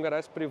delas são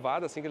garagens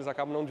privadas, assim, que eles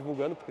acabam não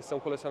divulgando, porque são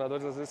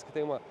colecionadores, às vezes, que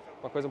tem uma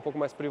coisa um pouco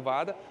mais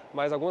privada,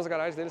 mas algumas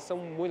garagens deles são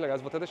muito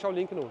legais. Vou até deixar o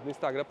link no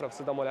Instagram para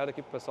você dar uma olhada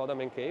aqui pro pessoal da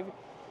Man Cave,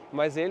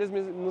 mas eles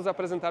nos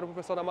apresentaram pro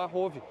pessoal da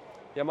Marrove.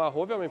 E a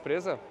Marrove é uma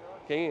empresa,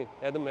 quem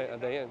é da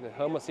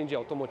ramo assim, de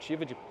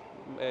automotiva, de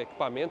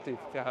equipamento e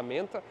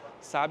ferramenta,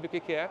 sabe o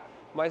que é,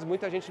 mas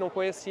muita gente não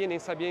conhecia, nem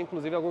sabia,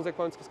 inclusive, alguns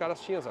equipamentos que os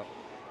caras tinham. Ó.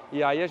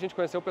 E aí a gente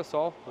conheceu o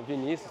pessoal, o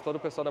Vinícius, todo o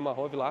pessoal da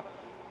Marrove lá,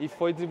 e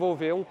foi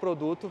desenvolver um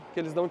produto que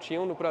eles não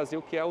tinham no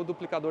Brasil, que é o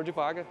duplicador de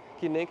vaga,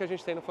 que nem que a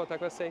gente tem no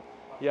FAC USA.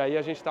 E aí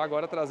a gente está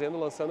agora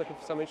lançando aqui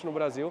oficialmente no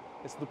Brasil,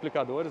 esses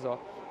duplicadores, ó.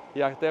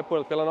 E até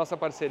pela nossa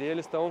parceria,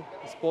 eles estão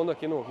expondo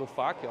aqui no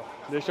FAC, ó.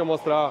 Deixa eu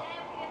mostrar, ó.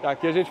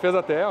 Aqui a gente fez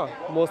até, ó,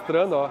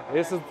 mostrando, ó,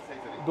 esses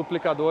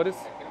duplicadores,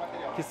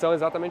 que são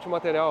exatamente o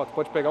material. Ó. Tu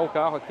pode pegar um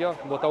carro aqui, ó,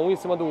 botar um em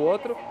cima do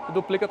outro e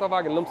duplica a tua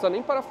vaga. Ele não precisa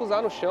nem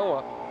parafusar no chão,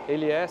 ó.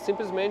 Ele é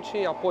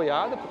simplesmente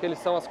apoiado, porque eles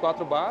são as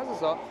 4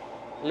 bases, ó.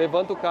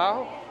 Levanta o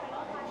carro,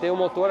 tem um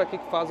motor aqui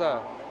que faz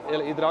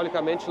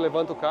hidraulicamente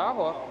levanta o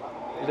carro, ó.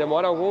 Ele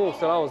demora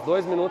uns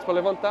 2 minutos para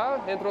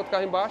levantar, entra outro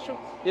carro embaixo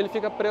e ele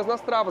fica preso nas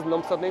travas, não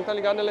precisa nem estar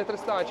ligado na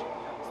eletricidade.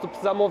 Se tu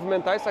precisar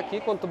movimentar isso aqui,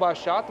 quando tu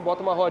baixar, tu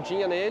bota uma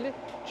rodinha nele,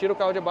 tira o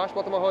carro de baixo,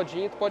 bota uma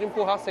rodinha e tu pode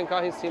empurrar sem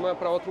carro em cima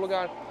para outro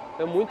lugar.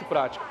 É muito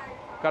prático.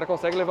 O cara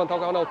consegue levantar o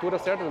carro na altura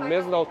certa,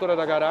 mesmo na altura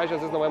da garagem, às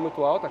vezes não é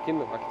muito alta, aqui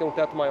tem um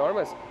teto maior,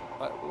 mas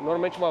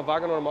normalmente uma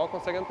vaga normal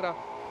consegue entrar.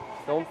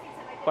 Então,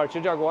 a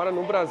partir de agora,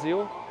 no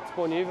Brasil,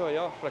 disponível aí,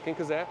 ó, para quem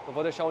quiser. Eu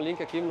vou deixar um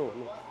link aqui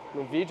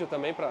no vídeo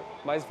também para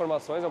mais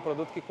informações. É um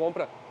produto que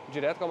compra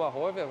direto com a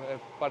Marrove, é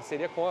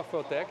parceria com a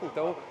FAC,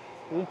 então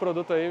um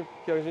produto aí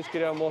que a gente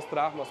queria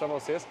mostrar para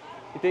vocês.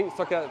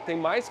 Só que tem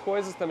mais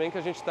coisas também que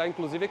a gente está,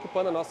 inclusive,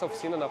 equipando a nossa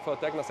oficina na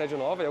FAC, na sede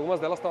nova, e algumas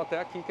delas estão até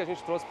aqui que a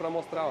gente trouxe para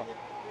mostrar. Ó.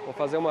 Vou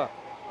fazer uma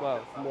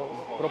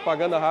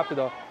propaganda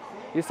rápida. Ó.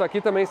 Isso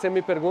aqui também sempre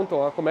me perguntam,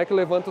 ó, como é que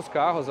levanta os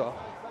carros, ó.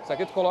 Isso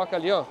aqui tu coloca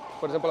ali, ó,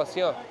 por exemplo,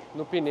 assim, ó,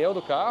 no pneu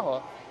do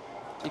carro,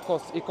 ó,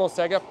 e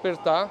consegue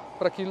apertar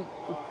para que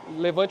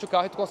levante o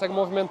carro e tu consegue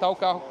movimentar o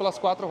carro pelas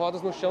 4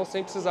 rodas no chão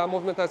sem precisar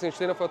movimentar. Assim, a gente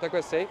tem na FAC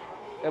USA,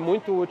 é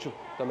muito útil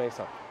também,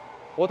 sabe?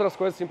 Outras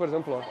coisas assim, por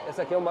exemplo, ó,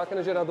 essa aqui é uma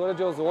máquina geradora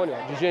de ozônio,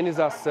 ó, de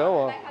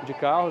higienização, ó, de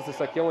carros.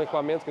 Esse aqui é um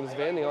equipamento que eles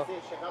vendem, ó.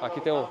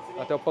 Aqui tem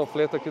até o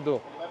panfleto aqui do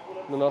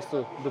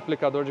nosso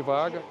duplicador de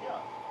vaga.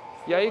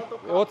 E aí,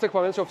 outros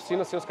equipamentos de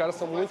oficina, assim, os caras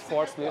são muito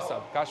fortes nisso,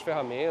 sabe? Caixa de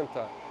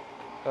ferramenta,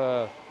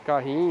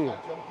 carrinho,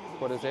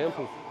 por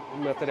exemplo, o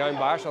material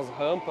embaixo, as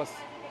rampas.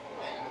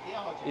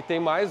 E tem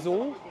mais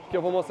um que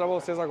eu vou mostrar para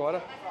vocês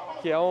agora,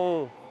 que é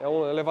um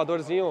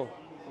elevadorzinho,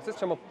 não sei se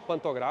chama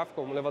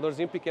pantográfico, um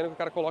elevadorzinho pequeno que o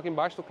cara coloca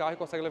embaixo do carro e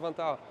consegue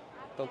levantar.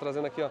 Estão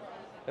trazendo aqui, ó.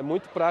 É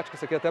muito prático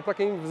isso aqui, até para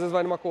quem às vezes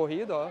vai numa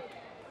corrida, ó.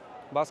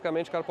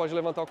 Basicamente o cara pode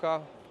levantar o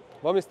carro.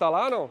 Vamos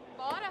instalar, não?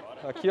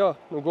 Bora! Aqui, ó,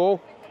 no Gol.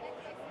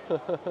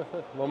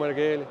 Vamos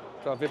erguer ele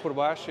para ver por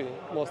baixo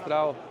e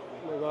mostrar o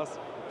negócio.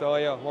 Então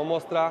aí, ó, vamos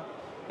mostrar.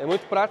 É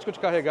muito prático de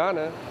carregar,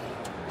 né?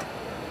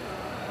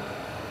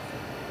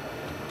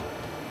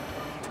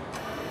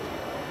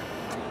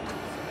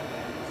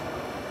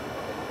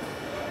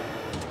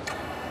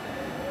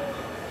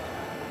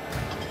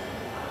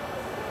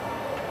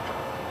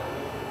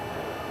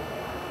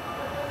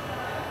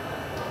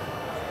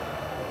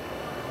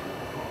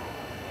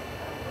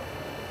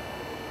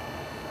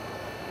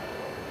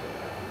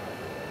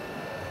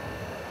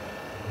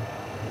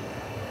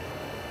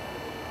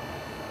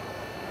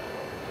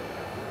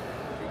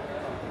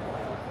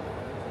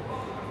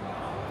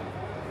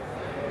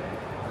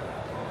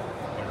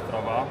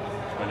 Travar,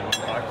 vai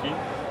levantar aqui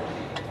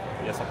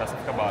e essa peça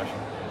fica baixa.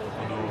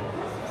 Quando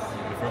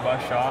ele for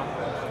baixar,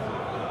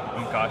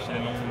 o encaixe ele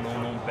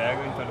não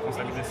pega, então ele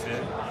consegue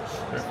descer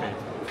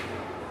perfeito.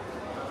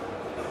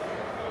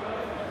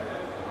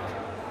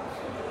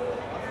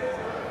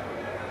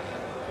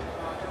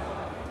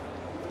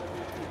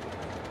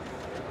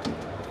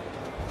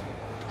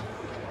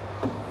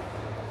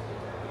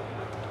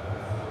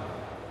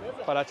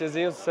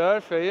 Paratezinho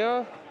surf aí,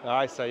 ó.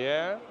 Ah, isso aí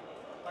é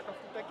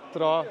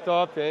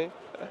top, hein?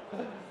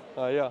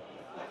 Aí, ó.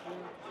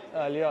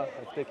 Ali, ó,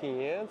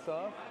 FT500,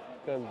 ó.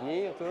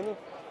 Cambinho, tudo.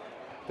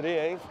 Tri,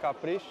 hein?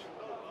 Capricho.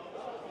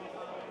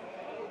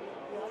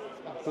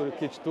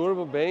 Kit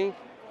turbo bem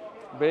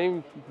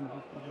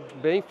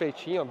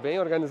feitinho, ó, bem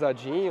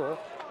organizadinho, ó.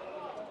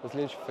 Os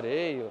linhas de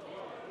freio.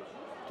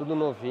 Tudo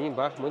novinho,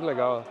 muito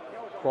legal,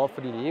 ó.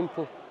 Cofre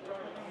limpo.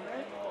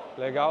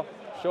 Legal.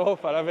 Show,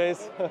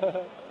 parabéns.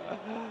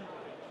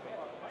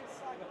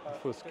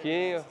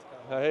 Fusquinha.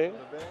 Aí.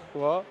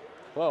 Ó,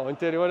 o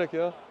interior aqui,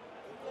 ó.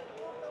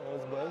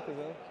 Os bancos,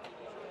 ó.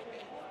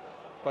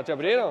 Pode te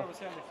abrir, não?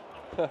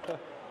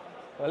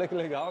 Olha que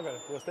legal, cara.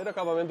 Gostei do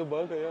acabamento do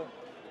banco aí,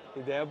 ó.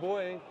 Ideia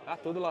boa, hein? Ah,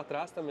 tudo lá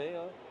atrás também,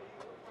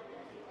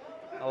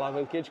 ó.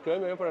 Alavanquinha de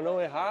câmbio aí pra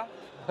não errar.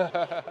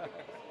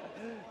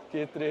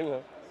 Que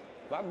trema.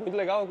 Ah, muito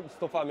legal o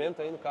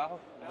estofamento aí no carro.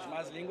 As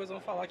más línguas vão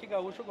falar que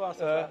gaúcho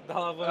gosta da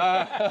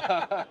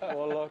alavanca.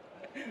 Ô, louco.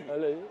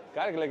 Olha aí.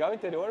 Cara, que legal o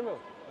interior, meu.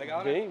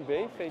 Legal, bem, né?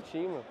 Bem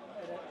feitinho, meu.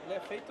 Ele é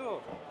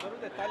feito todo o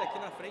detalhe aqui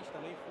na frente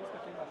também, Fusca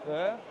aqui embaixo.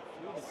 É?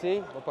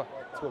 Sim. Opa,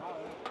 desculpa.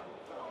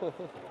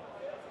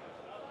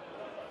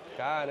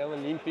 Caramba,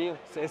 limpinho.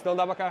 Esse não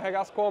dá pra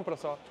carregar as compras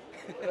só.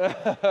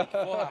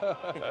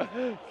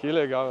 Que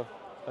legal.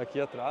 Aqui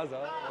atrás, ó.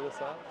 Olha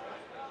só.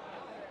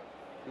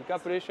 Que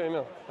capricho aí,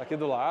 meu. Aqui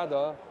do lado,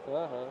 ó.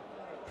 Uhum.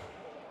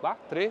 Ah,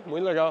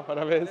 muito legal,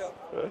 parabéns.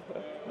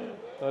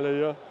 Olha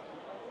aí, ó.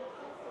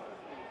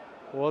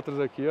 Outros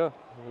aqui, ó.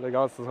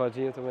 Legal essas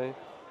rodinhas também.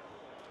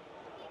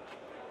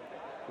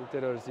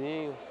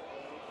 Interiorzinho.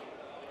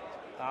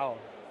 Ah, ó.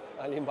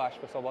 Ali embaixo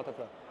o pessoal bota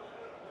pra...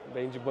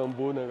 Bem de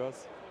bambu o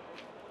negócio.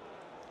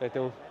 Aí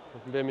tem um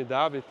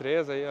BMW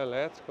 3 aí,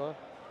 elétrico,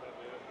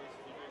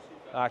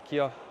 ó. Aqui,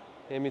 ó.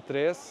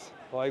 M3.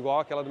 Ó, igual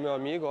aquela do meu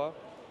amigo, ó.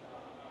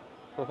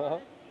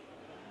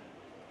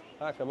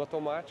 Ah, câmbio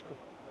automático.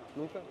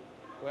 Nunca.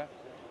 Ué?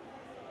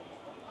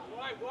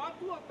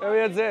 Eu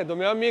ia dizer, do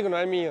meu amigo, não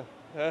é minha.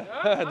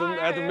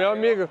 É do meu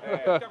amigo.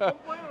 Eu te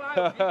acompanho lá,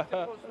 eu vi que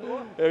você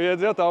postou. Eu ia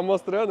dizer, eu tava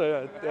mostrando.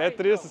 É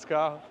triste esse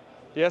carro.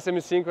 E essa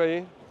M5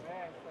 aí?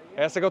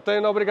 Essa que eu tenho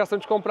na obrigação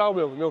de comprar o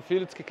meu. Meu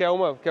filho disse que quer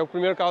o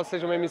primeiro carro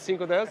seja uma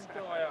M5 dessa.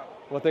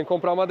 Vou ter que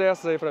comprar uma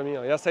dessas aí pra mim,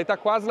 ó. E essa aí tá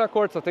quase na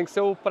cor, só tem que ser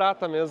o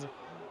prata mesmo.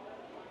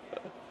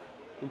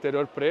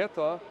 Interior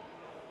preto, ó.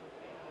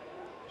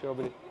 Deixa eu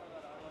abrir.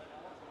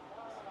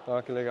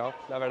 Ó, que legal.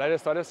 Na verdade a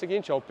história é o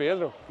seguinte, ó, o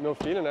Pedro, meu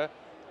filho, né,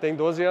 tem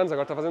 12 anos,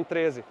 agora tá fazendo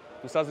 13.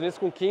 Nos Estados Unidos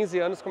com 15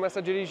 anos começa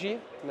a dirigir,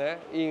 né,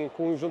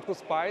 junto com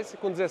os pais, e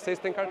com 16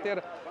 tem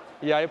carteira.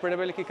 E aí eu perguntei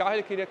pra ele que carro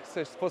ele queria que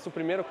fosse o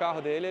primeiro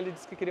carro dele, ele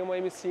disse que queria uma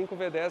M5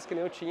 V10 que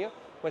nem eu tinha,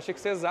 mas tinha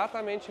que ser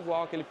exatamente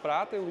igual, aquele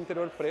prata e o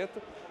interior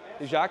preto.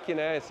 E já que,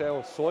 né, esse é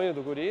o sonho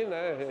do guri,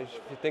 né, a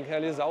gente tem que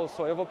realizar o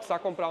sonho, eu vou precisar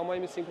comprar uma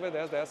M5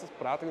 V10 dessas,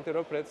 prata e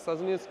interior preto dos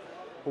Estados Unidos.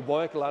 O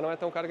bom é que lá não é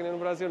tão caro que nem no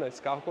Brasil, né, esse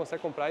carro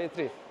consegue comprar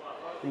entre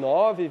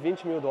 9 e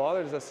 20 mil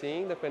dólares,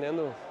 assim,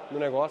 dependendo do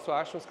negócio, eu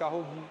acho uns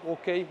carros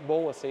ok,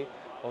 bom, assim.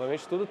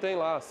 Obviamente tudo tem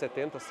lá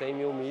 70, 100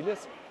 mil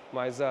milhas,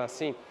 mas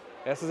assim,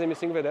 essas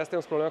M5 V10 tem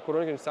uns problemas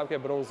crônicos, a gente sabe que é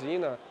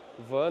bronzina,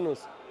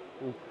 vanos,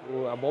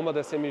 a bomba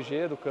da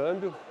SMG, do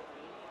câmbio,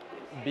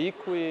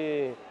 bico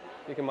e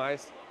o que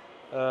mais?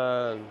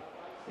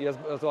 E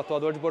o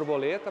atuador de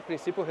borboleta, a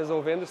princípio,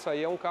 resolvendo isso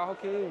aí, é um carro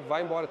que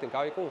vai embora. Tem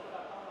carro aí com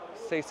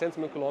 600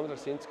 mil quilômetros,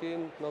 assim, diz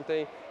que não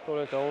tem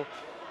problema. Então,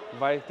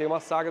 vai ter uma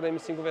saga da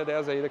M5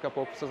 V10 aí, daqui a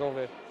pouco vocês vão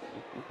ver.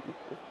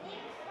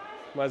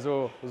 Mas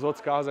os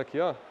outros carros aqui,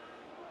 ó,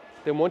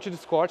 tem um monte de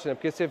Escort, né?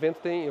 Porque esse evento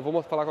tem... Eu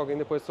vou falar com alguém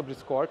depois sobre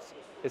Escorts.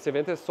 Esse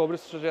evento é sobre o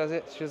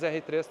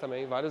XR3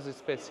 também, vários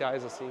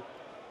especiais, assim.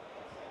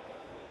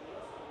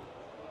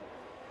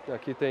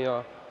 Aqui tem,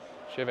 ó,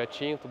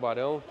 Chevetinho,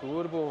 Tubarão,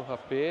 Turbo,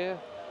 AP.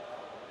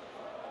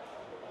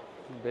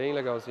 Bem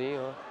legalzinho,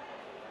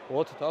 ó.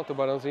 Outro tal,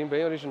 Tubarãozinho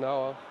bem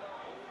original,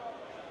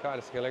 ó. Cara,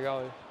 esse aqui é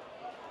legal, hein?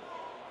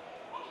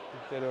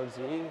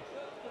 Interiorzinho.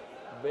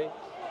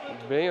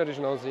 Bem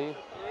originalzinho.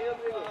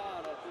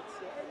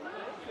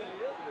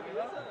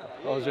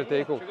 Ó, o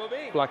GTI com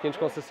plaquinha de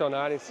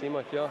concessionária em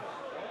cima aqui, ó.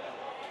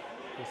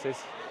 Não sei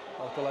se...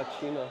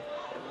 Autolatina.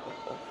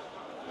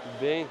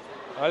 Bem...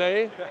 Olha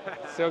aí,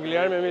 seu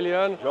Guilherme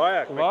Emiliano.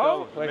 Joia,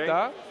 como é que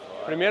tá?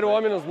 Primeiro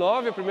homem nos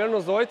 9, primeiro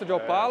nos 8 de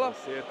Opala.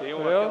 Você tem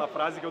aquela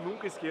frase que eu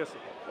nunca esqueço.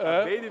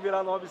 Acabei de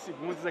virar 9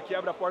 segundos, aqui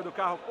abre a porta do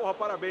carro. Porra,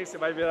 parabéns, você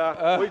vai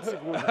virar 8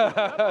 segundos.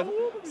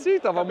 Sim,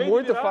 tava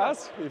muito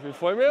fácil. E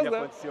foi mesmo, e né?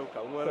 aconteceu,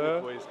 cara, um ano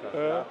depois, cara.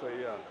 Grato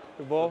aí,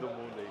 ó. Bom. Todo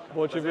mundo aí, cara.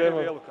 Bom te ver,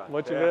 mano.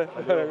 Bom te ver.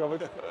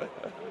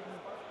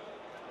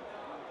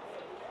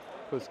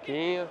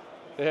 Fusquinha.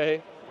 E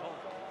aí?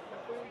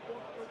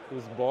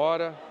 Os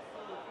Bora.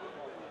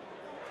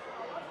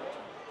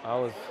 Ah,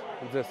 uns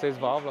 16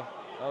 válvulas.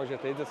 Ah, um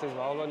GTI 16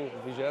 válvulas,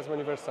 20º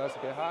aniversário. Isso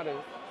aqui é raro, hein?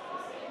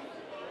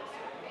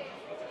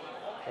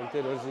 É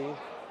interiorzinho.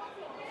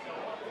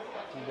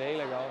 Bem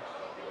legal.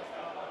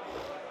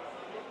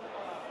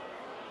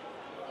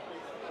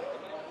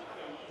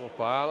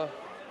 Opala.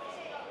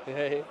 E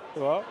aí?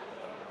 Ó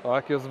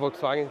aqui os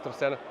Volkswagen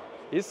trouxeram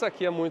Isso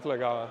aqui é muito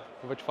legal, ó.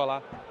 Eu vou te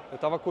falar. Eu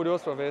estava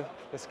curioso para ver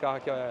esse carro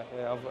aqui, ó.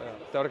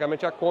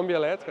 Teoricamente é a Kombi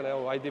elétrica, né?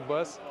 O ID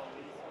Bus.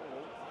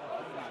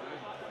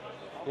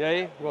 E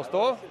aí,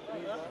 gostou?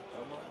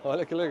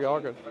 Olha que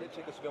legal, cara.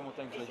 Tinha que subir a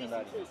montanha dos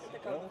legendários.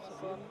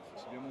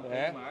 Subir a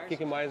montanha O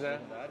que mais é?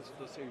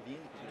 Estou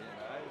servindo com os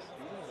legendários.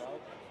 Legal.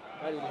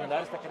 Cara, o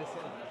legendário está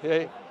crescendo. E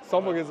aí? Só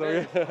um pouquinho,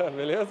 beleza?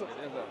 Beleza.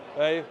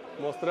 Aí,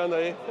 mostrando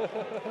aí.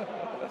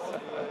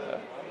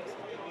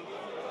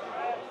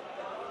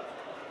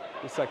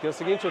 Isso aqui é o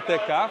seguinte, o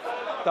TK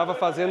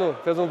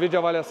fez um vídeo de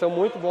avaliação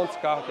muito bom desse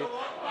carro aqui.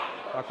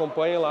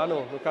 Acompanhem lá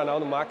no canal,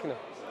 no Máquina.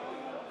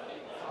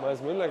 Mas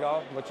muito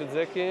legal. Vou te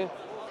dizer que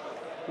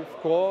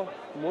ficou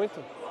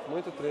muito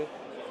tri.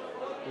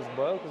 Os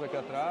bancos aqui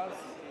atrás,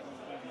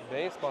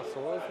 bem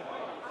espaçoso.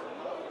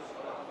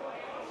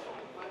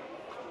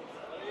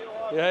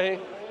 E aí,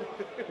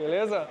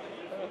 beleza?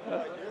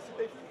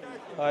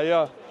 Aí,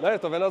 ó. Eu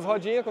tô vendo as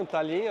rodinhas com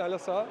talinha, olha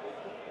só.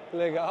 Que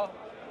legal.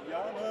 E a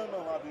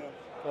Nano lá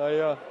dentro.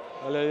 Aí, ó.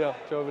 Olha aí, ó.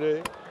 Deixa eu abrir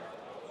aí.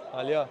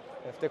 Ali, ó.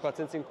 FT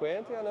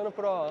 450 e a Nano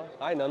Pro, ó.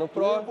 Ai, Nano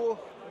Pro.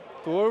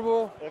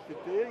 Turbo.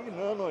 FT e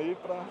Nano aí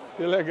pra...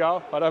 Que legal.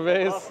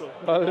 Parabéns. Nossa,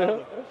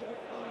 valeu.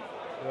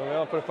 É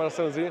uma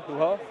preparaçãozinha,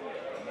 igual.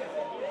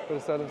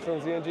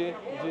 Preparaçãozinha de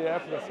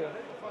época, assim, ó.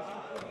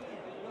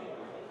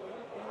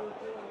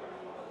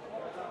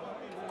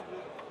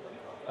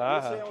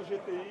 Esse é um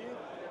GTI,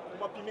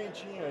 uma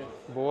pimentinha aí.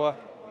 Boa.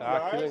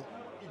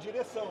 E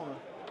direção, né?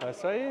 É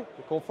isso aí,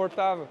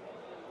 confortável.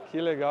 Que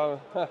legal,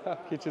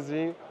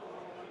 kitzinho.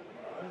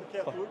 Porque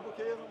é turbo,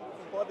 porque não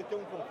pode ter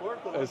um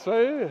conforto, né? É isso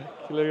aí,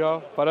 que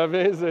legal.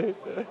 Parabéns aí.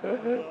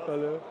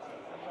 Valeu.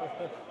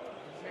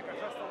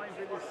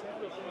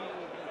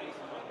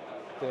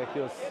 Tem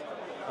aqui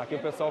aqui o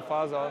pessoal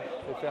faz, ó,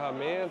 tem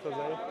ferramentas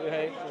aí. E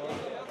aí,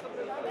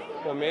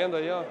 comendo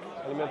aí, ó,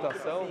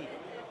 alimentação.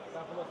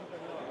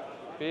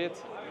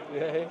 Pizza. E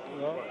aí,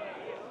 ó.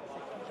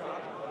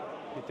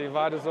 E tem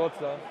vários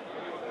outros, ó.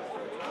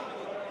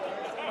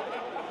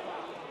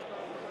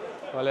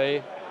 Olha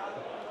aí,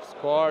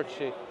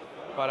 Escort,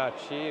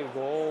 Paraty,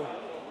 Gol,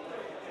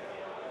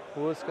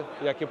 Fusca.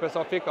 E aqui o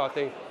pessoal fica, ó,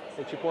 tem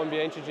tipo um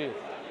ambiente de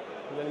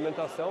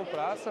alimentação,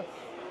 praça,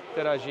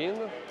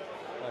 interagindo.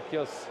 Aqui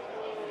os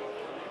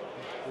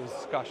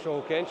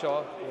cachorro quente,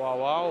 ó, uau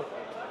uau.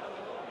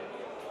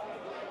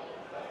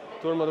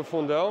 Turma do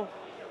fundão.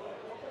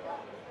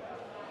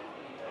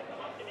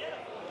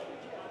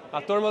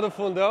 A turma do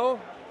fundão.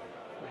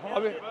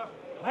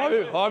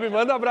 Rob,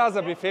 manda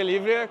brasa, buffet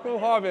livre é com o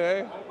Rob,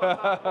 né?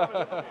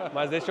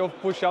 Mas deixa eu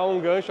puxar um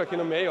gancho aqui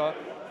no meio, ó.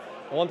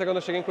 Ontem, quando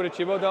eu cheguei em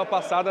Curitiba, eu dei uma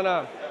passada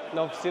na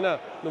oficina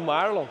do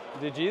Marlon,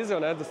 de diesel,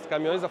 né? Dos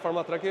caminhões da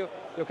Fórmula Truck, e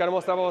eu quero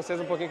mostrar pra vocês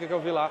um pouquinho o que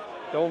eu vi lá.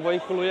 Então, vou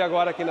incluir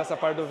agora aqui nessa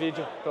parte do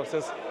vídeo, pra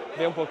vocês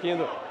verem um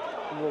pouquinho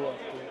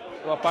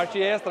uma parte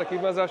extra aqui,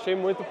 mas eu achei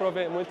muito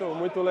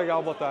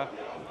legal botar.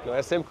 Não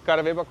é sempre que o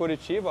cara vem pra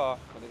Curitiba, ó,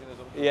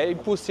 e é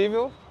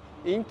impossível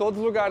ir em todos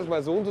os lugares,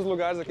 mas um dos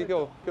lugares aqui que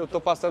eu tô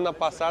passando na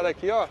passada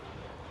aqui, ó,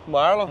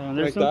 Marlon, como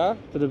é que tá?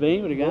 Tudo bem?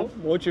 Obrigado.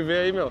 Bom te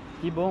ver aí, meu.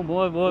 Que bom,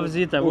 boa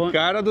visita. O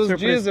cara dos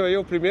diesel aí,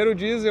 o primeiro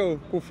diesel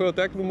com o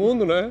Feutec do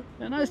mundo, né?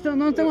 Nós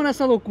não estamos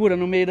nessa loucura,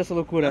 no meio dessa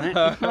loucura, né?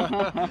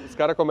 Os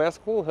caras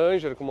começam com o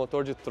Ranger, com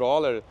motor de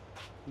troller,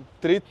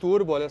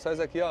 tri-turbo, olha só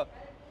isso aqui, ó.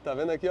 Tá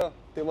vendo aqui, ó?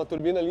 Tem uma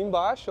turbina ali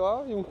embaixo,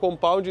 ó, e um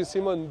compound em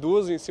cima,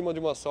 duas em cima de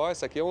uma só.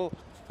 Essa aqui é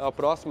a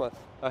próxima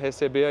a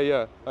receber aí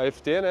a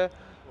FT, né?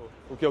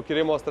 O que eu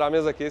queria mostrar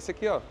mesmo aqui é esse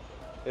aqui, ó.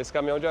 Esse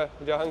caminhão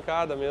de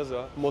arrancada mesmo,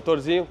 ó.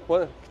 Motorzinho,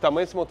 que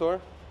tamanho é esse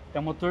motor? É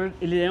um motor,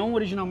 ele é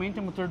originalmente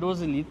um motor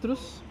 12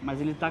 litros, mas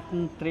ele tá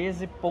com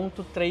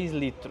 13.3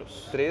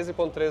 litros.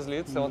 13.3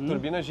 litros, é uma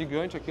turbina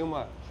gigante aqui,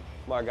 uma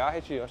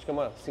Garrett, acho que é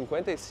uma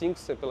 55,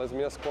 pelas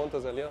minhas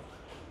contas ali, ó.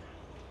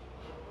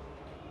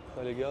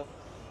 Tá legal.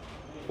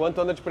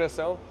 Quanto anda de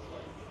pressão?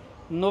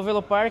 No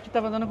Velopark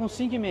tava andando com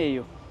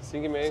 5,5.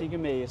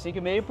 5,5?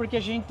 5,5 porque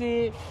a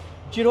gente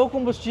tirou o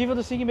combustível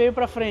do 5,5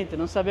 para frente,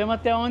 não sabemos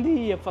até onde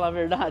ia, pra falar a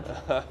verdade.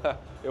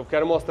 Eu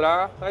quero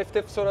mostrar a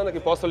FT funcionando aqui,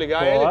 posso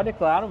ligar ele? Pode,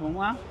 claro,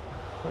 vamos lá.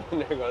 O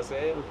negócio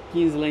é...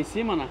 15 lá em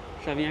cima, na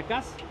chavinha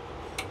caça.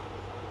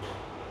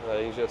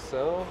 A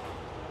injeção.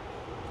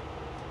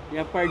 E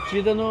a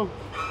partida no...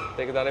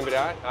 Tem que dar na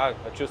embreagem? Ah,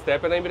 a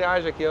two-step é na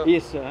embreagem aqui, ó.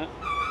 Isso, é.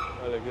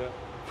 Olha aqui, ó.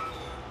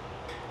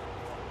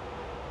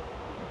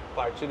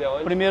 Partida é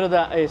onde? Primeiro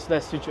esse da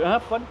Street.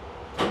 Pode.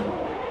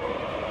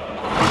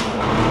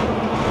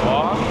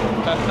 Ó.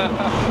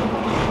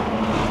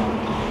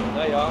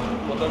 Aí, ó.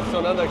 Motor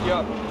funcionando aqui,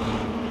 ó.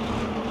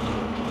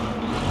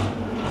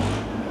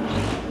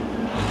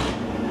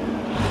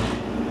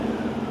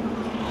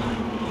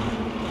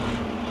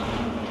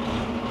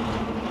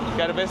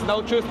 Quero ver se dá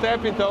um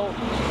two-step, então.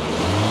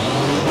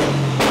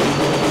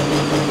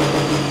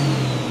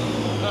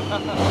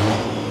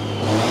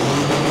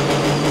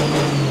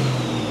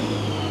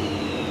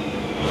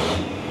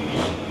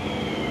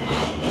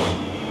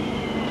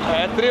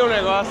 É trio o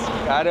negócio.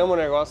 Caramba, o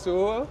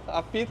negócio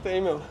apita aí,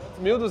 meu.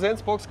 1.200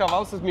 e poucos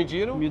cavalos, vocês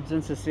mediram?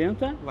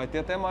 1.260. Vai ter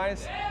até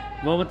mais.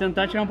 Vamos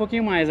tentar tirar um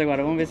pouquinho mais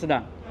agora, vamos ver se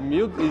dá.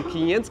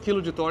 1.500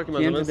 kg de torque,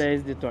 mais ou menos?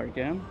 510 de torque,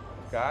 é.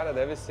 Cara,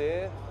 deve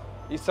ser...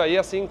 Isso aí,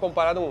 assim,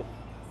 comparado...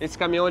 Esse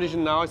caminhão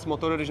original, esse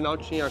motor original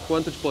tinha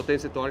quanto de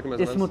potência e torque, mais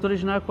ou menos? Esse motor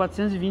original é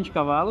 420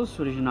 cavalos,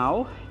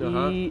 original,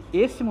 e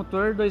esse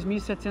motor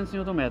 2.700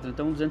 Nm,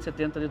 então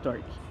 270 de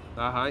torque.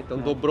 Aham, então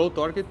dobrou o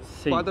torque,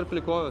 Sim.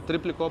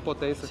 triplicou a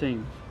potência.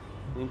 Sim.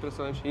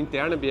 Impressionante.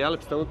 Interna, biela,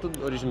 pistão,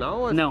 tudo original?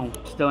 Ou... Não, o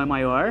pistão é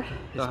maior,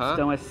 esse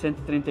pistão é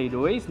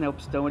 132, né? O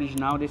pistão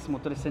original desse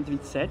motor é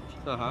 127.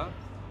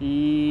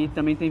 E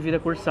também tem vira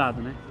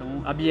cursado, né?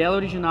 Então a biela é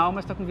original,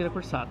 mas está com vira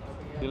cursado.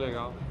 Que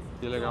legal.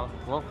 Que legal.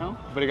 Bom,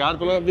 obrigado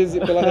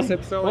pela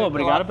recepção. Pô,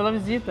 obrigado pela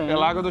visita.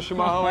 Pela água do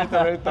chimarrão aí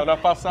também, tá na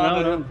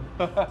passada.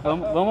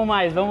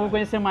 Vamos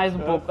conhecer mais um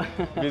pouco.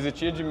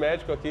 Visitinha de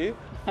médico aqui.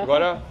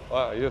 Agora,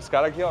 ó, e os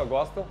caras aqui, ó,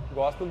 gostam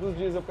dos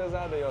diesel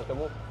pesados aí, ó.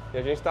 E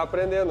a gente tá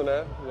aprendendo,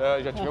 né?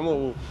 Já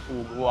tivemos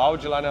o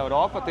Audi lá na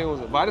Europa, tem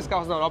vários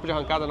carros na Europa de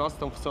arrancada nossa que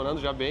estão funcionando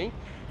já bem.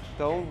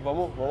 Então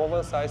vamos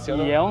avançar esse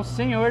ano. E é um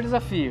senhor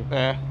desafio.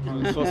 É,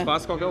 se fosse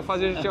fácil, qualquer um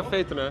fazia, a gente tinha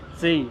feito, né?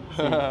 Sim.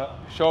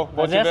 Show,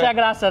 bom Mas essa é a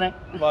graça, né?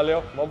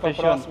 Valeu, vamos pra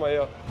próxima aí,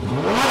 ó.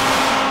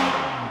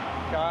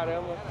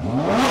 Caramba.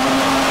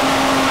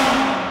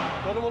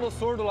 Todo mundo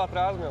surdo lá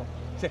atrás, meu.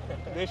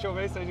 Deixa eu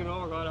ver isso aí de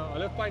novo agora.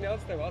 Olha o painel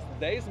desse negócio,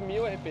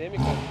 10.000 RPM,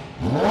 cara.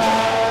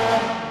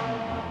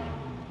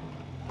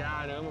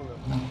 Caramba, meu.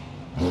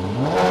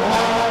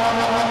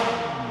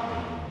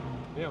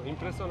 Meu,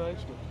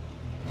 impressionante, meu.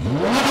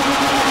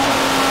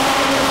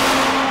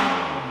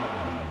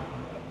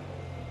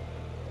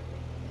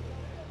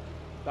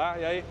 Tá,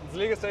 e aí?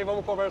 Desliga isso aí,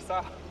 vamos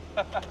conversar.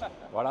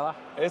 Bora lá.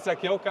 Esse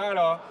aqui é o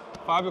cara, ó,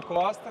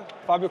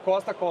 Fábio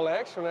Costa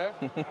Collection, né?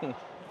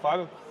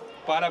 Fábio,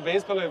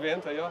 parabéns pelo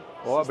evento aí, ó.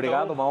 Pô,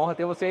 obrigado, uma honra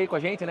ter você aí com a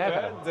gente, né,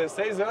 cara?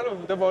 16 anos,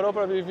 demorou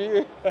pra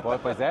vir. Pô,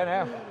 pois é,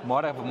 né?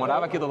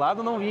 Morava aqui do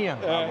lado, não vinha.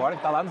 Agora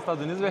que tá lá nos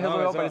Estados Unidos,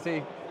 resolveu aparecer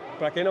aí.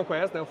 Pra quem não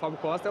conhece, né, o Fábio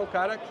Costa é o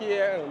cara que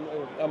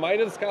a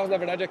maioria dos carros, na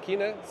verdade, aqui,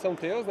 né, são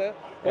teus, né?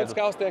 Quantos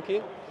carros tem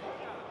aqui?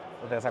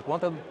 Essa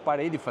conta eu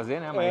parei de fazer,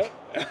 né, mas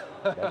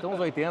deve ter uns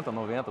 80,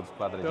 90 dos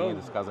quadradinhos, então,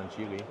 dos carros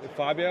antigos aí. O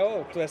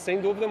Fábio tu é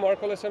sem dúvida o maior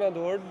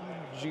colecionador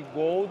de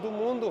Gol do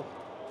mundo,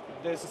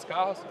 desses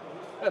carros.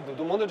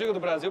 Do mundo eu digo do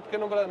Brasil, porque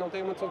não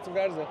tem muitos outros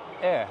lugares, né?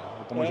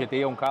 Como o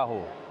GTI é um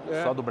carro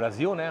só do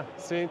Brasil, né?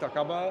 Sim, tu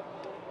acaba...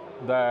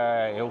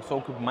 Eu sou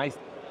o que mais...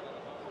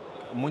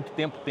 muito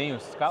tempo tenho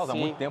esses carros, há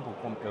muito tempo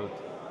eu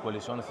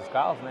coleciono esses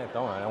carros, né?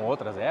 Então eram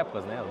outras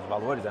épocas, né? Os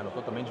valores eram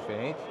totalmente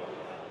diferentes.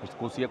 A gente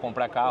conseguia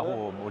comprar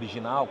carro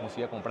original,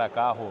 conseguia comprar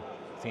carro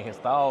sem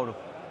restauro.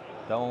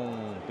 Então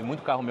tem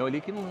muito carro meu ali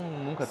que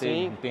nunca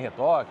não tem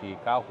retoque,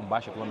 carro com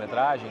baixa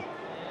quilometragem.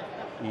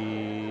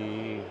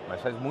 Mas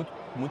faz muito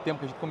tempo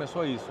que a gente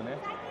começou isso, né?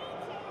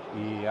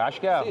 E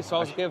acho que Sim, só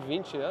uns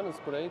 20 anos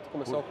por aí tu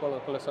começou a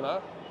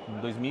colecionar? Em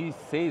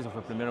 2006 foi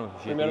o primeiro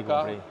GTI primeiro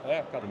carro. Que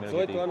eu comprei.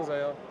 18 anos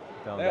aí, ó.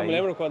 Então, Eu me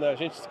lembro quando a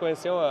gente se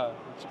conheceu,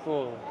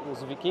 tipo,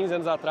 uns 15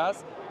 anos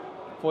atrás,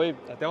 foi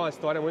até uma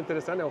história muito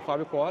interessante, né? O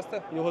Fábio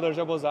Costa e o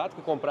Roderjan Busato,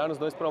 que compraram os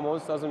dois promos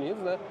dos Estados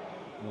Unidos, né?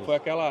 Isso. Foi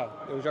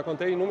eu já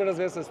contei inúmeras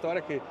vezes essa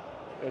história, que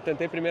eu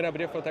tentei primeiro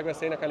abrir a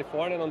FAC na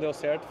Califórnia, não deu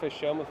certo,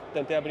 fechamos.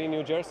 Tentei abrir em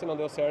New Jersey, não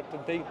deu certo.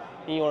 Tentei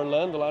em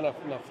Orlando, lá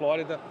na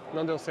Flórida,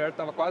 não deu certo,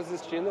 tava quase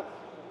desistindo.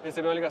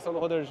 Recebi uma ligação do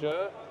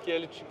Roderjan,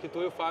 que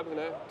tu e o Fábio,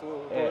 né? Tu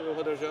e o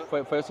Roderjan.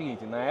 Foi o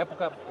seguinte, na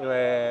época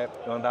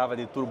eu andava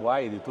de Turbo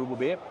A e de Turbo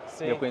B,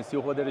 e eu conheci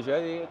o Roderjan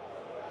e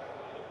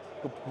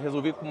eu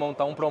resolvi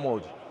montar um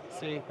ProMode.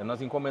 Sim.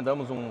 Nós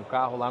encomendamos um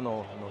carro lá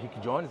no Rick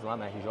Jones, lá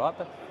na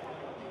RJ,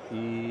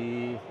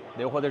 e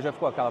daí o Roderjan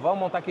ficou aquela, vamos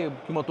montar que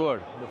motor?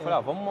 Eu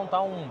falei, vamos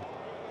montar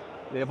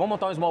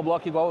um small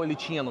block igual ele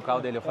tinha no carro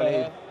dele. Eu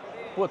falei,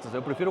 putz,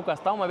 eu prefiro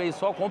gastar uma vez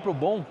só, compro o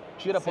bom,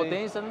 tira a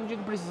potência, no dia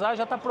que precisar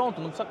já está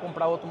pronto, não precisa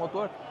comprar outro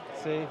motor.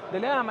 Sim.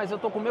 Ele, mas eu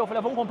tô com o meu, eu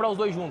falei, vamos comprar os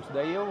dois juntos.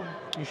 Daí eu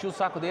enchi o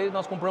saco dele e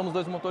nós compramos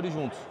dois motores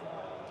juntos.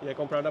 E aí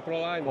compraram da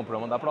Proline.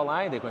 Compramos da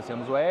Proline, daí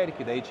conhecemos o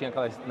Eric, daí tinha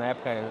aquela, na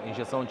época a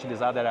injeção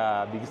utilizada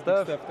era Big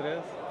Stuff. Stuff 3.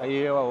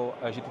 Aí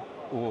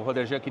o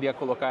Roderjan queria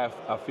colocar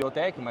a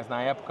Fiotec, mas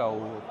na época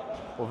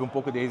houve um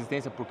pouco de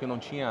resistência porque não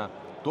tinha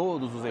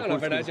todos os recursos. Na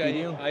verdade, que eles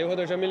queriam. aí o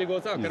Roderjan me ligou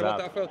e disse, quero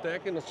botar a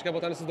Fiotec, nós tínhamos que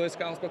botar nesses dois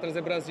carros para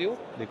trazer Brasil.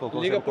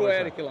 Liga pro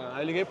Eric lá.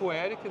 Aí liguei pro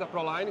Eric da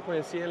Proline,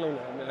 conheci ele,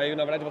 aí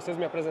na verdade vocês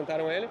me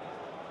apresentaram ele.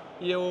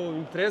 E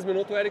em 3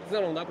 minutos o Eric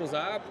disse, não dá para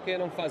usar porque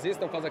não faz isso,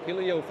 não faz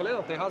aquilo. E eu falei,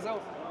 não, tem razão.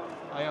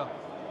 Aí, ó,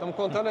 estamos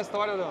contando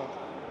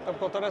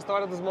a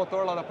história dos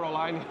motores lá da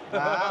Proline.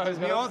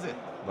 2011.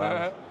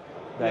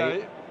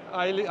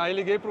 Aí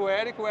liguei pro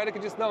Eric, o Eric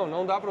disse,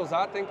 não dá para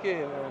usar,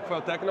 o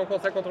Fiotec não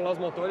consegue controlar os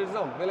motores. Ele disse,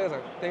 não, beleza,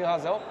 tem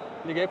razão.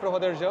 Liguei pro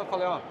Roderjan,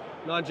 falei,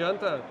 não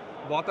adianta,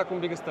 bota com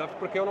Big Stuff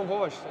porque eu não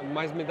vou,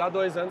 mas me dá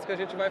 2 anos que a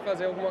gente vai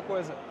fazer alguma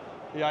coisa.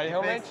 E aí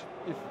realmente,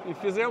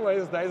 fizemos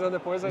aí, uns 10 anos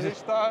depois a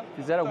gente tá...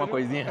 Fizeram alguma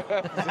coisinha?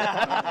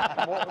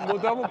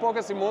 Mudamos um pouco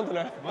esse mundo,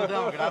 né?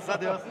 Mudamos, graças a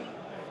Deus.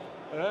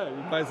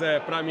 Mas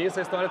pra mim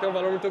essa história tem um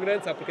valor muito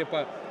grande, sabe? Porque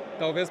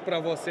talvez para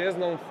vocês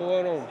não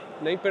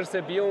nem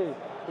percebiam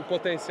o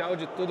potencial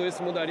de tudo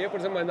isso mudaria, por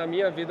exemplo, mas na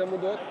minha vida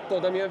mudou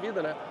toda a minha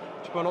vida, né?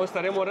 Tipo, eu não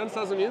estaria morando nos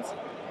Estados Unidos.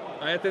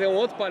 Aí teria um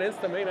outro parênteses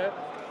também, né?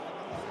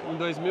 Em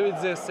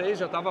 2016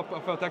 já estava a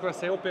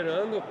FAC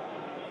operando,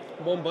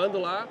 bombando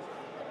lá.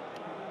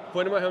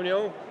 Foi numa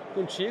reunião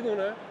contigo,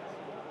 né?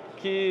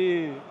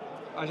 Que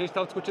a gente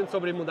estava discutindo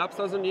sobre mudar para os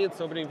Estados Unidos,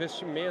 sobre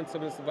investimento,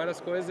 sobre várias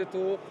coisas, e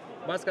tu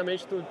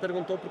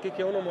perguntou por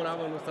que eu não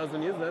morava nos Estados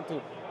Unidos, né?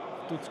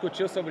 Tu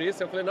discutiu sobre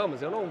isso, eu falei, não,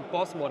 mas eu não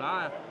posso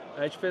morar.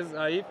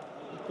 Aí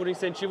por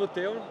incentivo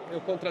teu, eu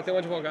contratei um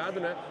advogado,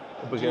 né?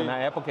 Porque na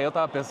época eu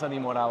estava pensando em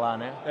morar lá,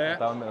 né?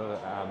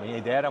 A minha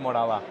ideia era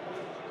morar lá.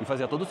 E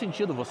fazia todo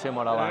sentido você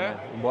morar lá, né?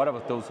 Embora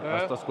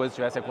as tuas coisas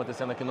estivessem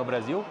acontecendo aqui no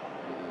Brasil,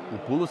 o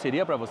pulo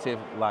seria para você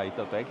lá. E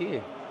tanto é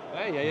que...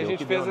 e aí a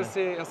gente fez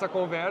essa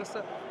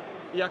conversa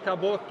e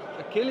acabou...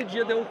 Aquele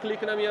dia deu um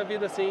clique na minha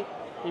vida, assim.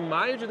 Em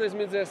maio de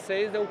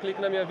 2016 deu um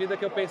clique na minha vida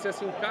que eu pensei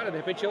assim, cara, de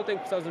repente eu tenho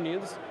que ir para os Estados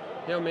Unidos.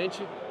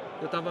 Realmente,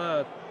 eu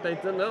estava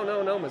tentando,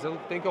 não, mas eu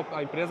tenho que...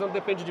 A empresa não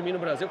depende de mim no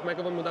Brasil, como é que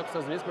eu vou me mudar para os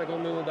Estados Unidos, como é que eu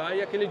vou me mudar?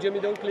 E aquele dia me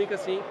deu um clique,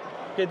 assim.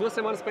 Fiquei 2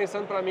 semanas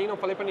pensando para mim, não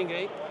falei para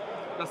ninguém.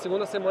 Na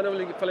segunda semana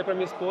eu falei para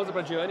minha esposa,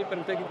 para Diane,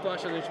 perguntei o que tu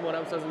acha de a gente morar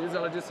nos Estados Unidos.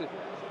 Ela disse,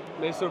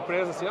 meio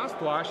surpresa, assim, se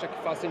tu acha que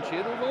faz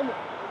sentido, vamos.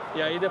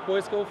 E aí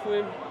depois que eu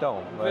fui...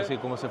 Então, assim,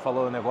 como você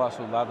falou, o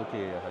negócio lá do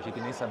que a gente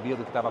nem sabia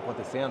do que estava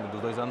acontecendo,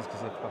 dos 2 anos que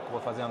você ficou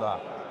fazendo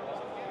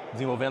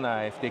desenvolvendo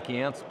a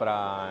FT500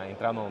 para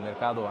entrar no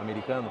mercado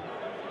americano,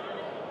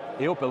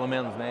 eu pelo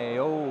menos, né,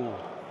 eu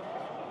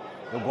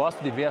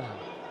gosto de ver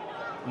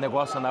o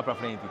negócio andar para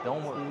frente. Então,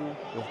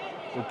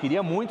 eu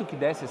queria muito que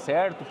desse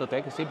certo, tanto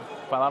é que eu sempre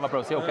falava para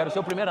você, eu quero ser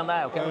o primeiro a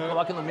andar, eu quero que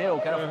coloque no meu, eu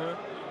quero...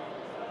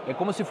 É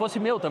como se fosse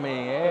meu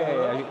também,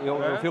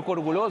 eu fico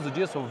orgulhoso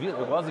disso,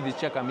 eu gosto de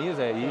vestir a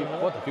camisa e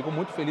fico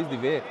muito feliz de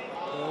ver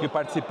que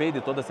participei de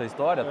toda essa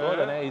história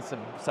toda, né? E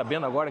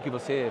sabendo agora que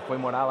você foi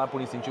morar lá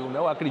por incentivo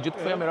meu, acredito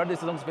que foi a melhor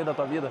decisão que você fez da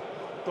tua vida.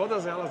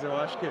 Todas elas, eu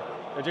acho que,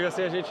 eu digo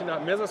assim, a gente, nas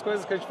mesmas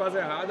coisas que a gente faz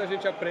errado, a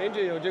gente aprende,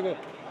 eu digo,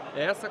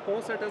 essa com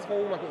certeza foi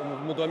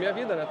mudou a minha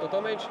vida, né,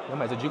 totalmente. Não,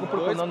 mas eu digo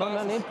porque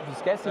nem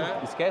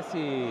esquece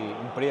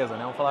empresa,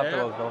 né, vamos falar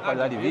pela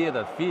qualidade de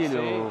vida,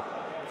 filho,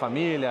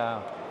 família.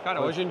 Cara,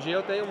 hoje em dia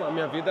eu tenho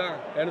minha vida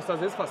nos Estados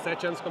Unidos, faz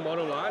 7 anos que eu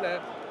moro lá, né,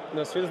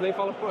 meus filhos nem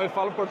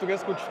falam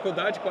português com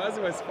dificuldade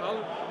quase, mas falam,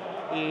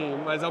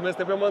 mas ao mesmo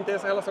tempo eu mantenho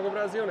essa relação com o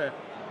Brasil, né.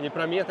 E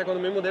para mim, até quando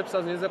me mudei para os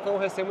Estados Unidos, foi um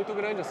receio muito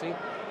grande, assim.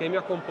 Quem me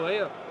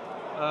acompanha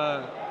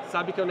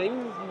sabe que eu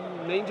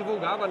nem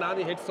divulgava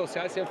nada em redes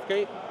sociais, assim, eu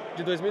fiquei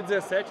de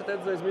 2017 até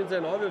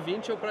 2019,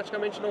 2020, eu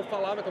praticamente não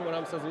falava que eu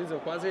morava nos Estados Unidos, eu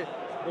quase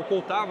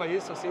ocultava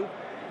isso, assim.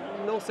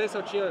 Não sei se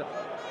eu tinha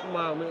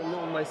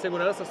uma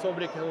insegurança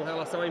com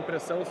relação à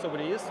impressão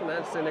sobre isso,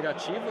 né, de ser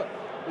negativa.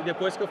 E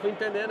depois que eu fui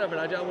entender, na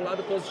verdade, um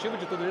lado positivo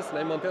de tudo isso,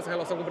 né, manter essa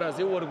relação com o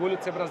Brasil, o orgulho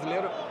de ser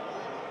brasileiro,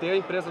 ter a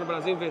empresa no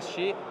Brasil,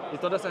 investir e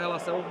toda essa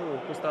relação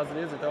com os Estados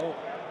Unidos, então,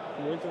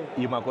 muito...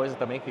 E uma coisa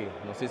também que,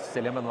 não sei se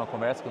você lembra de uma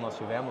conversa que nós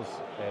tivemos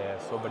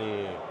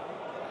sobre...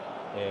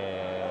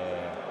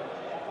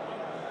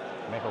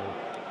 como é que eu vou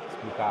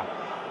explicar?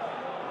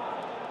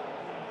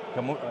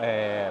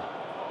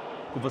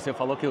 Que você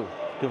falou que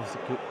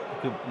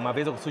uma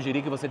vez eu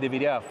sugeri que você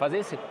deveria fazer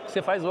isso que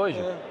você faz hoje,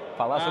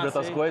 falar sobre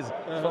outras coisas.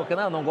 Você falou que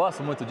não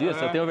gosto muito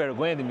disso, eu tenho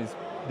vergonha de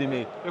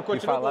me eu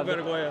continuo falar. Com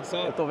vergonha,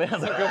 só. Eu tô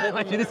vendo.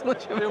 Imagina se não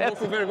tivesse. Eu vou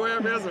com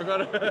vergonha mesmo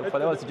agora. Eu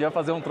falei, você devia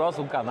fazer um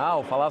troço, um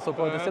canal, falar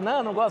sobre... Você,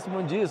 não gosto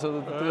muito disso,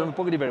 eu tenho um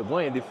pouco de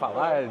vergonha de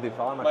falar na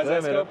câmera. Mas é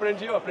isso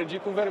que eu aprendi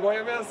com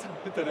vergonha mesmo,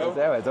 entendeu?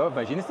 Mas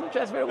imagina se não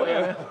tivesse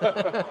vergonha, né?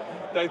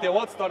 Daí tem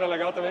outra história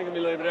legal também que eu me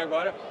lembrei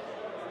agora.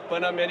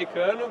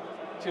 Pan-Americano,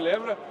 te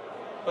lembra?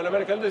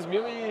 Pan-Americano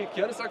 2000 e que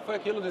ano será que foi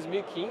aquilo?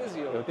 2015?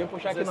 Eu tenho que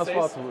puxar aqui nas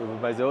fotos,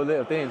 mas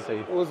eu tenho isso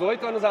aí. Uns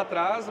 8 anos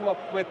atrás, uma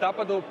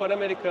etapa do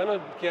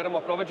Pan-Americano, que era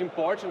uma prova de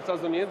importe nos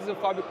Estados Unidos, e o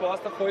Fábio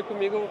Costa foi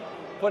comigo.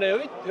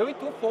 Eu e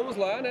tu fomos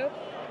lá, né?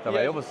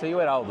 Tava eu, você e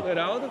o Heraldo.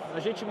 A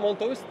gente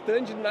montou o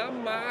stand na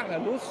marra,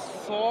 no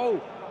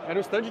sol. Era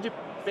um stand de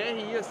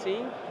PRI,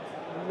 assim,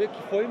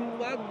 que foi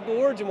uma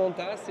dor de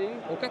montar, assim.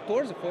 Ou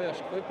 14 foi,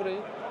 acho que foi por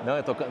aí. Não,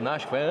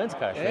 acho que foi antes,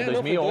 cara. Acho que foi em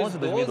 2011,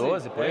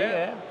 2012, por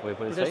aí, foi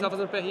por isso aí. A gente tava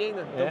fazendo PRI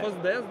ainda, então foi uns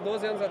 10,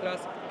 12 anos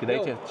atrás. Que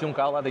daí tinha um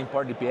carro lá da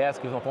Import de PS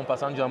que nós fomos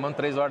passar um diamante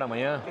 3 horas da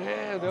manhã.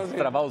 Deus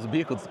travar os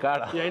bicos dos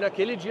caras. E aí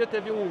naquele dia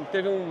teve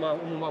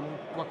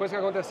uma coisa que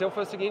aconteceu,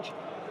 foi o seguinte,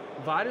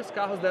 vários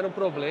carros deram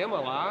problema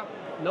lá,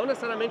 não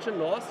necessariamente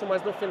nosso,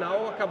 mas no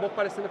final acabou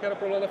parecendo que era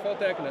problema da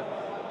FAC, né?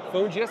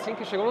 Foi um dia assim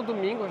que chegou no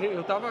domingo,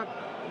 eu tava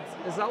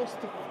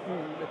exausto,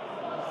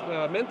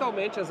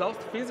 mentalmente,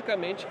 exausto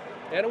fisicamente,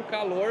 era um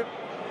calor,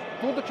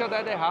 tudo tinha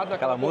dado errado.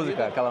 Aquela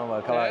música,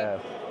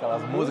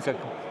 aquelas músicas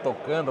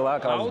tocando lá,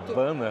 aquelas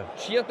bandas.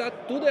 Tinha dado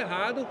tudo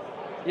errado,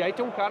 e aí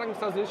tem um cara nos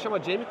Estados Unidos que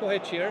chama Jamie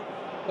Corretier,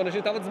 quando a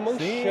gente tava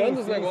desmanchando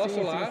os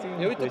negócios lá,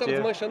 eu e tu tava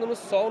desmanchando no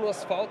sol, no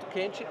asfalto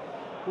quente,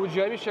 o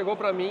Jamie chegou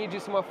pra mim e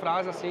disse uma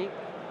frase assim,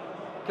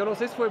 que eu não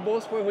sei se foi boa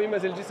ou se foi ruim,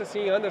 mas ele disse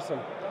assim, Anderson,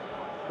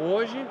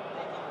 hoje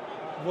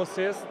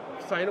vocês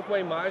saíram com uma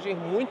imagem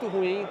muito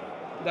ruim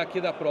daqui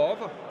da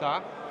prova,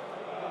 tá?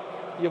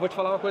 E eu vou te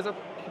falar uma coisa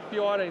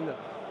pior ainda.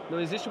 Não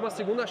existe uma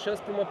segunda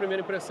chance para uma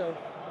primeira impressão.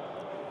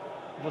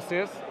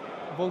 Vocês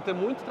vão ter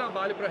muito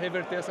trabalho para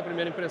reverter essa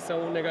primeira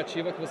impressão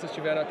negativa que vocês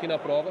tiveram aqui na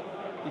prova.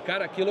 E,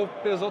 cara, aquilo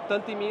pesou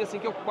tanto em mim, assim,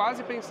 que eu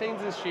quase pensei em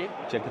desistir.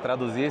 Tinha que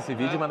traduzir esse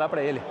vídeo e mandar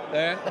pra ele.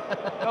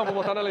 Não, vou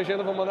botar na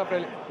legenda, vou mandar pra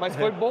ele. Mas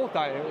foi bom,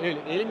 tá?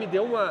 Ele me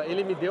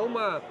deu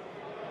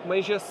uma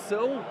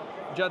injeção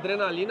de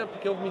adrenalina,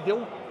 porque me deu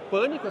um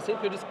pânico, assim,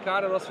 porque eu disse,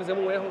 cara, nós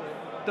fizemos um erro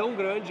tão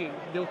grande,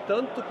 deu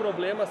tanto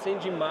problema, assim,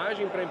 de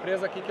imagem pra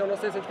empresa aqui, que eu não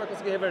sei se a gente vai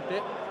conseguir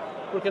reverter,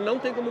 porque não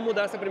tem como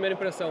mudar essa primeira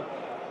impressão.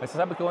 Mas você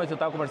sabe que ontem eu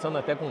estava conversando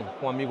até com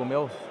um amigo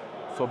meu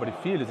sobre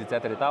filhos,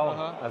 etc e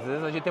tal. Às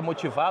vezes a gente é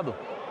motivado,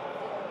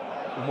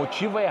 o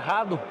motivo é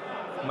errado,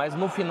 mas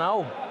no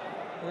final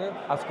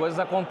as coisas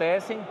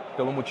acontecem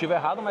pelo motivo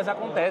errado, mas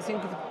acontecem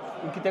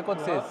o que tem que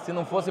acontecer. Se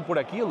não fosse por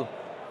aquilo,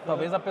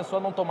 talvez a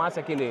pessoa não tomasse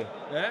aquele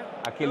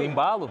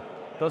embalo.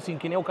 Então assim,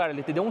 que nem o cara,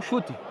 ele te deu um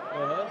chute.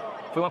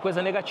 Foi uma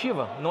coisa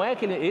negativa. Não é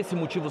esse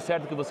motivo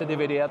certo que você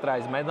deveria ir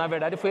atrás, mas na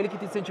verdade foi ele que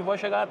te incentivou a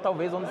chegar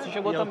talvez onde você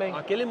chegou também.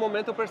 Naquele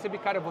momento eu percebi,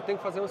 cara, eu vou ter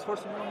que fazer um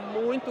esforço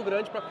muito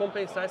grande para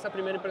compensar essa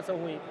primeira impressão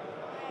ruim.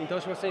 Então,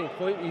 tipo assim,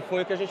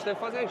 foi o que a gente teve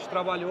que fazer. A gente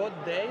trabalhou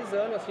 10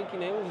 anos, assim, que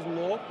nem uns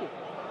loucos.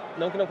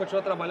 Não que não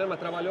continuou trabalhando, mas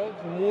trabalhou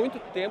muito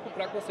tempo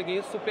para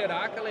conseguir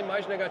superar aquela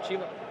imagem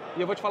negativa.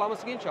 E eu vou te falar o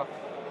seguinte, ó.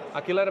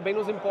 Aquilo era bem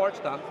nos importes,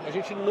 tá? A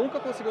gente nunca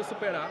conseguiu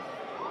superar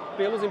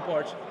pelos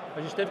importes. A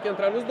gente teve que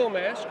entrar nos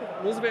domésticos,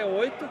 nos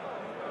V8,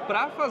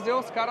 pra fazer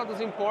os caras dos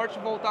importes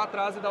voltar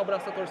atrás e dar o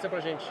braço a torcer pra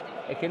gente.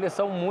 É que eles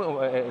são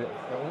muito...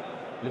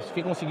 eles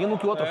ficam seguindo o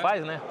que o outro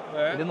faz, né?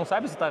 Ele não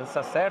sabe se tá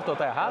certo ou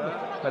tá errado,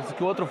 mas o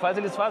que o outro faz,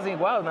 eles fazem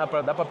igual, né?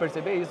 Dá pra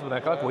perceber isso.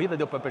 Naquela corrida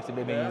deu pra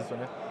perceber bem isso,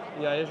 né?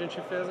 E aí a gente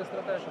fez a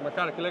estratégia. Mas,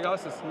 cara, que legal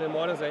essas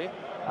memórias aí.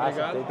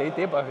 Obrigado. Tem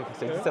tempo.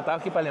 Você tava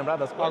aqui pra lembrar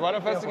das coisas.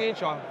 Agora faz o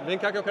seguinte, ó. Vem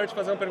cá que eu quero te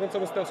fazer uma pergunta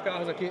sobre os teus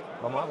carros aqui.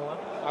 Vamos lá.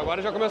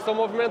 Agora já começou a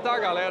movimentar a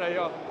galera aí,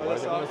 ó. Agora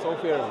já começou o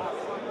fervo.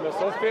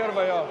 Começou o fervo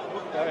aí, ó.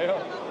 Aí, ó.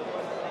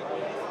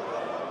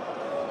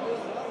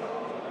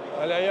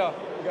 Olha aí, ó.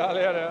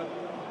 Galera.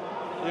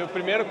 E o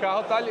primeiro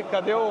carro tá ali.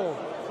 Cadê o...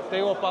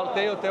 Tem o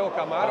teu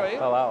Camaro aí?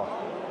 Tá lá, ó.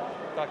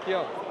 Tá aqui,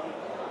 ó.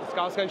 Os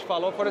carros que a gente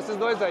falou foram esses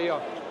dois aí, ó.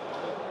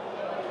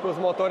 Os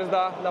motores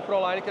da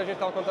Proline que a gente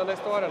tava contando a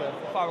história, né?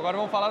 Agora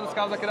vamos falar dos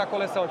carros aqui da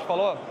coleção. A gente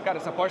falou, cara,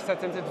 essa Porsche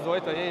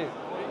 718 aí,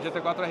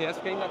 GT4 RS,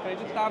 fica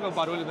inacreditável o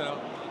barulho dela.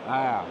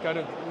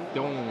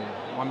 Tem um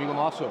amigo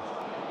nosso,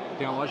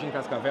 tem uma loja em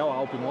Cascavel, a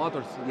Alp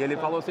Motors, e ele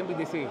falou sempre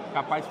desse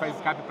capaz que faz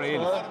escape pra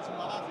eles.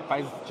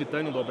 Faz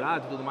titânio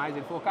dobrado e tudo mais.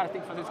 Ele falou, cara, tem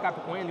que fazer escape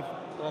com ele.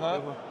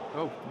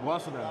 Eu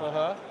gosto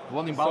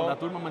vou no embalo da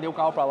turma, mandei o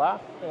carro pra lá.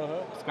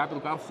 O escape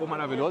do carro ficou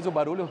maravilhoso e o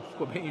barulho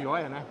ficou bem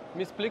jóia, né?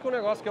 Me explica um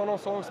negócio que eu não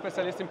sou um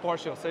especialista em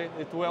Porsche, eu sei,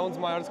 e tu é um dos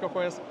maiores que eu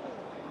conheço.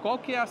 Qual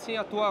que é, assim,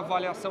 a tua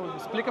avaliação?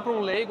 Explica para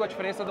um leigo a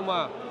diferença de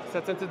uma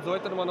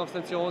 718 e de uma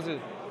 911,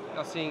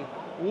 assim,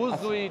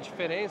 uso e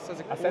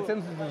diferenças. A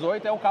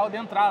 718 é o carro de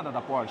entrada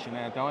da Porsche,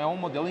 né? Então é um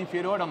modelo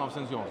inferior ao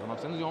 911. O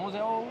 911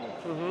 é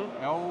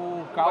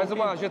o carro. Mas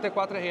uma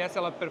GT4 RS,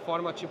 ela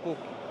performa tipo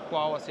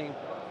qual, assim?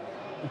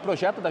 O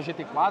projeto da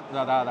GT4,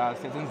 da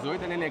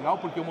 718, ele é legal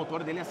porque o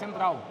motor dele é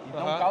central.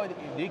 Então o carro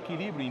de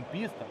equilíbrio em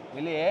pista,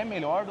 ele é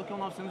melhor do que o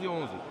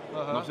 911. O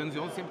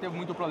 911 sempre teve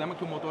muito problema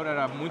que o motor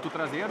era muito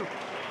traseiro.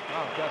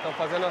 Já estão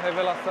fazendo a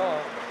revelação, ó.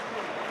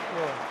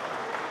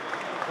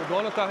 O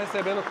dono tá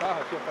recebendo o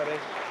carro aqui, peraí.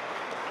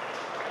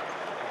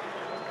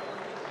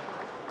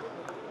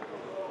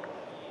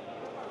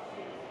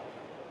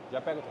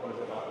 Já pega o teu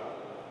camiseta lá.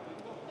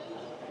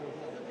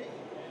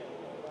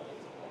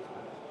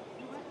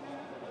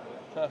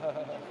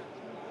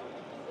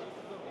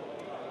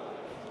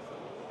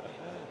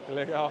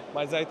 Legal,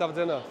 mas aí tava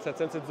dizendo, ó,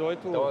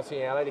 718... Então assim,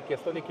 ela de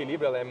questão de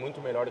equilíbrio, ela é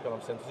muito melhor do que a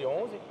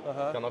 911,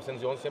 porque a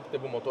 911 sempre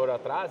teve um motor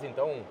atrás,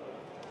 então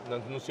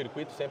no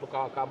circuito sempre o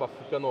carro acaba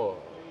ficando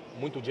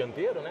muito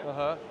dianteiro,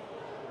 né?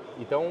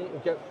 Então,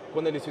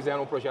 quando eles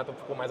fizeram o projeto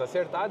ficou mais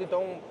acertado,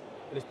 então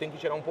eles têm que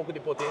tirar um pouco de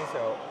potência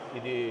e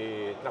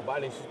de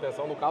trabalho em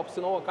suspensão do carro,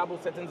 senão acaba o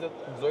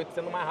 718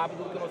 sendo mais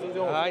rápido do que o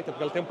 911. Então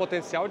porque ele tem um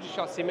potencial de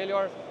chassi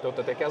melhor. Então,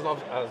 até que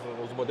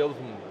os modelos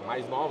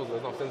mais novos das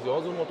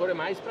 911, o motor é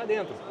mais para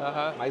dentro,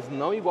 mas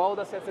não igual ao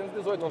da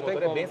 718, o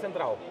motor é bem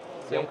central.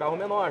 É um carro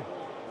menor.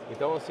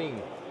 Então,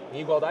 assim, em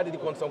igualdade de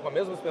condição com a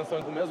mesma suspensão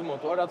e com o mesmo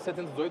motor, a do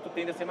 718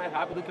 tende a ser mais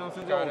rápido do que o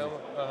 911.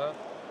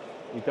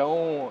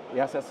 Então,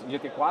 essa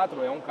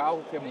GT4 é um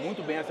carro que é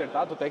muito bem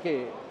acertado, até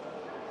que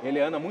ele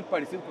anda muito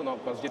parecido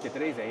com as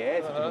GT3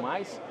 RS e tudo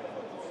mais,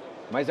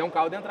 mas é um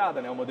carro de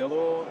entrada, né? O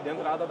modelo de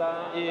entrada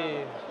da...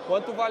 E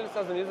quanto vale nos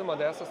Estados Unidos uma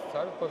dessas,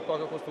 sabe? Qual que é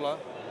o custo lá?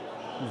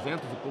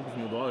 200 e poucos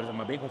mil dólares, é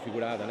uma bem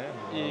configurada, né?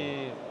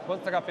 E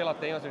quantos HP ela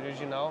tem, a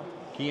original?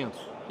 500.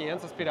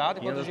 500 aspirado,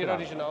 e quanto gira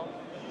original?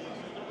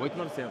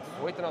 8.900.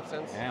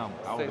 8.900. É, um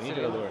carro bem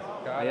girador.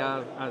 Aí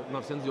a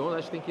 911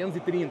 acho que tem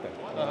 530,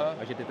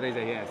 a GT3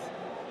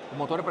 RS. O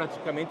motor é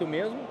praticamente o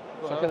mesmo,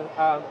 só que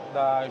a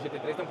da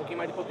GT3 tem um pouquinho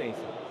mais de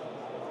potência.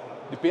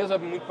 De peso é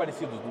muito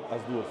parecido as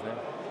duas, né?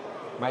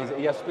 Mas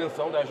e a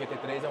suspensão da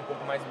GT3 é um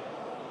pouco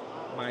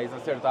mais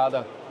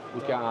acertada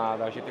do que a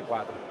da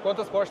GT4.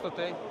 Quantas Porsche tu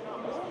tem?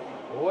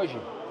 Hoje,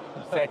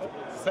 7.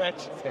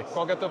 7.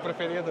 Qual que é a tua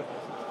preferida?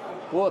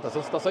 Puta,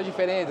 são situações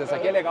diferentes. Essa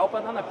aqui é legal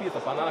pra andar na pista.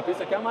 Pra andar na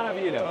pista aqui é uma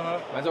maravilha.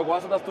 Mas eu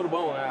gosto das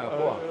turbão, né?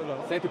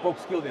 Pô, 100 e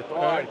poucos quilos de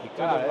torque,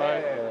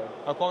 cara.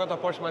 Qual que é a tua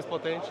Porsche mais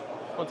potente?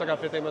 Quantos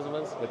HP tem mais ou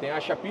menos? Eu tenho a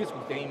Chapisco,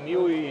 que tem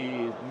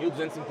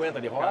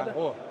 1.250 de roda.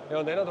 Eu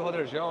andei na do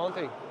Roderjan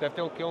ontem. Deve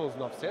ter o quê? Uns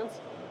 900?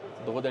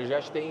 Do Roderjan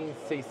acho que tem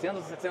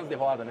 600, 700 de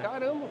roda, né?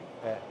 Caramba!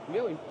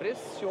 Meu,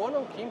 impressiona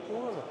o que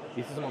empurra.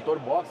 Esses motor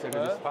boxer,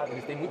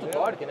 eles têm muito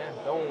torque, né?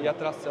 Então, e a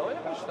tração é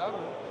inacreditável,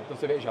 né? Então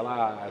você veja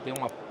lá, tem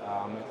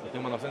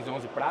uma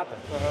 911 prata,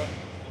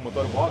 o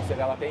motor boxer,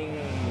 ela tem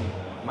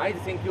mais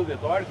de 100 kg de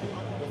torque,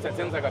 com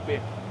 700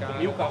 HP. Com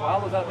 1000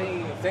 cavalos, ela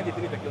tem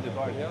 130 kg de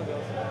torque. Meu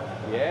Deus.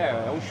 E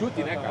é um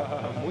chute, né, cara?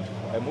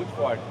 É muito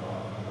forte.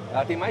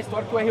 Ela tem mais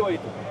torque que o R8.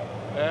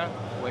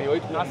 O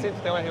R8 com... Ah, sim,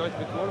 tu tem um R8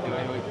 biturbo? Tem um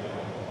R8.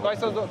 Quais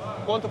são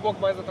conta um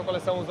pouco mais da tua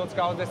coleção, os outros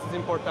carros desses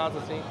importados,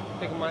 assim.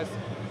 Tem que mais?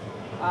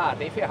 Ah,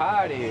 tem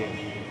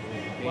Ferrari.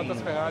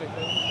 Quantas Ferrari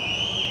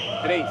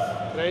tem? 3.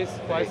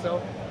 3? Quais são?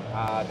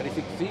 A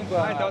 355.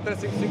 Então a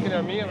 355 que é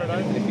a minha,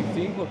 verdade?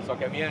 355, só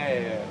que a minha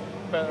é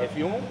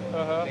F1.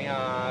 Tem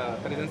a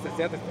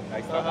 360, a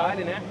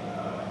Stradale, né?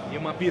 E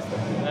uma pista.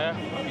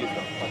 Uma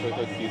pista,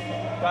 488 pista.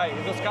 Tá, e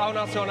dos carros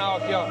nacional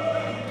aqui, ó.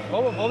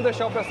 Vamos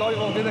deixar o pessoal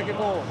envolvido aqui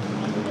com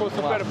o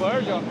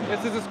Superbird, ó.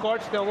 Esses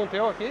escortes, tem algum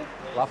teu aqui?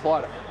 Lá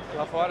fora.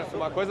 Lá fora.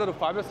 Uma coisa do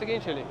Fábio é o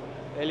seguinte,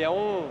 ele é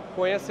um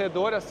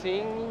conhecedor,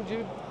 assim,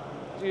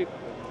 de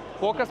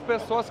poucas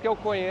pessoas que eu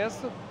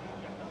conheço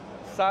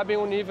sabem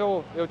o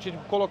nível. Eu te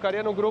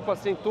colocaria no grupo,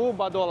 assim, tu,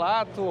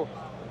 Badolato,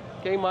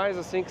 quem mais,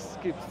 assim,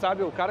 que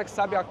sabe, o cara que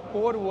sabe a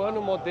cor, o ano,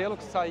 o modelo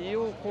que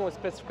saiu, com a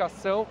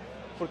especificação,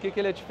 por que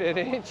ele é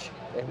diferente.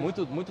 É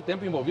muito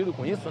tempo envolvido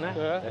com isso,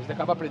 né? A gente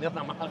acaba aprendendo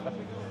na marca.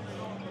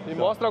 E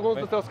mostra alguns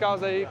dos teus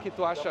carros aí que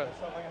tu acha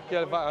que,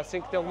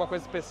 assim, que tem alguma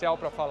coisa especial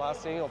para falar,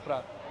 assim, ou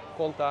para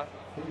contar.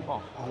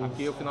 Bom,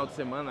 aqui o final de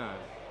semana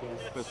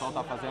o pessoal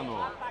tá fazendo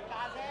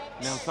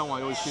menção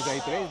ao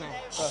XR3,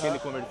 né? Aquele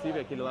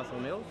conversível, aquele lá são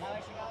meus.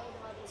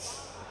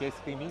 Aqui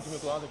esse tem 20 mil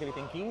quilômetros, aquele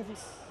tem 15.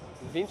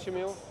 20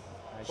 mil?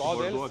 Qual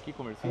deles? Aqui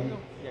conversível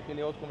e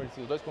aquele outro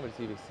conversível, 2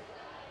 conversíveis.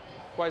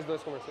 Quais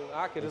 2 conversíveis?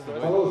 Ah, aqueles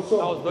dois. Ah,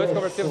 os 2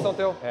 conversíveis são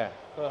teus?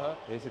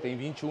 Esse tem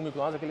 21 mil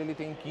quilômetros, aquele ele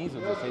tem 15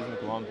 ou 16 mil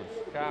quilômetros.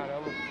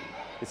 Caramba.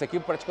 Esse aqui,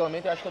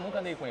 praticamente, eu acho que eu nunca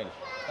andei com ele.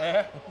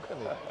 Nunca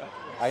andei.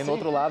 Aí no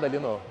outro lado, ali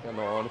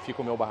onde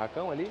fica o meu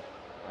barracão ali,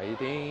 aí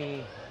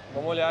tem...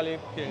 Vamos olhar ali,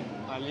 porque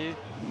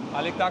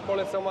ali que tá a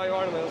coleção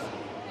maior mesmo.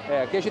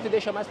 Aqui a gente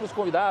deixa mais para os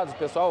convidados,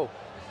 pessoal.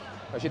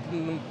 A gente,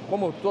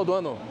 como todo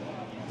ano,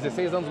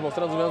 16 anos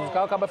mostrando os mesmos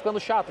carros, acaba ficando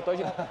chato. Então a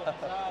gente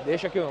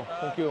deixa aqui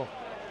com que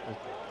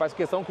faz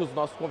questão que os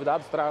nossos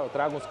convidados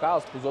tragam os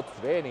carros para os outros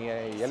verem.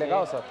 E é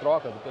legal essa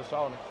troca do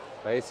pessoal, né?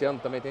 Pra esse ano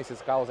também tem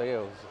esses carros aí.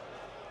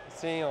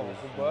 Sim, ó, o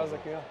Buzz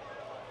aqui, ó.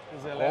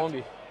 Os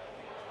elétricos.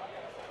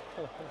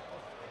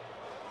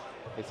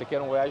 Esse aqui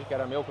era um Voyage que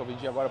era meu, que eu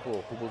vendi agora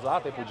pro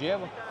Busato e pro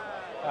Diego.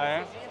 Ah,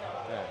 é?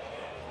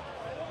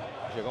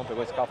 O Diegão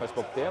pegou esse carro faz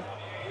pouco tempo.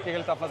 O que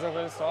ele tá fazendo com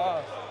ele só?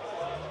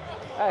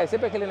 É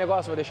sempre aquele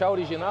negócio, vou deixar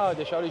original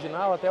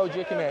até o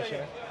dia que mexe,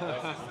 né?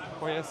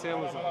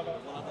 Conhecemos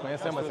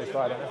essa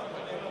história, né?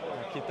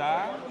 Aqui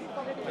tá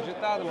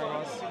agitado o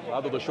negócio.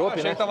 Lado do shopping, né?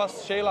 Achei que tava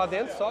cheio lá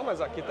dentro só,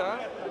 mas aqui tá...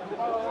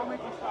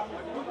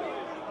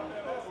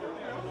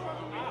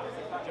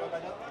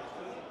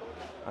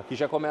 Aqui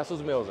já começa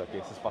os meus, aqui.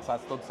 Esses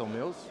Passats todos são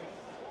meus.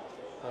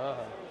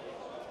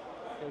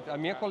 A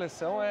minha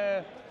coleção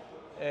é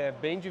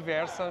bem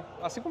diversa,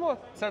 assim como, de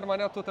certa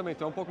maneira, tu também.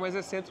 Tu é um pouco mais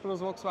excêntrico nos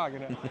Volkswagen,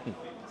 né?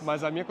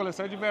 Mas a minha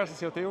coleção é diversa,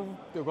 assim,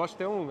 eu gosto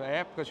de ter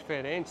épocas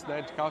diferentes,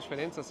 né? De carros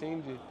diferentes,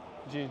 assim,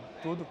 de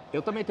tudo.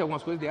 Eu também tenho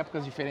algumas coisas de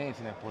épocas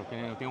diferentes, né? Porque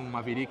eu tenho um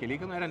Maverick ali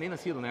que eu não era nem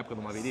nascido na época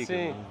do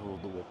Maverick,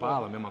 do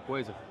Opala, a mesma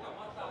coisa.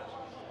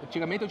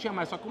 Antigamente eu tinha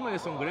mais, só que como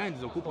eles são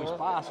grandes, ocupam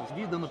espaço,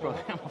 vi dando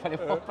problema, eu falei,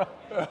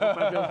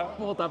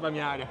 vou voltar para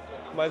minha área.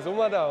 Mas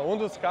um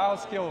dos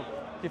carros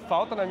que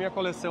falta na minha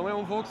coleção é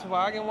um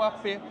Volkswagen, um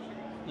AP.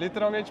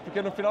 Literalmente, porque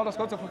no final das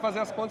contas eu fui fazer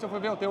as contas, eu fui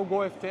ver, eu tenho o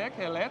Gol FTE,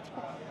 que é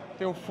elétrico,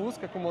 tem o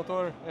Fusca com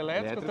motor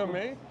elétrico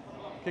também.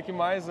 O que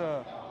mais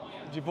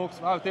de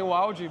Volkswagen? Eu tenho o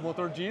Audi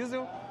motor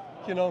diesel,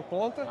 que não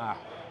conta.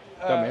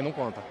 Também não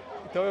conta.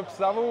 Então eu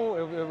precisava,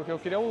 eu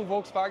queria um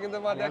Volkswagen da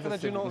década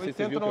de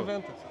 80,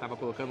 90. Você estava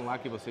colocando lá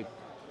que você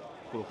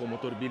colocou o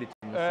motor Billet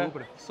no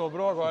Supra.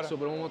 Sobrou agora.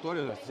 Sobrou um motor,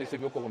 não sei se você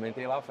viu que eu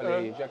comentei lá, eu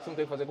falei, já que você não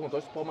tem que fazer com motor,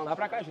 você pode mandar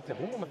pra cá, gente. Você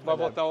arruma, vai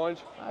botar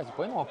onde? Você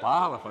põe no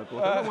Opala,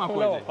 colocando alguma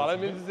coisa. Não, Opala é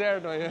meio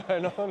deserto,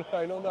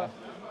 aí não dá.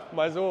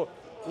 Mas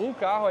um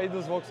carro aí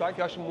dos Volkswagen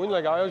que eu acho muito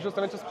legal é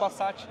justamente os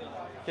Passat.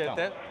 Que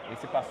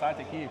esse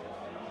Passat aqui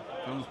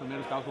foi um dos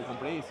primeiros carros que eu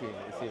comprei,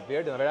 esse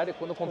verde. Na verdade,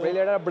 quando eu comprei ele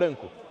era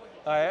branco.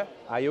 Ah, é?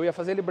 Aí eu ia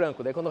fazer ele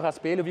branco, daí quando eu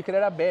raspei ele eu vi que ele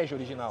era bege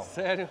original.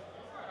 Sério?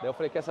 Daí eu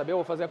falei, quer saber, eu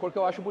vou fazer a cor que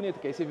eu acho bonita,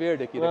 que é esse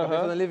verde aqui, daí eu acabei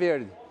fazendo ele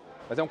verde.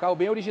 Mas é um carro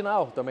bem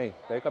original também,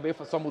 daí eu acabei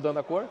só mudando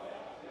a cor.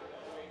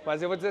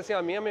 Mas eu vou dizer assim,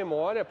 a minha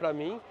memória, pra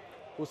mim,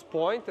 os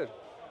Pointer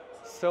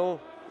são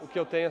o que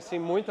eu tenho, assim,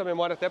 muita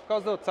memória, até por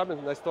causa, sabe,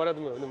 da história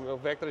do meu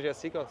Vectra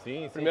GSI, que o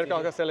primeiro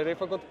carro que eu acelerei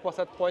foi contra o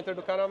Passat Pointer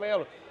do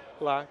Caramelo,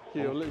 lá, que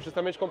eu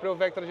justamente comprei o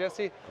Vectra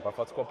GSI. Agora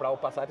falta comprar o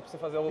Passat pra você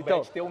fazer o Então,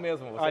 bet teu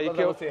mesmo,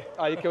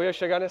 aí que eu ia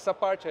chegar nessa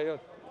parte aí, ó.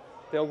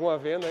 Tem alguma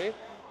venda aí?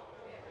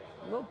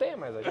 Não tem,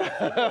 mas a gente...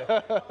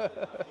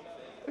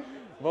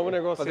 Vamos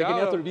negociar. Fazer que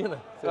nem a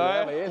turbina. Você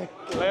leva ele.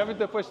 Leva e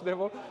depois te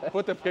devolve.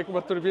 Puta, eu fiquei com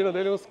uma turbina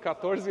dele uns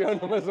 14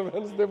 anos, mais ou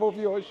menos,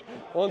 devolvi hoje,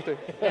 ontem.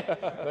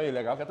 Não, e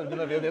legal que a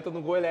turbina veio dentro do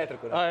Gol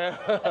elétrico, né? Ah,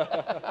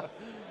 é?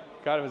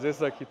 Cara, mas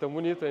esses aqui tão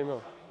bonitos aí, meu.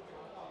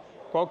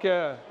 Qual que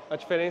é a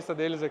diferença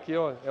deles aqui,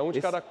 ó? É um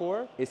de cada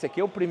cor. Esse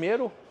aqui é o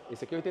primeiro,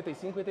 esse aqui é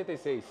 85 e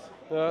 86.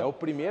 É o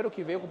primeiro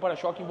que veio com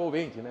para-choque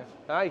envolvente, né?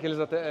 Ah, e que eles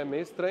até, é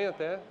meio estranho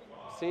até,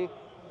 sim.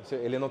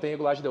 Ele não tem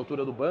regulagem de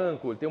altura do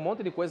banco, ele tem um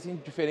monte de coisa assim,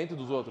 diferente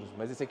dos outros.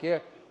 Mas esse aqui,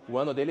 o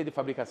ano dele de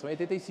fabricação é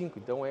 85,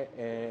 então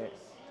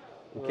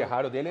o que é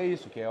raro dele é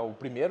isso, que é o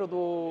primeiro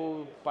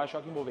do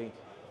para-choque envolvente.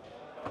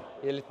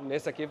 Ele,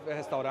 nesse aqui é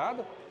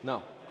restaurado?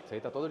 Não, esse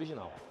aí tá todo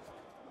original.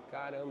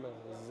 Caramba,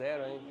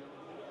 zero, hein?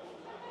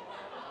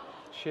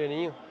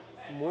 Cheirinho,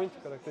 muito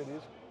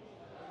característico.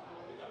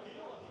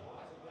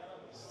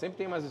 Sempre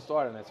tem umas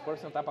histórias, né? Se for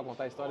sentar para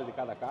contar a história de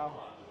cada carro...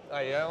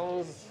 Aí é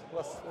uns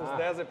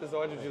 10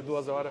 episódios de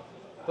 2 horas.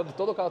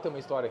 Todo carro tem uma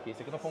história aqui.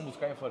 Esse aqui nós fomos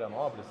buscar em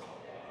Florianópolis.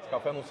 Esse carro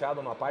foi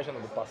anunciado na página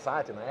do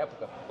Passat na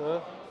época.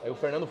 Aí o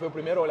Fernando foi o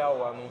primeiro a olhar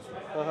o anúncio.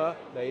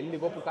 Daí ele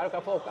ligou pro cara, o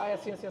cara falou, o carro é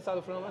assim, assim, assado.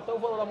 O Fernando, então eu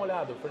vou lá dar uma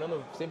olhada. O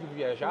Fernando sempre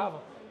viajava.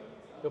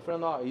 Eu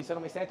Fernando, ó, isso era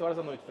umas 7 horas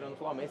da noite. O Fernando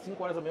falou, amanhã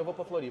 5 horas da manhã eu vou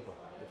pra Floripa.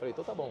 Eu falei,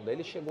 então tá bom. Daí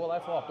ele chegou lá e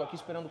falou, ó, tô aqui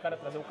esperando o cara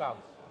trazer o carro.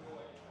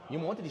 E um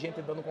monte de gente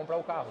tentando comprar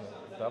o carro,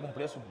 né? Tava um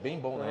preço bem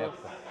bom na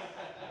época.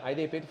 Aí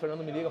de repente o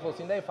Fernando me liga e falou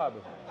assim, daí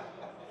Fábio,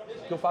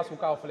 o que eu faço com o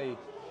carro? Eu falei,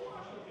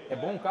 é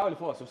bom o carro? Ele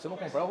falou, se você não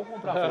comprar, eu vou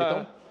comprar. Eu falei,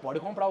 então pode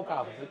comprar o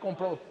carro. Ele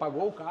comprou,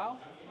 pagou o carro,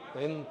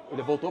 ele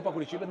voltou para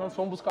Curitiba e nós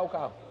fomos buscar o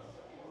carro.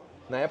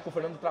 Na época o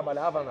Fernando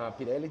trabalhava na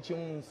Pirelli e tinha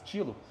um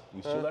estilo. E o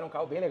estilo era um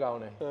carro bem legal,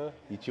 né?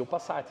 E tinha o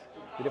Passat.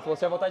 Ele falou,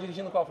 você vai voltar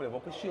dirigindo o carro? Eu falei, vou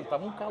com o estilo.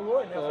 Tava um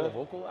calor, né? Eu falei,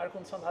 vou com o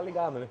ar-condicionado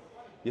ligado, né?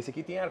 E esse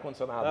aqui tem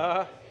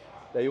ar-condicionado.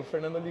 Daí o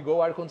Fernando ligou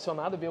o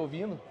ar-condicionado, veio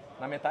ouvindo.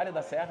 Na metade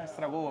da serra,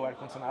 estragou o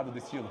ar-condicionado do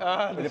estilo.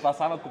 Ele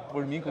passava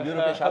por mim com o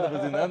vidro fechado,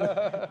 buzinando.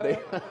 Daí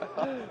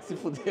se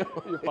fudeu.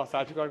 E o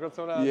Passat com o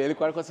ar-condicionado. E ele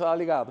com o ar-condicionado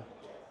ligado.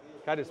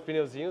 Cara, os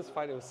pneuzinhos,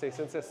 os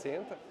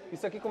 660.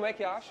 Isso aqui como é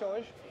que acha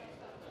hoje?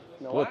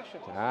 Não acha?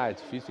 Ah, é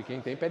difícil.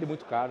 Quem tem pede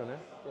muito caro, né?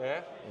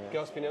 Porque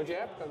é os pneus de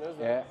época mesmo.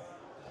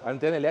 A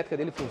antena elétrica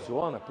dele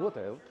funciona.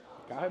 Puta, o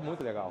carro é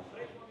muito legal.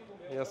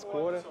 E as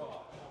cores.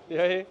 E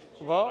aí,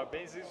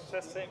 Parabéns, isso é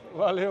sempre.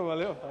 Valeu.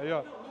 Aí,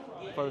 ó.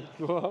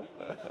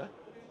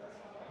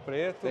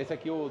 Preto. Esse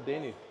aqui o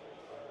Dani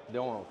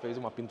fez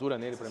uma pintura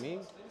nele pra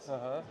mim.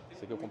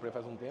 Esse aqui eu comprei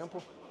faz um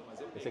tempo.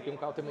 Esse aqui é um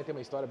carro também tem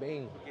uma história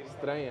bem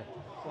estranha.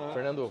 O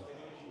Fernando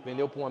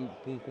vendeu pra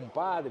um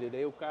compadre,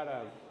 daí o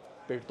cara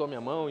apertou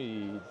minha mão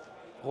e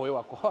roeu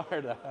a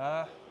corda.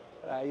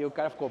 Aí o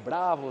cara ficou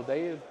bravo,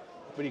 daí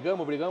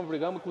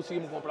brigamos,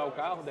 conseguimos comprar o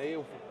carro, daí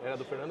era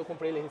do Fernando, eu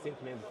comprei ele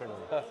recentemente do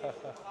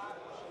Fernando.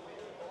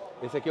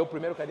 Esse aqui é o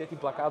primeiro cadete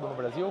emplacado no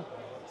Brasil.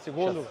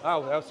 Segundo?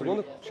 É o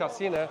segundo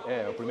chassi, né?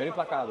 É o primeiro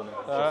emplacado, né?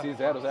 Chassi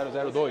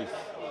 0002.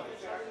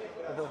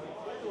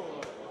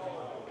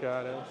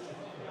 Caramba.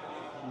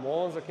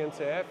 Monza,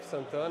 500F,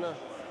 Santana.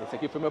 Esse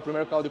aqui foi meu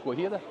primeiro carro de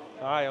corrida.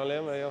 Eu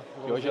lembro aí, ó.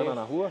 Que hoje anda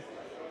na rua.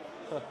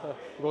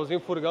 Golzinho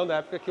furgão da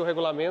época que o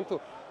regulamento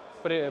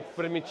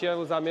permitia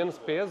usar menos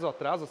peso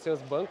atrás, ou sem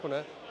os bancos,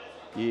 né?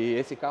 E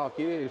esse carro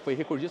aqui ele foi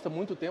recordista há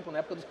muito tempo, na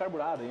época dos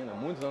carburados ainda,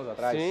 muitos anos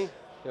atrás. Sim,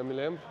 eu me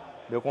lembro.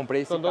 Eu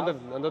comprei esse carro.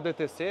 Andou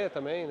DTC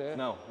também, né?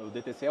 Não, o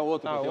DTC é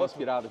outro, que tem um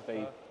aspirado que tá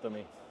aí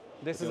também.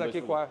 Desses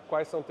aqui,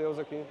 quais são teus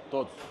aqui?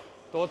 Todos.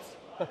 Todos?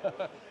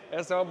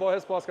 Essa é uma boa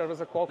resposta, quero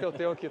ver qual que eu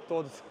tenho aqui,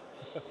 todos.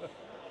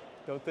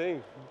 Então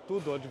tem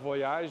tudo, ó, de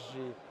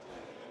Voyage.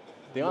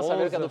 Tem uma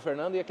Saveiro que é do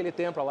Fernando e aquele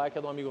Tempra lá que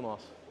é de um amigo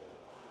nosso.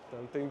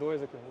 Então tem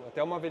dois aqui.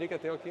 Até o Maverick é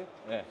teu aqui.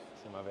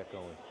 Esse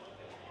Mavecão aí.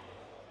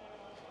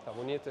 Tá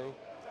bonito, hein?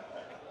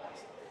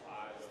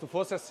 Se tu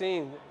fosse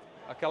assim,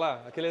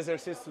 aquele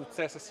exercício, tu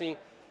dissesse assim,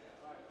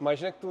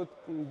 imagina que tu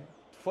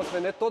fosse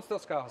vender todos os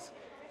teus carros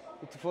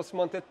e tu fosse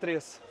manter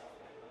 3.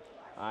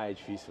 É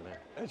difícil, né?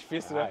 É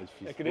difícil, né? É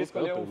difícil. É querer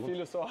escolher um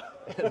filho só.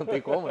 Não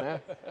tem como,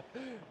 né?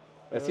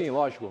 Assim,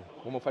 lógico,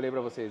 como eu falei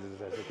pra vocês,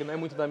 isso aqui não é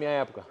muito da minha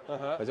época,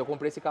 mas eu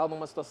comprei esse carro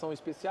numa situação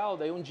especial,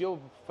 daí um dia eu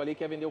falei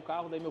que ia vender o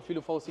carro, daí meu filho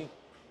falou assim,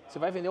 você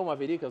vai vender um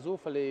Maverick azul? Eu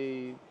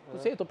falei, não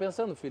sei, eu tô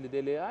pensando, filho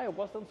dele. Eu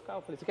gosto tanto dos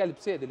carros. Eu falei, você quer ele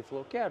pra você? Ele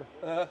falou, quero.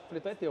 Eu falei,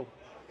 então é teu.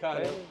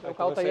 Cara, o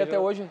carro tá aí até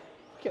hoje,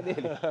 que é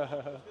dele.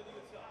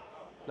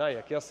 Não, e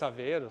aqui é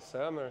Saveiro,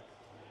 Summer.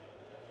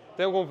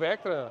 Tem algum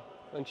Vectra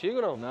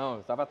antigo, não? Não,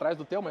 eu tava atrás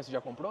do teu, mas você já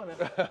comprou, né?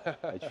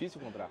 É difícil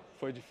comprar.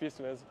 Foi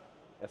difícil mesmo.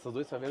 Essas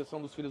duas Saveiros são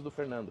dos filhos do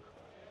Fernando.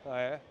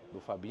 Do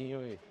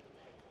Fabinho e...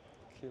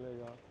 Que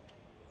legal.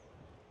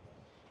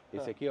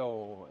 Esse aqui é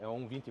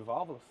um 20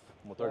 válvulas,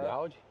 motor de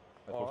Audi.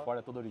 Mas por fora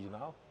é todo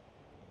original.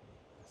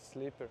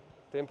 Sleeper.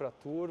 Tempra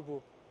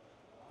turbo.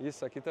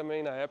 Isso aqui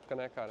também na época,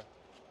 né, cara?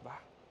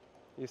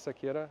 Isso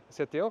aqui era...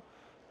 Esse é teu?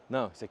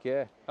 Não, esse aqui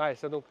é... Ah,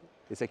 esse é do...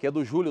 Esse aqui é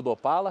do Júlio, do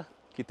Opala,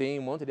 que tem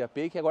um monte de AP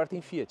e que agora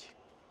tem Fiat.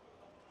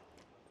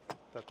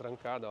 Tá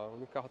trancado, ó. O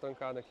único carro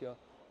trancado aqui, ó.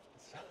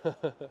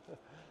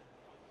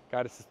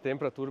 Cara, esses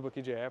temperatura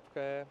aqui de época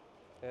é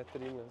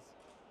trinas.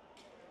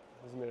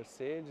 Os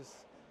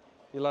Mercedes.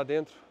 E lá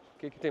dentro, o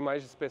que tem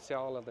mais de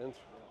especial lá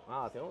dentro?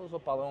 Ah, tem uns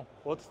Opalão.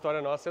 Outra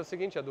história nossa é o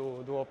seguinte, é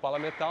do Opala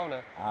Metal,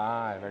 né?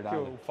 Ah, é verdade.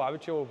 Que o Fábio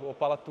tinha o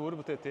Opala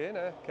Turbo TT,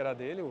 né? Que era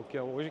dele, o que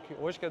é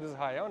hoje que é do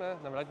Israel, né?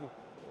 Na verdade,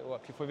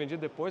 que foi vendido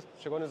depois,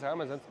 chegou no Israel,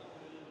 mas antes...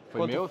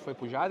 Foi meu, foi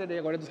pro Jader e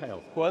agora é do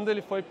Israel. Quando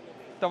ele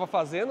tava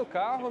fazendo o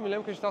carro, eu me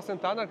lembro que a gente estava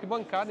sentado na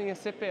arquibancada em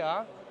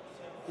ECPA,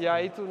 e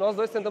aí nós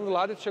dois sentamos do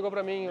lado e tu chegou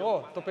pra mim,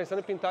 tô pensando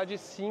em pintar de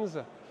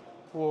cinza.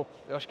 Eu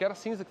acho que era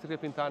cinza que tu queria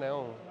pintar, né?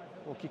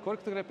 Que cor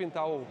que tu queria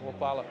pintar o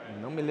Opala?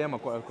 Não me lembro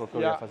qual que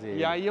eu ia fazer.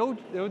 E aí eu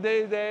dei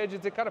a ideia de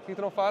dizer, cara, por que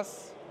tu não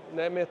faz,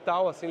 né,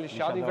 metal assim,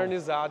 lixado,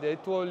 invernizado? E aí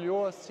tu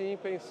olhou assim,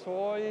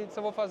 pensou e disse,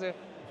 eu vou fazer.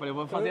 Eu falei, eu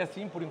vou fazer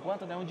assim por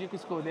enquanto, né? Um dia que eu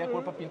escolher a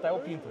cor pra pintar, eu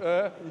pinto.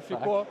 E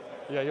ficou.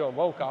 E aí,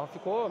 bom, o carro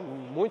ficou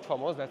muito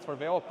famoso, né? Se for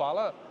ver a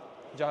Opala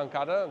de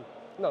arrancada,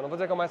 não vou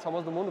dizer que é o mais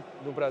famoso do mundo,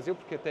 do Brasil,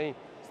 porque tem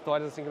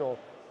histórias assim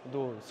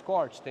do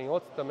Escort, tem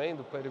outros também,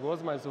 do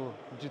Perigoso, mas o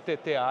de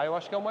TTA eu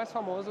acho que é o mais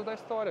famoso da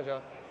história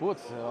já.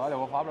 Putz, olha, eu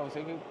vou falar pra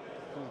você que... eu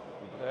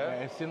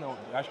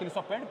acho que ele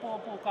só perde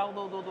pro carro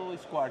do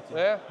Escort,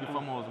 de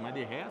famoso, mas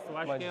de resto eu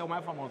acho que é o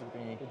mais famoso que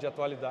tem aí. E de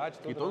atualidade,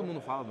 tudo. E todo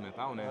mundo fala do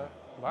metal, né?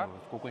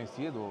 Ficou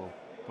conhecido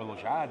pelo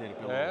Jader,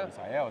 pelo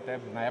Israel, até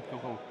na época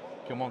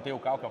que eu montei o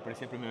carro, que eu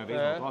apareci a primeira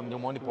vez, me deu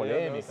um monte de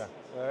polêmica.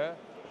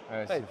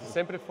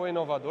 Sempre foi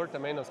inovador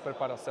também nas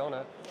preparação,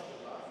 né?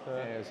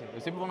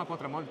 Eu sempre vou na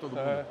contramão de todo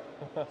mundo.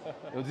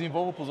 Eu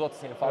desenvolvo pros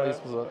outros, eu falo isso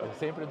pros outros. Eu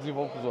sempre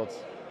desenvolvo pros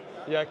outros.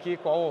 E aqui,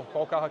 qual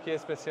carro aqui é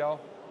especial?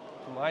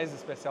 Mais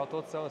especial,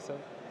 todos são assim.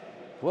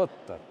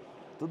 Puta,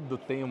 tudo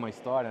tem uma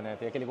história, né?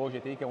 Tem aquele Gol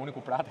GTI que é o único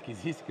prata que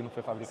existe, que não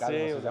foi fabricado,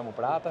 nós fizemos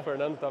prata. O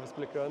Fernando estava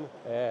explicando.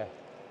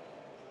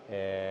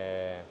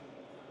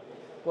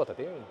 Puta,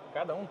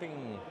 cada um tem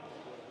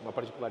uma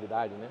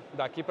particularidade, né?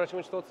 Daqui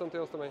praticamente todos são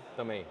teus também.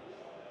 Também.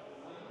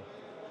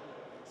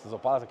 Esses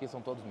Opalas aqui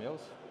são todos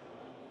meus.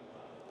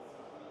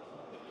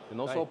 Eu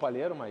não sou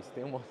opaleiro, mas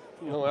tem um...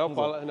 Não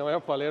é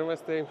opaleiro,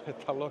 mas tem.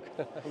 Tá louco?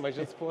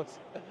 Imagina se fosse.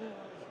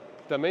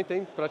 Também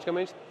tem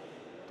praticamente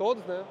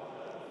todos, né?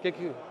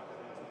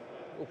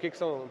 O que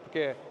são...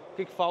 Porque o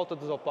que falta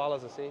dos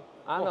Opalas assim?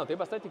 Não, tem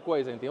bastante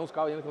coisa. Tem uns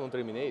carros ainda que eu não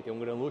terminei. Tem um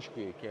Gran Luxo,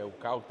 que é o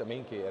carro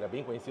também que era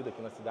bem conhecido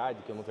aqui na cidade,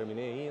 que eu não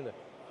terminei ainda.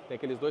 Tem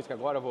aqueles dois que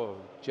agora eu vou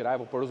tirar e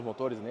vou pôr os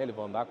motores nele,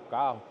 vou andar com o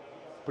carro.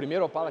 O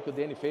primeiro Opala que o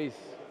Dani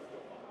fez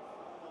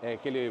é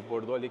aquele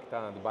bordô ali que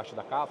está debaixo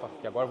da capa,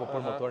 que agora eu vou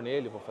pôr motor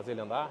nele, vou fazer ele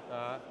andar.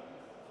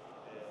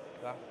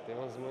 Tem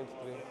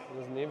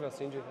uns níveis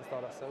assim de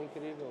restauração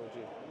incrível,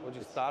 ou de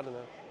estado, né?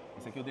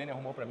 Esse aqui o Dani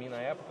arrumou para mim na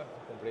época.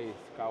 Comprei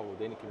esse carro, o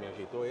Dani que me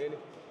ajeitou ele.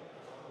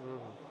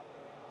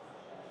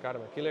 Cara,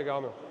 mas que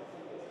legal, meu.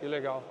 Que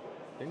legal.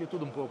 Tem de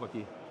tudo um pouco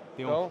aqui.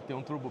 Tem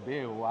um Turbo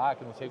B, o A,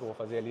 que não sei o que eu vou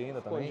fazer ali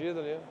ainda também. Escondido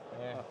ali.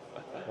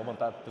 Vou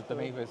montar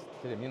também,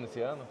 termino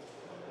esse ano.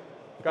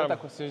 Cara,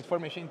 se a gente for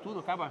mexer em tudo,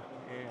 acaba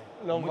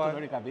muito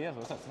dor de cabeça.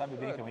 Você sabe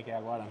bem como é que é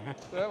agora, né?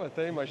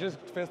 Mas imagina se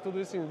tu fez tudo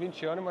isso em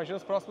 20 anos, imagina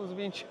os próximos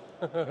 20.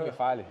 Que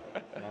fale.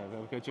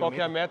 Qual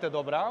que é a meta? É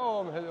dobrar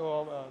ou...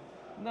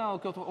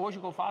 Não, hoje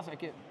o que eu faço é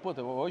que,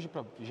 hoje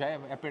já é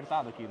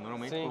apertado aqui.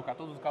 Normalmente colocar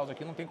todos os carros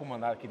aqui não tem como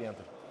andar aqui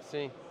dentro.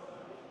 Sim.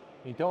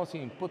 Então,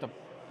 assim,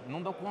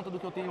 não dou conta do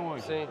que eu tenho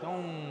hoje. Sim. Então,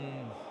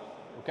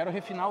 eu quero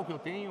refinar o que eu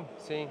tenho,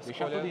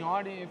 deixar tudo em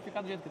ordem e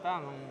ficar do jeito que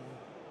tá.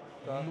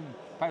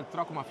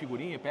 Troca uma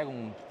figurinha,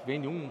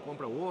 vende um,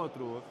 compra o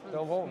outro.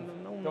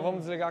 Então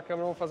vamos desligar a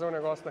câmera e vamos fazer um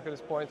negócio naqueles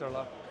pointer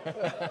lá.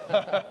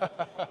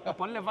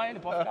 Pode levar ele,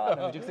 pode ficar lá.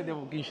 No dia que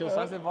você encher o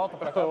saco, você volta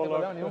pra cá, não tem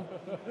problema nenhum.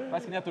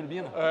 Faz que nem a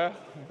turbina.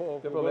 Bom,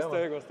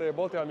 gostei. É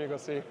bom ter um amigo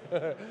assim.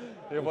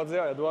 Eu vou dizer,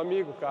 é do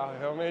amigo o carro,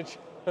 realmente.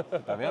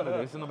 Tá vendo?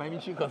 Você não vai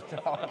mentir quando você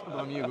fala do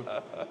amigo.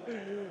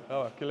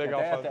 Que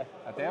legal.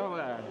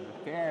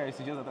 Até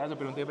esses dias atrás eu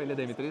perguntei pra ele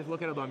da M3, ele falou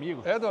que era do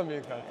amigo. É do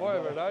amigo, cara. É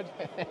verdade.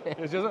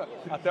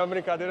 Até uma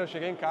brincadeira, eu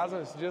cheguei em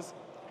casa esses dias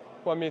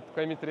com a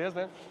M3,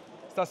 né?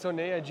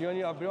 Estacionei, a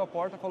Diane abriu a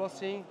porta e falou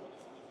assim,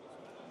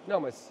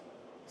 não, mas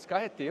esse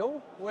carro é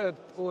teu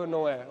ou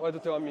não é? Ou é do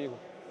teu amigo?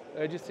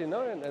 Eu disse,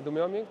 não, é do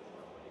meu amigo.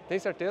 Tem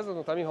certeza?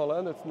 Não tá me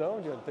enrolando? Eu disse,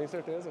 não, Diane, tenho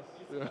certeza.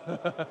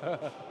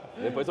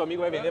 Depois o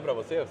amigo vai vender pra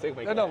você, eu sei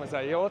como é que é. Não, mas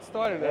aí é outra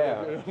história,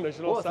 né?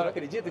 Você não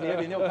acredita? Ele ia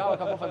vender o carro,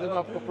 acabou fazendo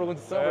uma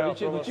promoção pra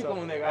gente, não tinha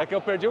como negar. É que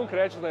eu perdi um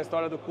crédito na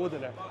história do CUDA,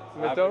 né?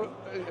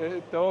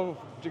 Então,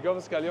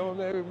 digamos que ali eu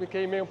me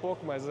queimei um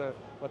pouco, mas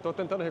estou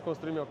tentando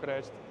reconstruir meu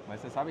crédito. Mas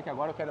você sabe que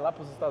agora eu quero ir lá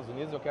para os Estados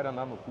Unidos, eu quero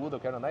andar no CUDA, eu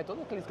quero andar em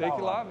todos aqueles carros.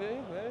 Tem que ir lá,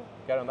 vem.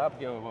 Quero andar,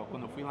 porque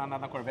quando eu fui lá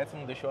na Corvette, você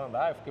não deixou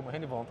andar, eu fiquei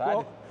morrendo de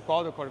vontade.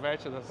 Qual do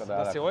Corvette?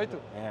 Da C8?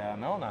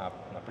 Não, na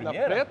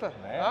primeira. Na preta?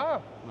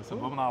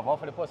 Vamos dar uma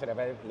volta, eu falei,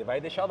 pô, ele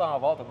vai deixar eu dar uma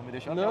volta, não me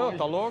deixou andar. Não,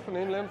 tá louco,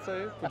 nem lembro disso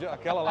aí.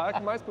 Aquela lá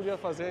que mais podia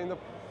fazer ainda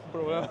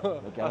problema.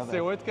 A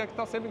C8 que é que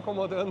tá sempre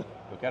incomodando.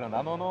 Eu quero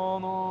andar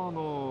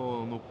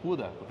no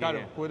Cuda. Cara,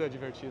 o Cuda é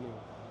divertido.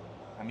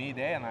 A minha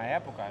ideia na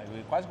época,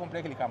 eu quase comprei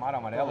aquele Camaro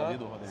amarelo ali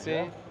do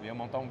Roderjan. Eu ia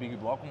montar um Big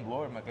Block, um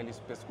blower, mas aqueles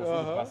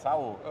pescoços de passar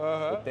o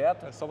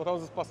teto. É só botar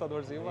uns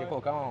espaçadorzinhos. Eu ia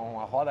colocar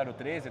uma roda aro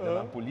 13,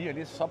 uma polia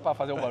ali, só pra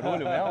fazer o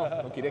barulho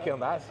mesmo. Não queria que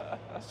andasse.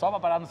 Só pra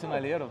parar no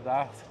sinaleiro,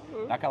 dar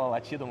aquela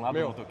latida um lado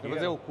do motoqueiro. Eu vou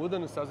dizer, o Cuda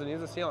nos Estados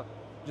Unidos, assim, ó,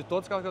 de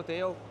todos os carros que eu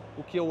tenho,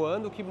 o que eu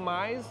ando, o que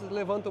mais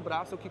levanta o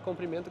braço, o que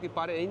cumprimenta, o que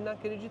para, é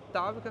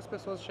inacreditável que as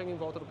pessoas cheguem em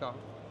volta do carro.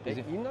 É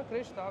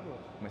inacreditável.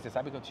 Mas você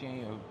sabe que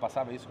eu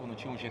passava isso quando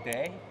tinha um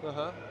GTR?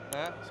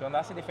 É. Se eu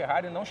andasse de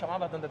Ferrari, não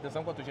chamava tanta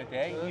atenção quanto o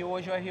GTR e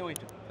hoje o R8.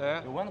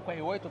 Eu ando com o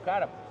R8,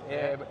 cara,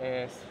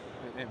 é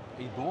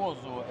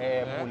idoso,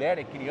 mulher,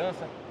 é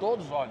criança,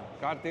 todos olham.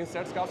 Cara, tem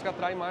certos carros que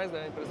atraem mais,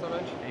 né?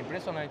 Impressionante. É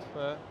impressionante.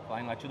 Lá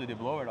em latido de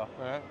blower, ó.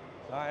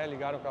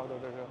 Ligaram o carro do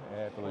Roderjan.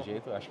 Pelo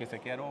jeito, acho que esse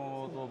aqui era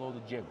o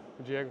do Diego.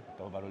 O Diego.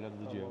 Então o barulho era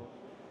do Diego.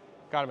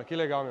 Cara, mas que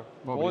legal, meu.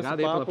 Bom, obrigado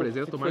aí pela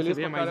presença. Tomara que você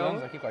venha mais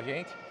anos aqui com a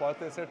gente. Pode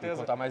ter certeza. E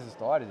contar mais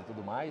histórias e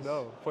tudo mais.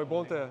 Não, foi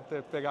bom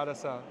ter pegado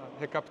essa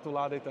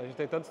recapitulada aí. A gente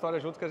tem tanta história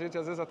junto que a gente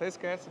às vezes até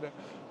esquece, né?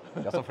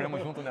 Já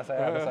sofremos junto nessa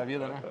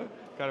vida, né?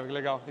 Cara, que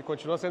legal. E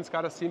continua sendo esse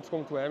cara simples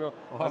como tu é, meu.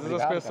 Às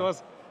vezes as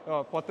pessoas...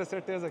 Ó, pode ter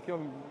certeza que eu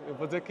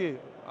vou dizer que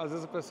às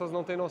vezes as pessoas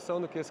não têm noção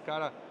do que esse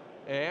cara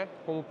é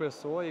como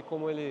pessoa e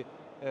como ele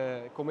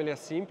é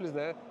simples,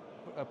 né?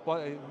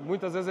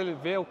 Muitas vezes ele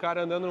vê o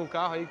cara andando num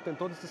carro aí que tem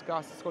todos esses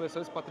carros, essas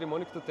coleções de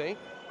patrimônio que tu tem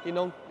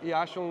e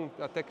acham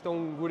até que estão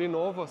um guri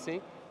novo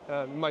assim.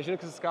 Imagina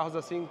que esses carros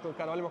assim, o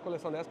cara olha uma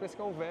coleção dessa, pensa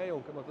que é um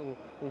velho,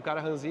 um cara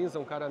ranzinza,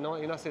 um cara não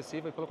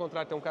inacessível, e pelo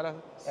contrário, tem um cara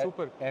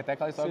super... É até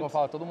aquela história que eu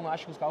falo, todo mundo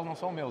acha que os carros não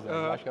são meus, né?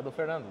 Eu acho que é do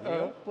Fernando. E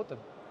eu, puta,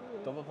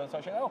 então o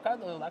pessoal chega, o cara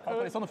daquela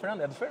coleção do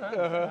Fernando, é do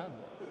Fernando.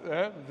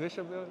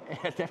 Deixa eu...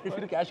 Até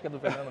prefiro que ache que é do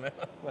Fernando mesmo.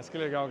 Mas que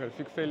legal, cara.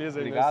 Fico feliz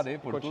aí. Obrigado aí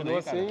por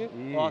Continua tudo aí, assim.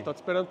 E... Ó, tô te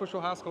esperando pro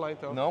churrasco lá,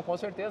 então. Não, com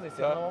certeza. Esse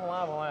ano vamos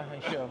lá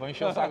vamos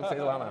encher o saco de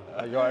vocês lá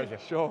na Geórgia.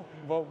 Show.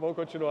 Vamos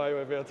continuar aí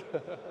o evento.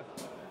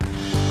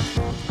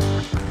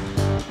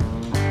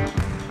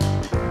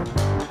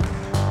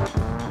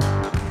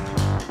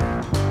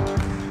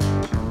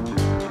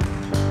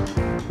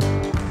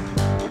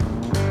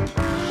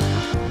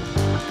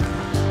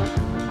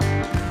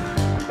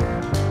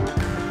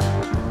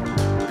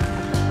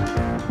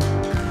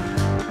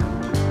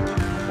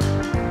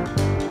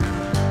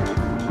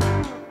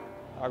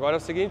 Agora é o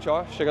seguinte,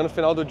 ó, chegando no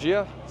final do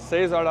dia,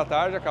 6 horas da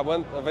tarde,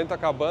 o evento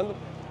acabando,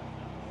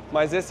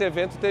 mas esse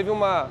evento teve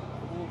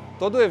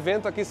todo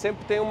evento aqui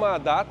sempre tem uma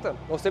data,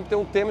 ou sempre tem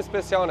um tema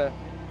especial, né?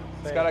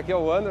 Esse cara aqui é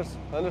o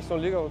Anderson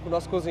Liga, o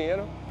nosso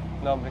cozinheiro.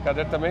 Não,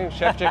 brincadeira também,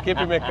 chefe de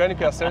equipe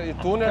mecânica e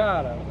tuner.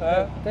 Cara,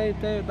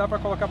 dá pra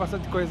colocar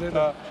bastante coisa aí.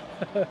 Tá.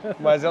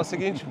 Mas é o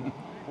seguinte,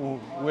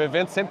 o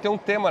evento sempre tem um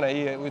tema, né?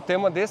 E o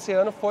tema desse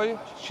ano foi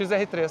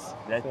XR3,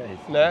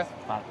 né?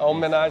 A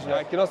homenagem, né?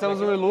 Aqui nós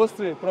temos um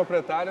ilustre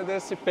proprietário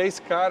desse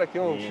Pace Car aqui,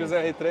 um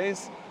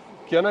XR3.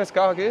 Que ano é esse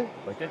carro aqui?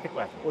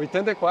 84.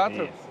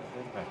 84? Isso,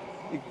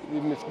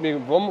 84. E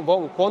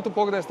vamos, conta um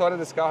pouco da história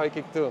desse carro aí,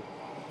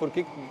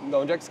 de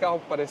onde é que esse carro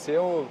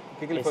apareceu, o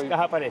que ele foi? Esse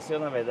carro apareceu,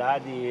 na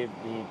verdade,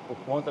 por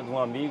conta de um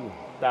amigo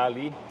que está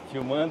ali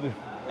filmando.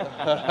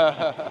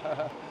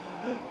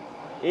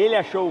 Ele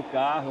achou o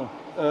carro,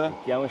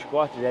 que é um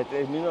Escort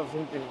GTI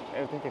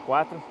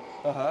 1984.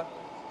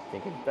 Tem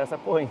que editar essa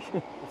porra, hein?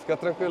 Fica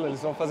tranquilo,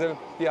 eles vão fazer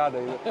piada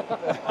aí.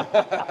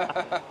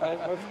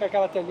 Vai ficar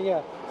aquela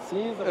telinha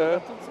cinza, vai dar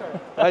tudo certo.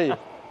 Aí,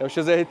 é o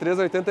XR3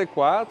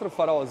 84,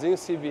 farolzinho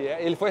CBE.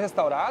 Ele foi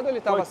restaurado ou ele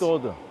estava... Foi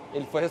todo.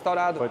 Ele foi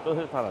restaurado? Foi todo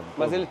restaurado.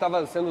 Mas todo. Ele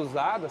estava sendo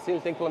usado, assim,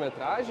 ele tem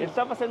quilometragem? Ele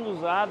estava sendo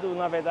usado,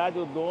 na verdade,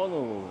 o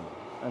dono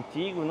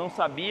antigo não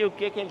sabia o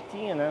que ele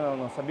tinha, né?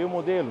 Não sabia o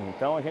modelo.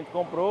 Então a gente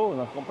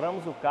nós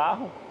compramos o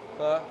carro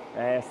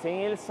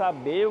sem ele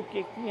saber o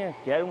que tinha,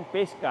 que era um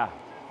pescar.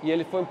 E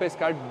ele foi um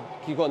pescar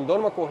que andou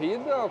numa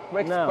corrida? Como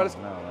é que parece?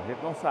 Não, a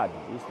gente não sabe.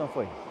 Isso não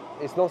foi.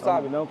 Isso não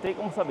sabe? Não tem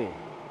como saber.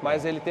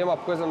 Mas ele tem uma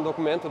coisa no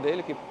documento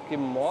dele que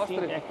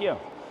mostra... Sim, aqui, ó.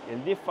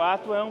 Ele de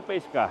fato é um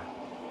pescar.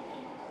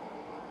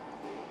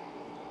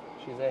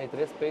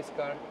 XR3 Pace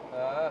Car.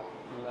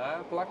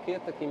 Na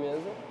plaqueta aqui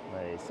mesmo.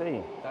 É isso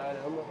aí.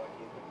 Caramba.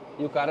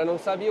 E o cara não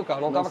sabia, o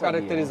carro não estava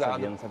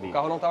caracterizado. Não sabia. O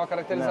carro não estava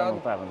caracterizado. Não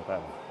estava.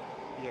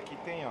 E aqui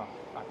tem, ó,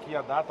 aqui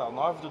a data,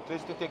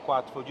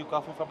 9/3/84, foi o dia que o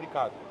carro foi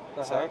fabricado,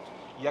 certo?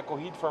 E a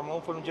corrida de Fórmula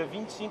 1 foi no dia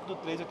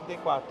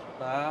 25/3/84.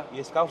 E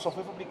esse carro só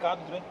foi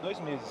fabricado durante 2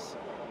 meses.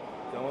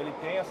 Então ele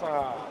tem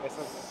essa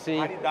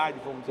raridade,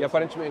 vamos dizer. E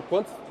aparentemente,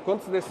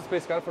 quantos desses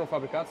Pace Cars foram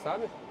fabricados,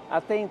 sabe?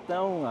 Até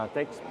então,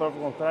 até que pelo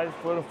contrário,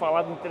 foram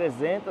falados em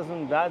 300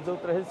 unidades ou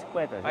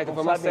 350. Então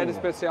foi uma série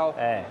especial.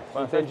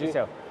 Foi uma série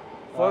especial.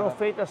 Foram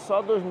feitas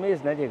só 2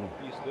 meses, né, Diego?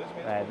 Isso, 2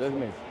 meses. 2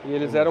 meses. E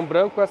eles eram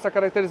branco com essa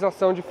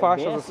caracterização de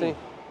faixas assim.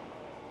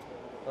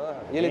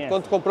 E ele,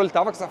 quando comprou, ele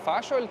estava com essa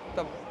faixa ou ele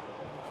tava...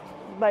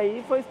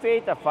 Daí foi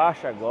feita a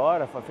faixa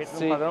agora, foi feita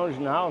no padrão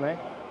original, né?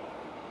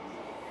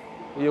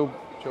 E deixa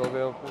eu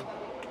ver.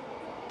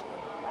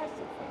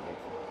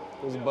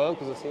 Os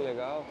bancos assim,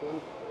 legal,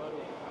 tudo.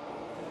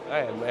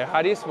 É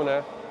raríssimo,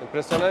 né?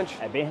 Impressionante.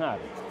 É bem raro.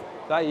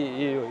 Tá,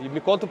 e me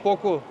conta um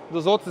pouco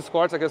dos outros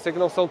Escorts aqui. Eu sei que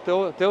não são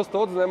teus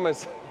todos, né?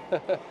 Mas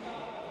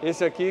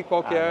esse aqui,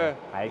 qual que é?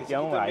 Aí que é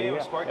um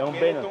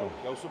Benetton.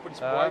 É o Super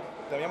Sport,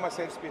 também é uma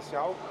série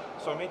especial,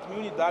 somente 1000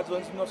 unidades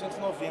antes de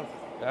 1990.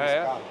 Esse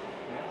carro,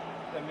 né?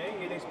 Também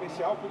ele é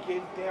especial porque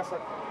ele tem a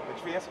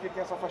diferença é que ele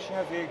tem essa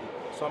faixinha verde.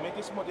 Somente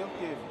esse modelo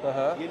teve.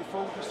 E ele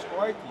foi o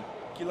Escort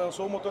que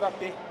lançou o motor AP.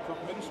 Foi o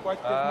primeiro Escort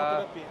que teve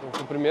motor AP.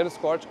 Foi o primeiro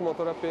Escort com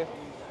motor AP. É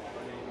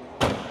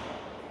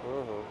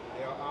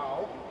a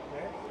Alp,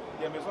 né?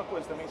 E a mesma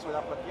coisa, também se olhar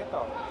a plaqueta,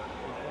 ó.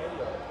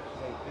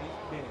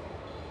 Tem ali,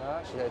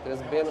 ó,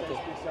 XR3 Benetton.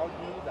 Especial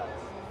de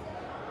unidades.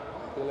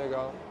 Que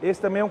legal.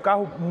 Esse também é um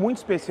carro muito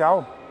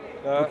especial,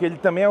 porque ele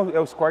também é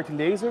o Escort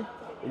Laser.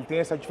 Ele tem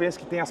essa diferença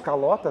que tem as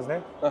calotas,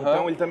 né?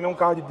 Então ele também é um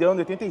carro de ano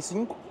de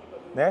 85,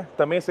 né?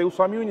 Também saiu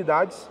só 1000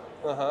 unidades,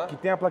 que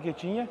tem a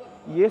plaquetinha.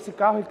 E esse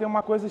carro ele tem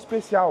uma coisa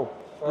especial,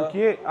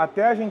 porque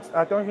até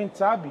onde a gente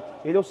sabe,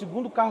 ele é o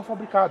segundo carro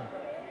fabricado.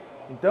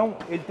 Então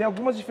ele tem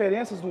algumas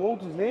diferenças do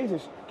outros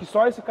lasers que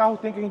só esse carro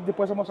tem, que a gente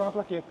depois vai mostrar na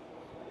plaqueta.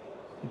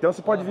 Então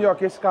você pode ver, ó,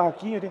 que esse carro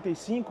aqui, em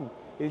 85,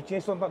 ele tinha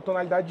essa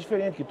tonalidade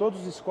diferente, que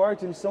todos os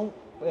Escorts eles são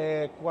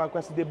com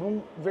esse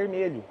debrum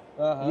vermelho.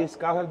 E esse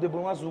carro é o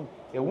debrum azul.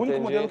 É o único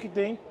modelo que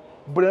tem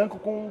branco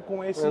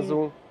com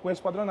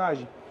esse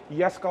padronagem.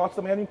 E as calotas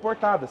também eram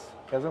importadas.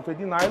 Elas eram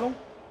feitas de nylon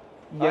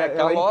e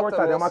ela é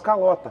importada, mesmo. É uma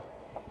calota.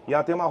 E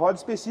ela tem uma roda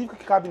específica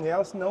que cabe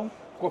nela, senão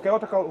qualquer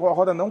outra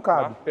roda não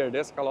cabe. Perder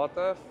essa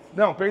calota...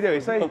 Não, perdeu,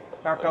 isso aí.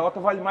 A calota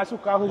vale mais que o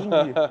carro hoje em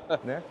dia,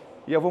 né?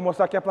 E eu vou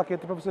mostrar aqui a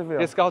plaqueta para você ver.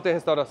 Ó. Esse carro tem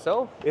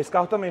restauração? Esse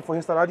carro também foi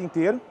restaurado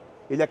inteiro.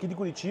 Ele é aqui de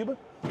Curitiba.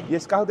 E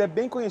esse carro é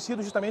bem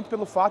conhecido justamente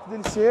pelo fato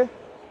dele ser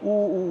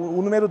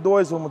o número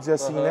 2, vamos dizer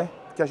assim, né?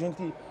 Que a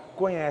gente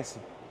conhece.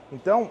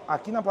 Então,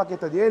 aqui na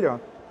plaqueta dele, ó,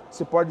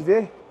 você pode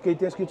ver que ele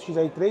tem escrito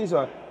XR3,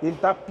 ó, e ele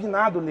tá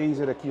pinado o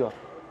laser aqui, ó.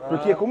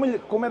 Porque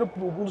como era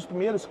um dos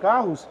primeiros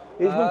carros,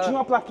 eles não tinham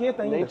a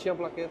plaqueta ainda. Nem tinha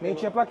plaqueta. Nem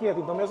tinha plaqueta.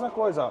 Então, mesma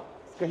coisa, ó.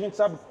 Que a gente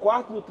sabe,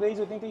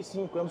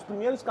 4/3/85, é um dos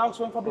primeiros carros que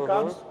foram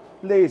fabricados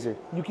laser.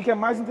 E o que é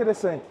mais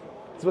interessante?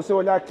 Se você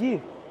olhar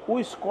aqui, o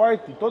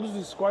Escort, todos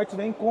os Escorts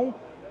vêm com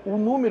o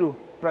número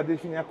para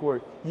definir a cor.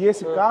 E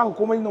esse carro,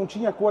 como ele não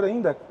tinha cor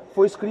ainda,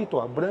 foi escrito,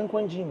 ó, branco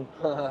andino.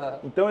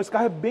 Então esse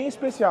carro é bem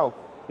especial.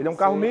 Ele é um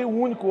carro meio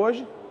único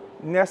hoje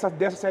dessa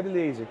série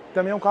laser.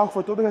 Também é um carro que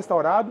foi todo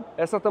restaurado.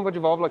 Essa tampa de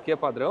válvula aqui é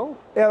padrão?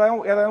 Ela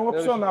é um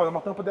opcional, é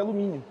uma tampa de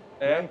alumínio.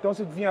 Né? Então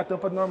você vinha a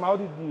tampa normal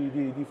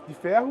de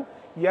ferro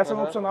e essa é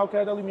uma opcional que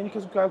era de alumínio que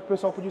o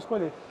pessoal podia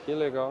escolher. Que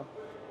legal.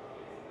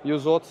 E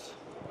os outros?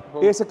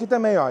 Esse aqui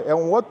também, ó, é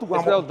um outro...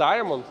 Esse é o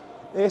Diamond?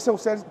 Esse é o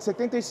série de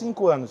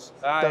 75 anos.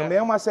 Também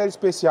é uma série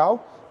especial.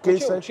 Que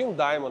tinha um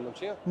Diamond, não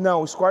tinha?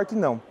 Não, o Escort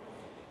não.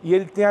 E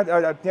ele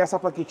tem essa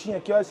plaquetinha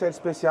aqui, ó, série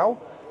especial,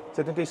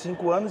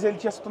 75 anos, e ele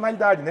tinha essa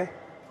tonalidade, né?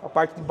 A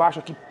parte de baixo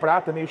aqui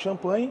prata, meio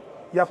champanhe,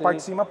 e a parte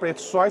de cima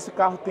preto. Só esse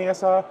carro tem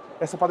essa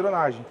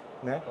padronagem,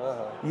 né?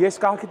 E esse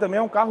carro aqui também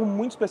é um carro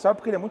muito especial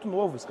porque ele é muito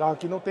novo. Esse carro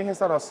aqui não tem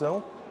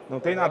restauração, não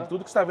tem nada.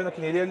 Tudo que você está vendo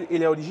aqui nele,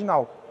 ele é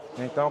original.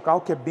 Né? Então é um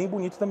carro que é bem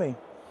bonito também.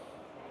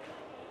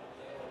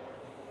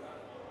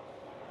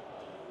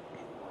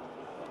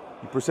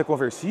 E por ser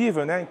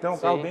conversível, né? Então é um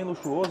carro bem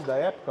luxuoso da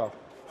época,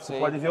 ó. Você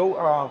pode ver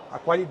a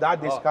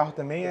qualidade desse carro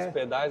também. Os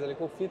pedais ali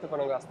com fita para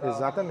não gastar.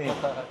 Exatamente.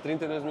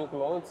 32 mil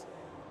quilômetros,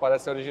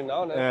 parece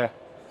original, né?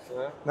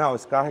 Não,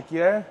 esse carro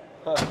aqui é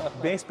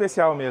bem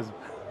especial mesmo.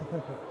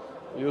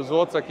 E os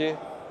outros aqui?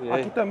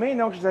 Aqui também,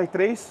 né, o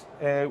XR3,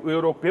 o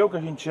europeu que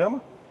a gente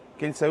chama,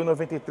 que ele saiu em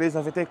 93,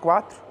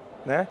 94,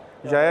 né?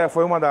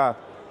 Foi uma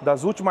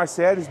das últimas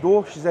séries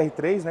do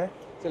XR3, né?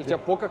 Ele tinha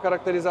pouca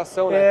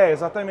caracterização, né?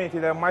 Exatamente.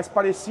 Ele é mais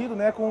parecido,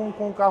 né, com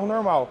um carro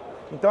normal.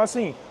 Então,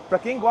 assim, para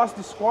quem gosta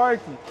de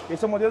Escort,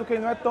 esse é um modelo que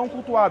ele não é tão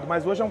cultuado,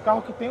 mas hoje é um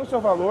carro que tem o seu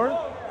valor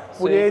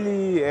por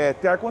ele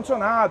ter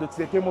ar-condicionado,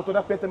 ter motor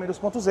AP também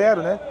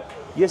 2.0, né?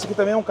 E esse aqui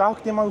também é um carro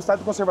que tem um estado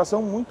de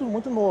conservação muito,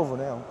 muito novo,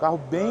 né? Um carro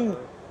bem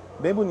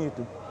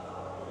bonito.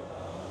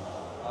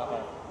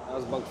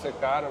 Os bancos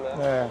secaram,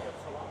 né?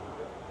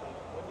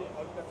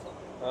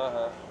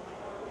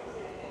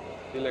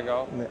 Que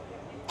legal.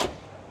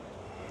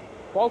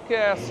 Qual que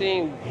é,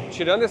 assim,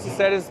 tirando essas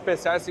séries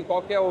especiais, assim,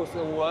 qual que é o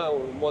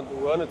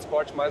ano de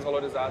Escort mais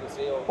valorizado,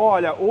 assim?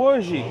 Olha,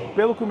 hoje,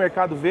 pelo que o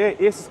mercado vê,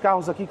 esses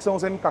carros aqui, que são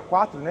os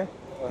MK4, né?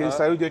 Que ele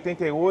saiu de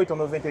 88 a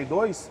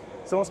 92,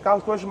 são os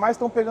carros que hoje mais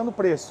estão pegando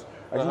preço.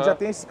 A gente já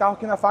tem esses carros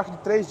aqui na faixa de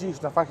 3 dígitos,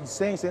 na faixa de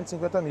 100,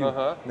 150 mil,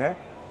 né?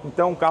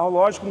 Então, um carro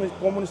lógico,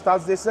 como nos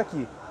estados desses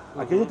aqui.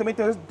 Aqui a gente também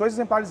tem 2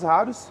 exemplares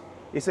raros.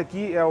 Esse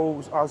aqui é o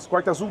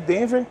Escort Azul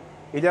Denver,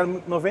 ele é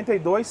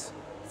 92.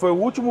 Foi o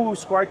último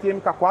Escort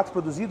MK4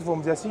 produzido,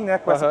 vamos dizer assim, né?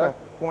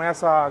 Com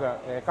essa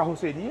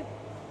carroceria.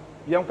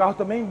 E é um carro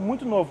também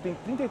muito novo, tem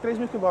 33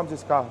 mil quilômetros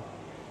esse carro.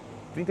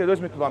 32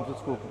 mil quilômetros,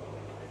 desculpa.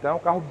 Então é um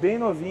carro bem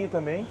novinho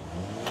também.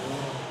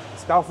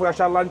 Esse carro foi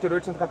achado lá no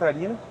interior de Santa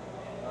Catarina.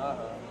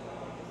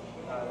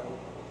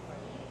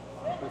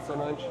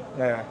 Impressionante.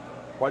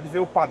 Pode ver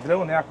o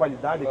padrão, né? A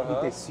qualidade aqui do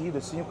tecido,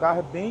 assim, o carro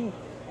é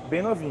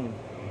bem novinho.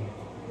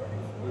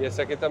 E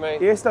esse aqui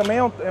também? Esse também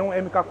é um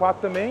MK4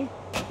 também.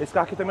 Esse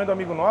carro aqui também é do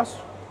amigo nosso.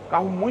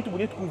 Carro muito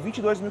bonito, com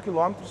 22 mil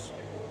quilômetros.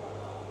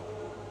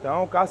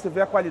 Então o carro, você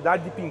vê a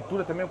qualidade de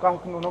pintura também, o carro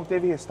que não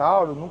teve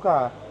restauro,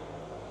 nunca...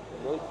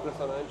 Muito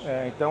impressionante.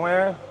 Então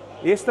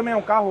esse também é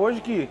um carro hoje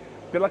que,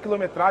 pela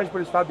quilometragem,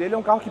 pelo estado dele, é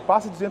um carro que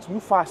passa 200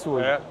 mil fácil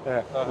hoje.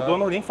 O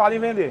dono nem fala em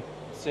vender.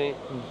 Sim.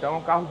 Então é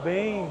um carro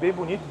bem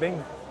bonito,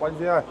 pode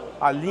ver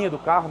a linha do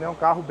carro, né? Um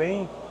carro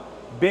bem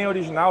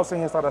original, sem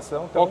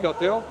restauração. Então... Qual que é o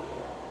teu?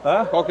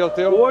 Hã? Qual que é o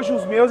teu? Hoje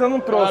os meus eu não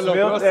trouxe. Não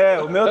trouxe?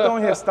 O meu estão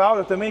em restauro,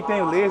 eu também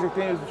tenho laser,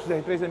 tenho o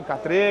XR3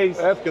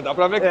 MK3. Porque dá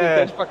pra ver que tu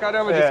entende pra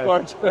caramba de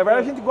esporte. Na verdade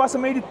a gente gosta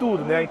meio de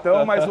tudo, né?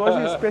 Então, mas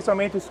hoje,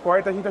 especialmente o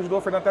Sport, a gente ajudou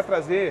o Fernando até a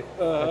trazer,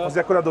 fazer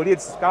a curadoria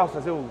desses carros,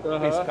 trazer o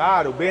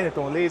Pescar, o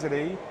Benetton, o laser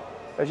aí.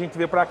 A gente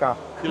veio pra cá.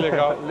 Que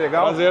legal.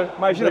 Legal. Prazer.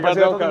 Imagina,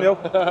 Obrigadão, prazer é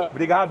todo meu.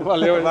 Obrigado.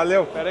 Valeu.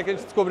 Valeu. Peraí que a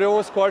gente descobriu um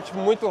Escort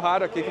muito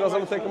raro aqui que nós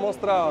vamos ter que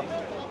mostrar. Ó.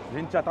 A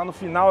gente já tá no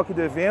final aqui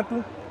do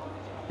evento.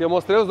 E eu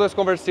mostrei os dois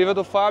conversíveis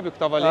do Fábio, que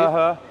tava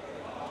ali.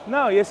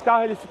 Não, e esse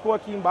carro ele ficou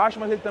aqui embaixo,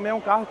 mas ele também é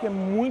um carro que é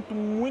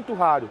muito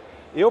raro.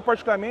 Eu,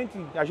 particularmente,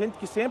 a gente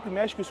que sempre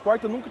mexe com o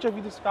Escort, eu nunca tinha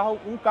visto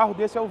um carro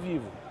desse ao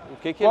vivo.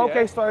 Qual que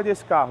é a história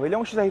desse carro? Ele é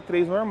um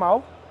XR3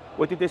 normal,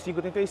 85,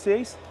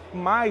 86,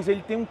 mas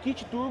ele tem um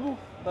kit turbo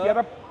que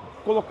era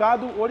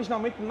colocado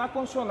originalmente na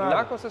concessionária.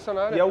 Na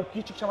concessionária? E é o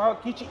kit que chamava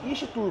kit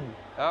Ishi Turbo.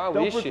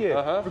 Então, por quê?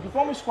 Porque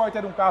como o Escort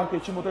era um carro que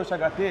tinha motor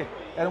CHT,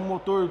 era um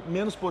motor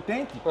menos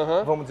potente,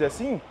 vamos dizer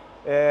assim,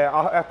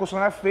 a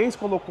concessionária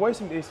colocou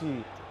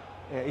esse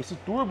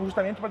turbo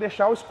justamente para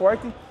deixar o Sport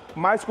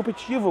mais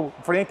competitivo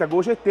frente a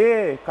Gol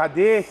GT,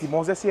 Cadete,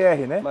 Monza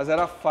SR, né? Mas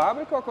era a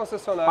fábrica ou a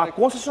concessionária? A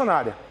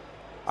concessionária.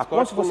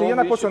 Você ia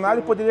na concessionária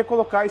e poderia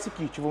colocar esse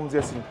kit, vamos dizer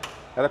assim.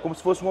 Era como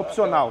se fosse um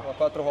opcional.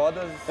 4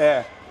 rodas.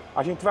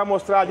 A gente vai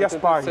mostrar ali 86.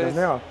 As páginas,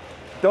 né? Ó.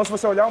 Então, se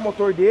você olhar o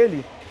motor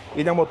dele,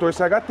 ele é um motor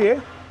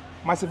CHT,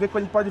 mas você vê que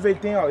ele pode ver, ele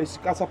tem ó,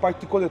 essa parte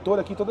de coletor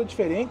aqui toda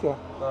diferente, ó.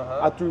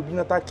 A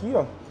turbina tá aqui,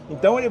 ó.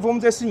 Então, vamos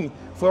dizer assim,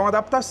 foi uma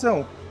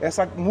adaptação.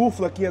 Essa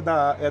mufla aqui é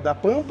da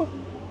Pampa,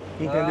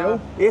 entendeu?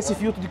 Esse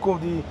filtro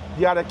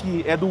de ar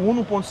aqui é do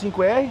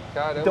 1.5R.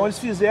 Então, eles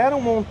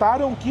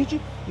montaram um kit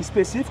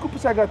específico para o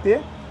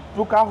CHT,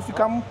 para o carro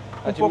ficar um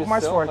pouco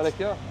mais forte. Olha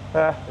aqui, ó.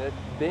 É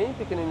bem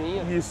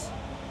pequenininha. Isso.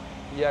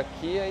 E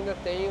aqui ainda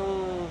tem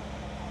um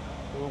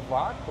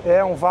vácuo.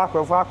 É um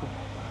vácuo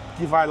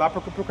que vai lá para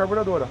o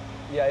carburador, ó.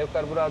 E aí o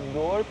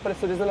carburador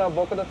pressuriza na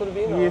boca da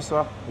turbina. Isso,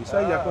 ó. Isso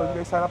aí, a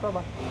coisa sai lá para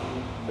baixo.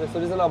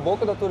 Pressuriza na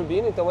boca da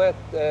turbina, então a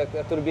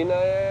turbina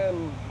é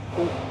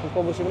com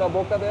combustível na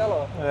boca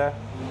dela, ó.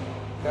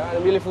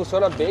 Caramba, ele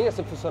funciona bem,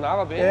 assim,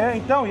 funcionava bem.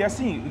 Então, e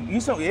assim,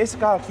 esse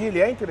carro aqui,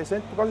 ele é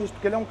interessante por causa disso,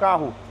 porque ele é um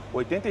carro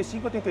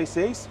 85,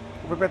 86,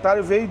 o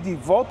proprietário veio de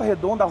Volta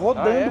Redonda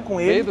rodando com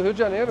ele. Veio do Rio de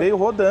Janeiro. Veio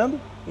rodando,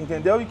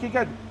 entendeu? E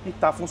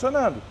tá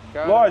funcionando.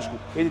 Caramba. Lógico,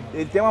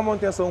 ele tem uma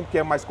manutenção que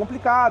é mais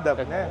complicada,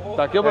 né?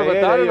 Tá aqui o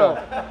proprietário, não?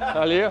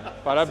 Ali, ó.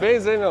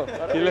 Parabéns, hein, meu?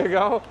 Que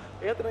legal.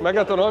 Como é que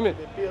é teu nome?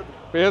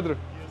 Pedro.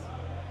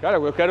 Cara,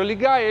 eu quero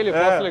ligar ele,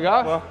 posso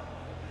ligar? Vai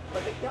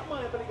ter que ter a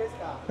manha pra ligar esse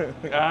carro.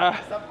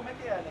 Sabe como é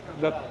que é, né?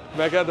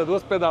 Como é que é? Dá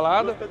 2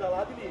 pedaladas? 2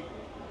 pedaladas e liga.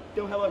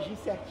 Tem um reloginho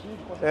certinho.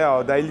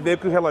 Ó, daí ele veio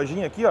com o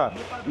reloginho aqui, ó,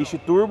 Ishi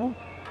Turbo,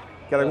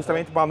 que era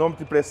justamente o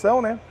manômetro de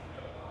pressão, né?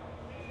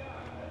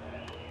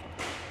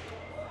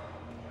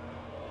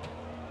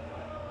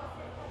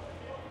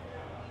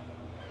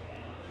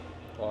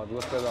 Ó,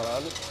 2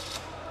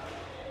 pedaladas.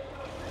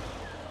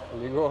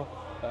 Ligou.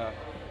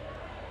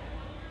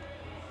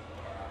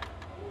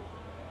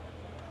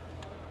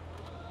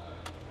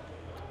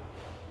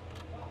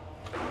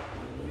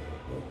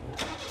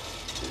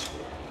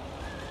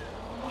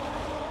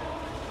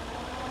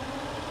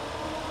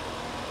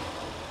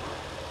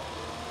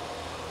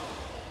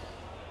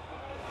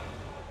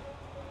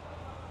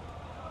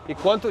 E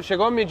quanto,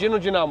 chegou a medir no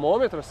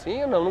dinamômetro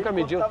assim? Não, nunca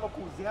mediu. Quando estava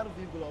com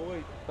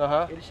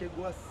 0,8, ele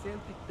chegou a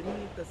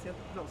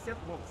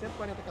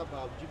 140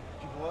 cavalos de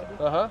roda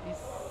e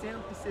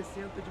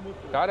 160 de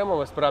motor. Caramba,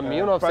 mas para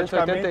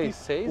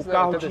 1986, o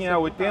carro tinha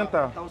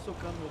 80,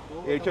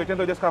 ele tinha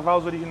 82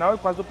 cavalos original e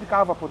quase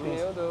duplicava a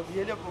potência. Meu Deus. E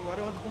ele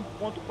agora anda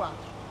com 1.4.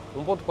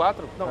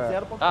 1.4? Não,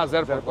 0.4. Ah,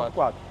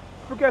 0.4.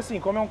 Porque assim,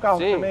 como é um carro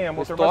que também é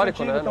motor mais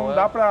antigo, então não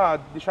dá pra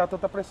deixar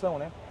tanta pressão,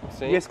 né?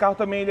 E esse carro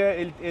também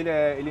ele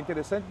é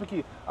interessante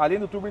porque além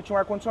do turbo ele tinha um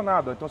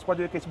ar-condicionado. Então você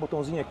pode ver que esse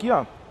botãozinho aqui,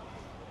 ó,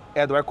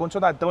 é do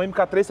ar-condicionado. Então o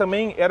MK3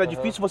 também era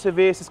difícil você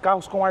ver esses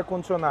carros com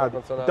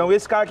ar-condicionado. Então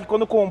esse cara aqui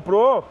quando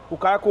comprou,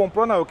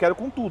 não, eu quero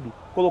com tudo.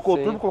 Colocou o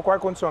turbo, colocou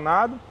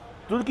ar-condicionado,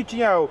 tudo que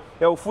tinha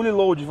é o fully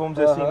load, vamos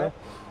dizer assim, né?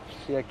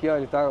 E aqui, ó,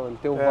 ele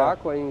tem um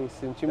vácuo aí em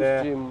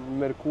centímetros de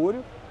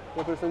mercúrio e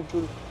a pressão de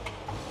tudo.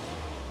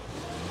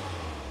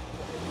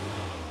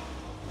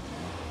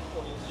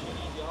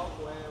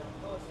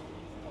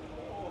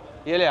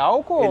 E ele é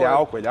álcool? Ele é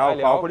álcool,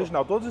 álcool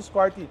original. Todos os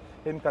Escort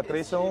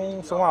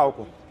MK3 são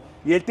álcool.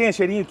 E ele tem esse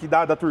cheirinho que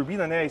dá da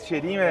turbina, né? Esse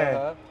cheirinho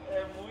é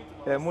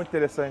muito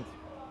interessante.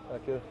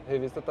 Aqui a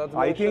revista tá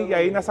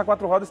aí nessa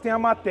 4 rodas tem a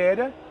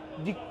matéria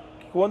de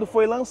quando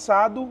foi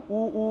lançado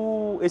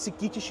esse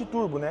kit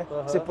X-Turbo, né?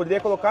 Você poderia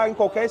colocar em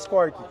qualquer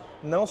Escort,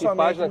 não Que somente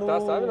página no... que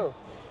tá, sabe não?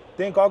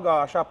 Tem qual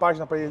achar a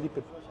página para ele ali,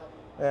 Pedro?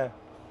 É.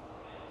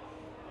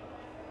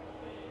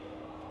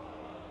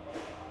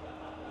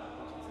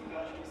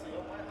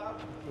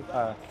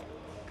 Ah.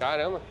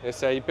 Caramba,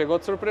 esse aí pegou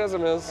de surpresa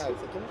mesmo. Esse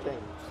aqui não tem.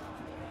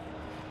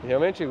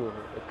 Realmente, o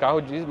carro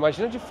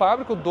imagina de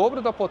fábrica o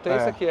dobro da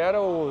potência que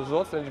eram os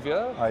outros, né?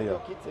 Devia... Aí, ó. O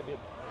kit, você vê,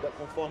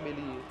 conforme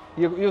ele...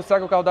 E será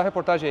que o carro da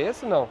reportagem é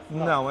esse? Não.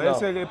 Não,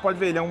 esse ele pode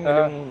ver, ele é um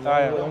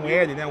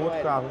L, né? Um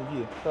outro carro, um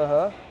guia.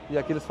 E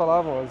aqui eles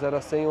falavam, 0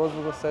 a 100 em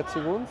 11,7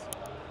 segundos.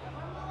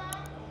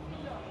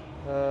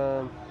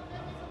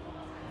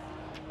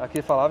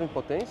 Aqui falava em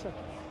potência?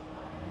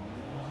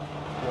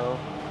 Não.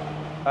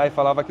 E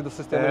falava aqui do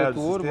sistema de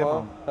turbo.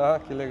 Sistema. Ah,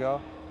 que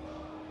legal.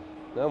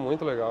 Não,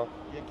 muito legal.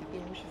 E aqui tem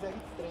um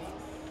XR3.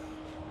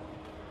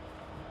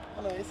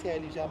 Ah, não, esse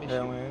L já mexeu.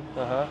 É um L.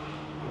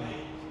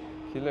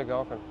 Que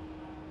legal, cara.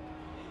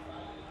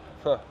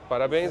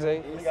 Parabéns,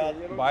 hein?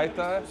 Obrigado.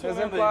 Baita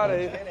exemplar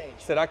aí.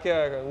 Diferente. Será que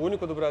é o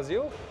único do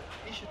Brasil?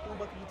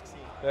 X-Turbo, acredito que sim.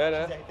 É,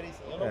 né? XR3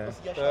 sim. Eu não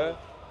consegui achar outro.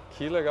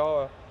 Que legal,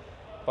 ó.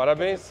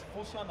 Parabéns.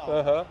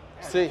 Funcional.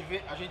 Sim.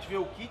 A gente vê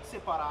o kit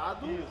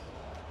separado. Isso.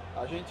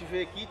 A gente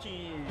vê kit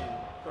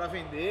para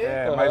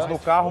vender. Mas no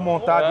carro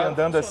montado e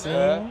andando assim...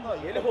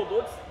 E ele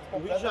rodou do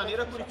Rio de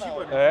Janeiro a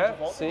Curitiba, né?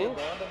 Sim.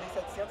 Rodando, andei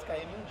 700 km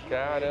em um dia.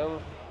 Caramba.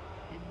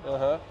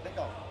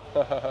 Legal.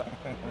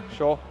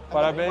 Show.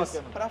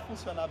 Parabéns. Para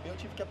funcionar bem, eu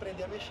tive que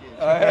aprender a mexer.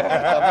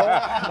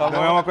 Tá bom.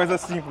 Não é uma coisa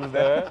simples,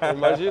 né?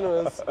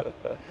 Imagino isso.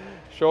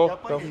 Show.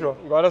 Então, show.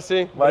 Agora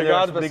sim. Valeu,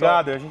 Obrigado,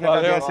 pessoal. Obrigado. A gente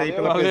agradece aí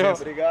pela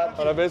presença. Obrigado.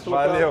 Parabéns pelo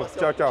Valeu.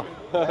 carro. Tchau.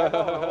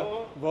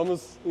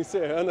 Vamos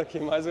encerrando aqui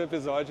mais um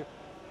episódio.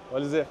 Vou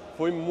dizer,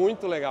 foi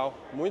muito legal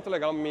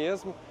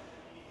mesmo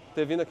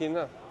ter vindo aqui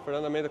na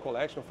Fernanda Almeida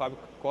Collection, no Fábio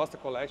Costa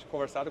Collection,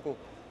 conversado com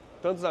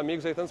tantos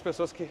amigos aí, tantas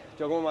pessoas que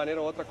de alguma maneira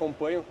ou outra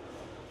acompanham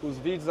os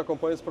vídeos,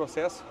 acompanham os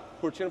processos,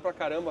 curtindo pra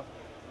caramba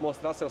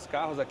mostrar seus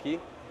carros aqui.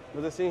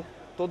 Mas assim,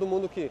 todo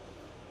mundo que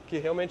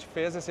realmente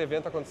fez esse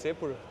evento acontecer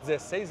por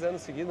 16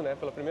 anos seguidos, né?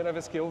 Pela primeira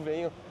vez que eu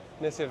venho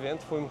nesse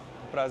evento, foi um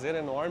prazer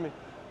enorme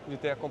de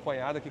ter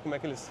acompanhado aqui como é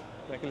que eles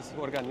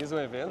organizam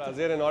o evento.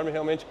 Prazer enorme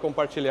realmente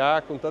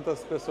compartilhar com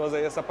tantas pessoas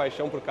aí essa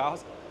paixão por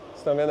carros. Vocês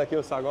estão vendo aqui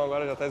o saguão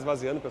agora já está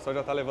esvaziando, o pessoal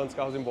já está levando os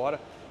carros embora.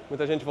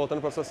 Muita gente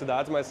voltando para suas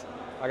cidades, mas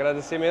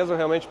agradecer mesmo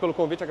realmente pelo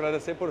convite,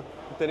 agradecer por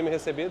terem me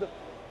recebido.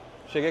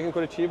 Cheguei aqui em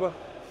Curitiba,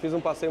 fiz um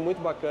passeio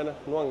muito bacana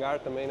no hangar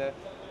também, né?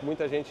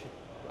 Muita gente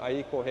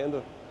aí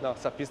correndo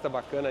nessa pista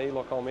bacana aí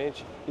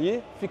localmente.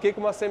 E fiquei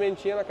com uma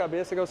sementinha na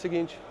cabeça que é o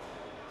seguinte,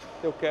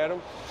 eu quero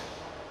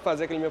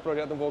fazer aquele meu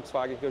projeto no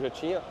Volkswagen que eu já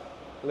tinha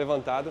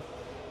levantado.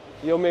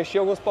 E eu mexi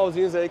alguns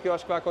pauzinhos aí que eu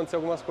acho que vai acontecer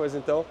algumas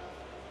coisas. Então,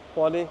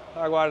 podem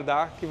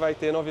aguardar que vai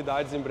ter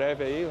novidades em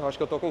breve aí. Eu acho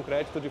que eu estou com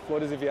crédito de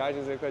Flores e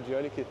Viagens aí com a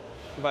Diane, que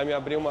vai me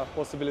abrir uma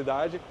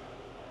possibilidade.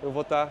 Eu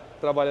vou estar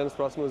trabalhando nos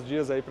próximos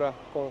dias aí para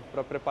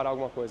preparar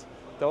alguma coisa.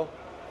 Então,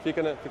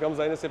 ficamos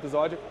aí nesse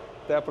episódio.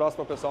 Até a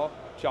próxima, pessoal.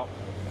 Tchau.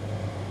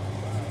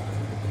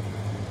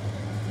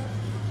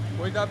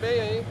 Cuida bem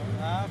aí.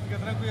 Fica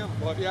tranquilo.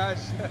 Boa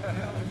viagem.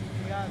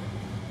 Obrigado.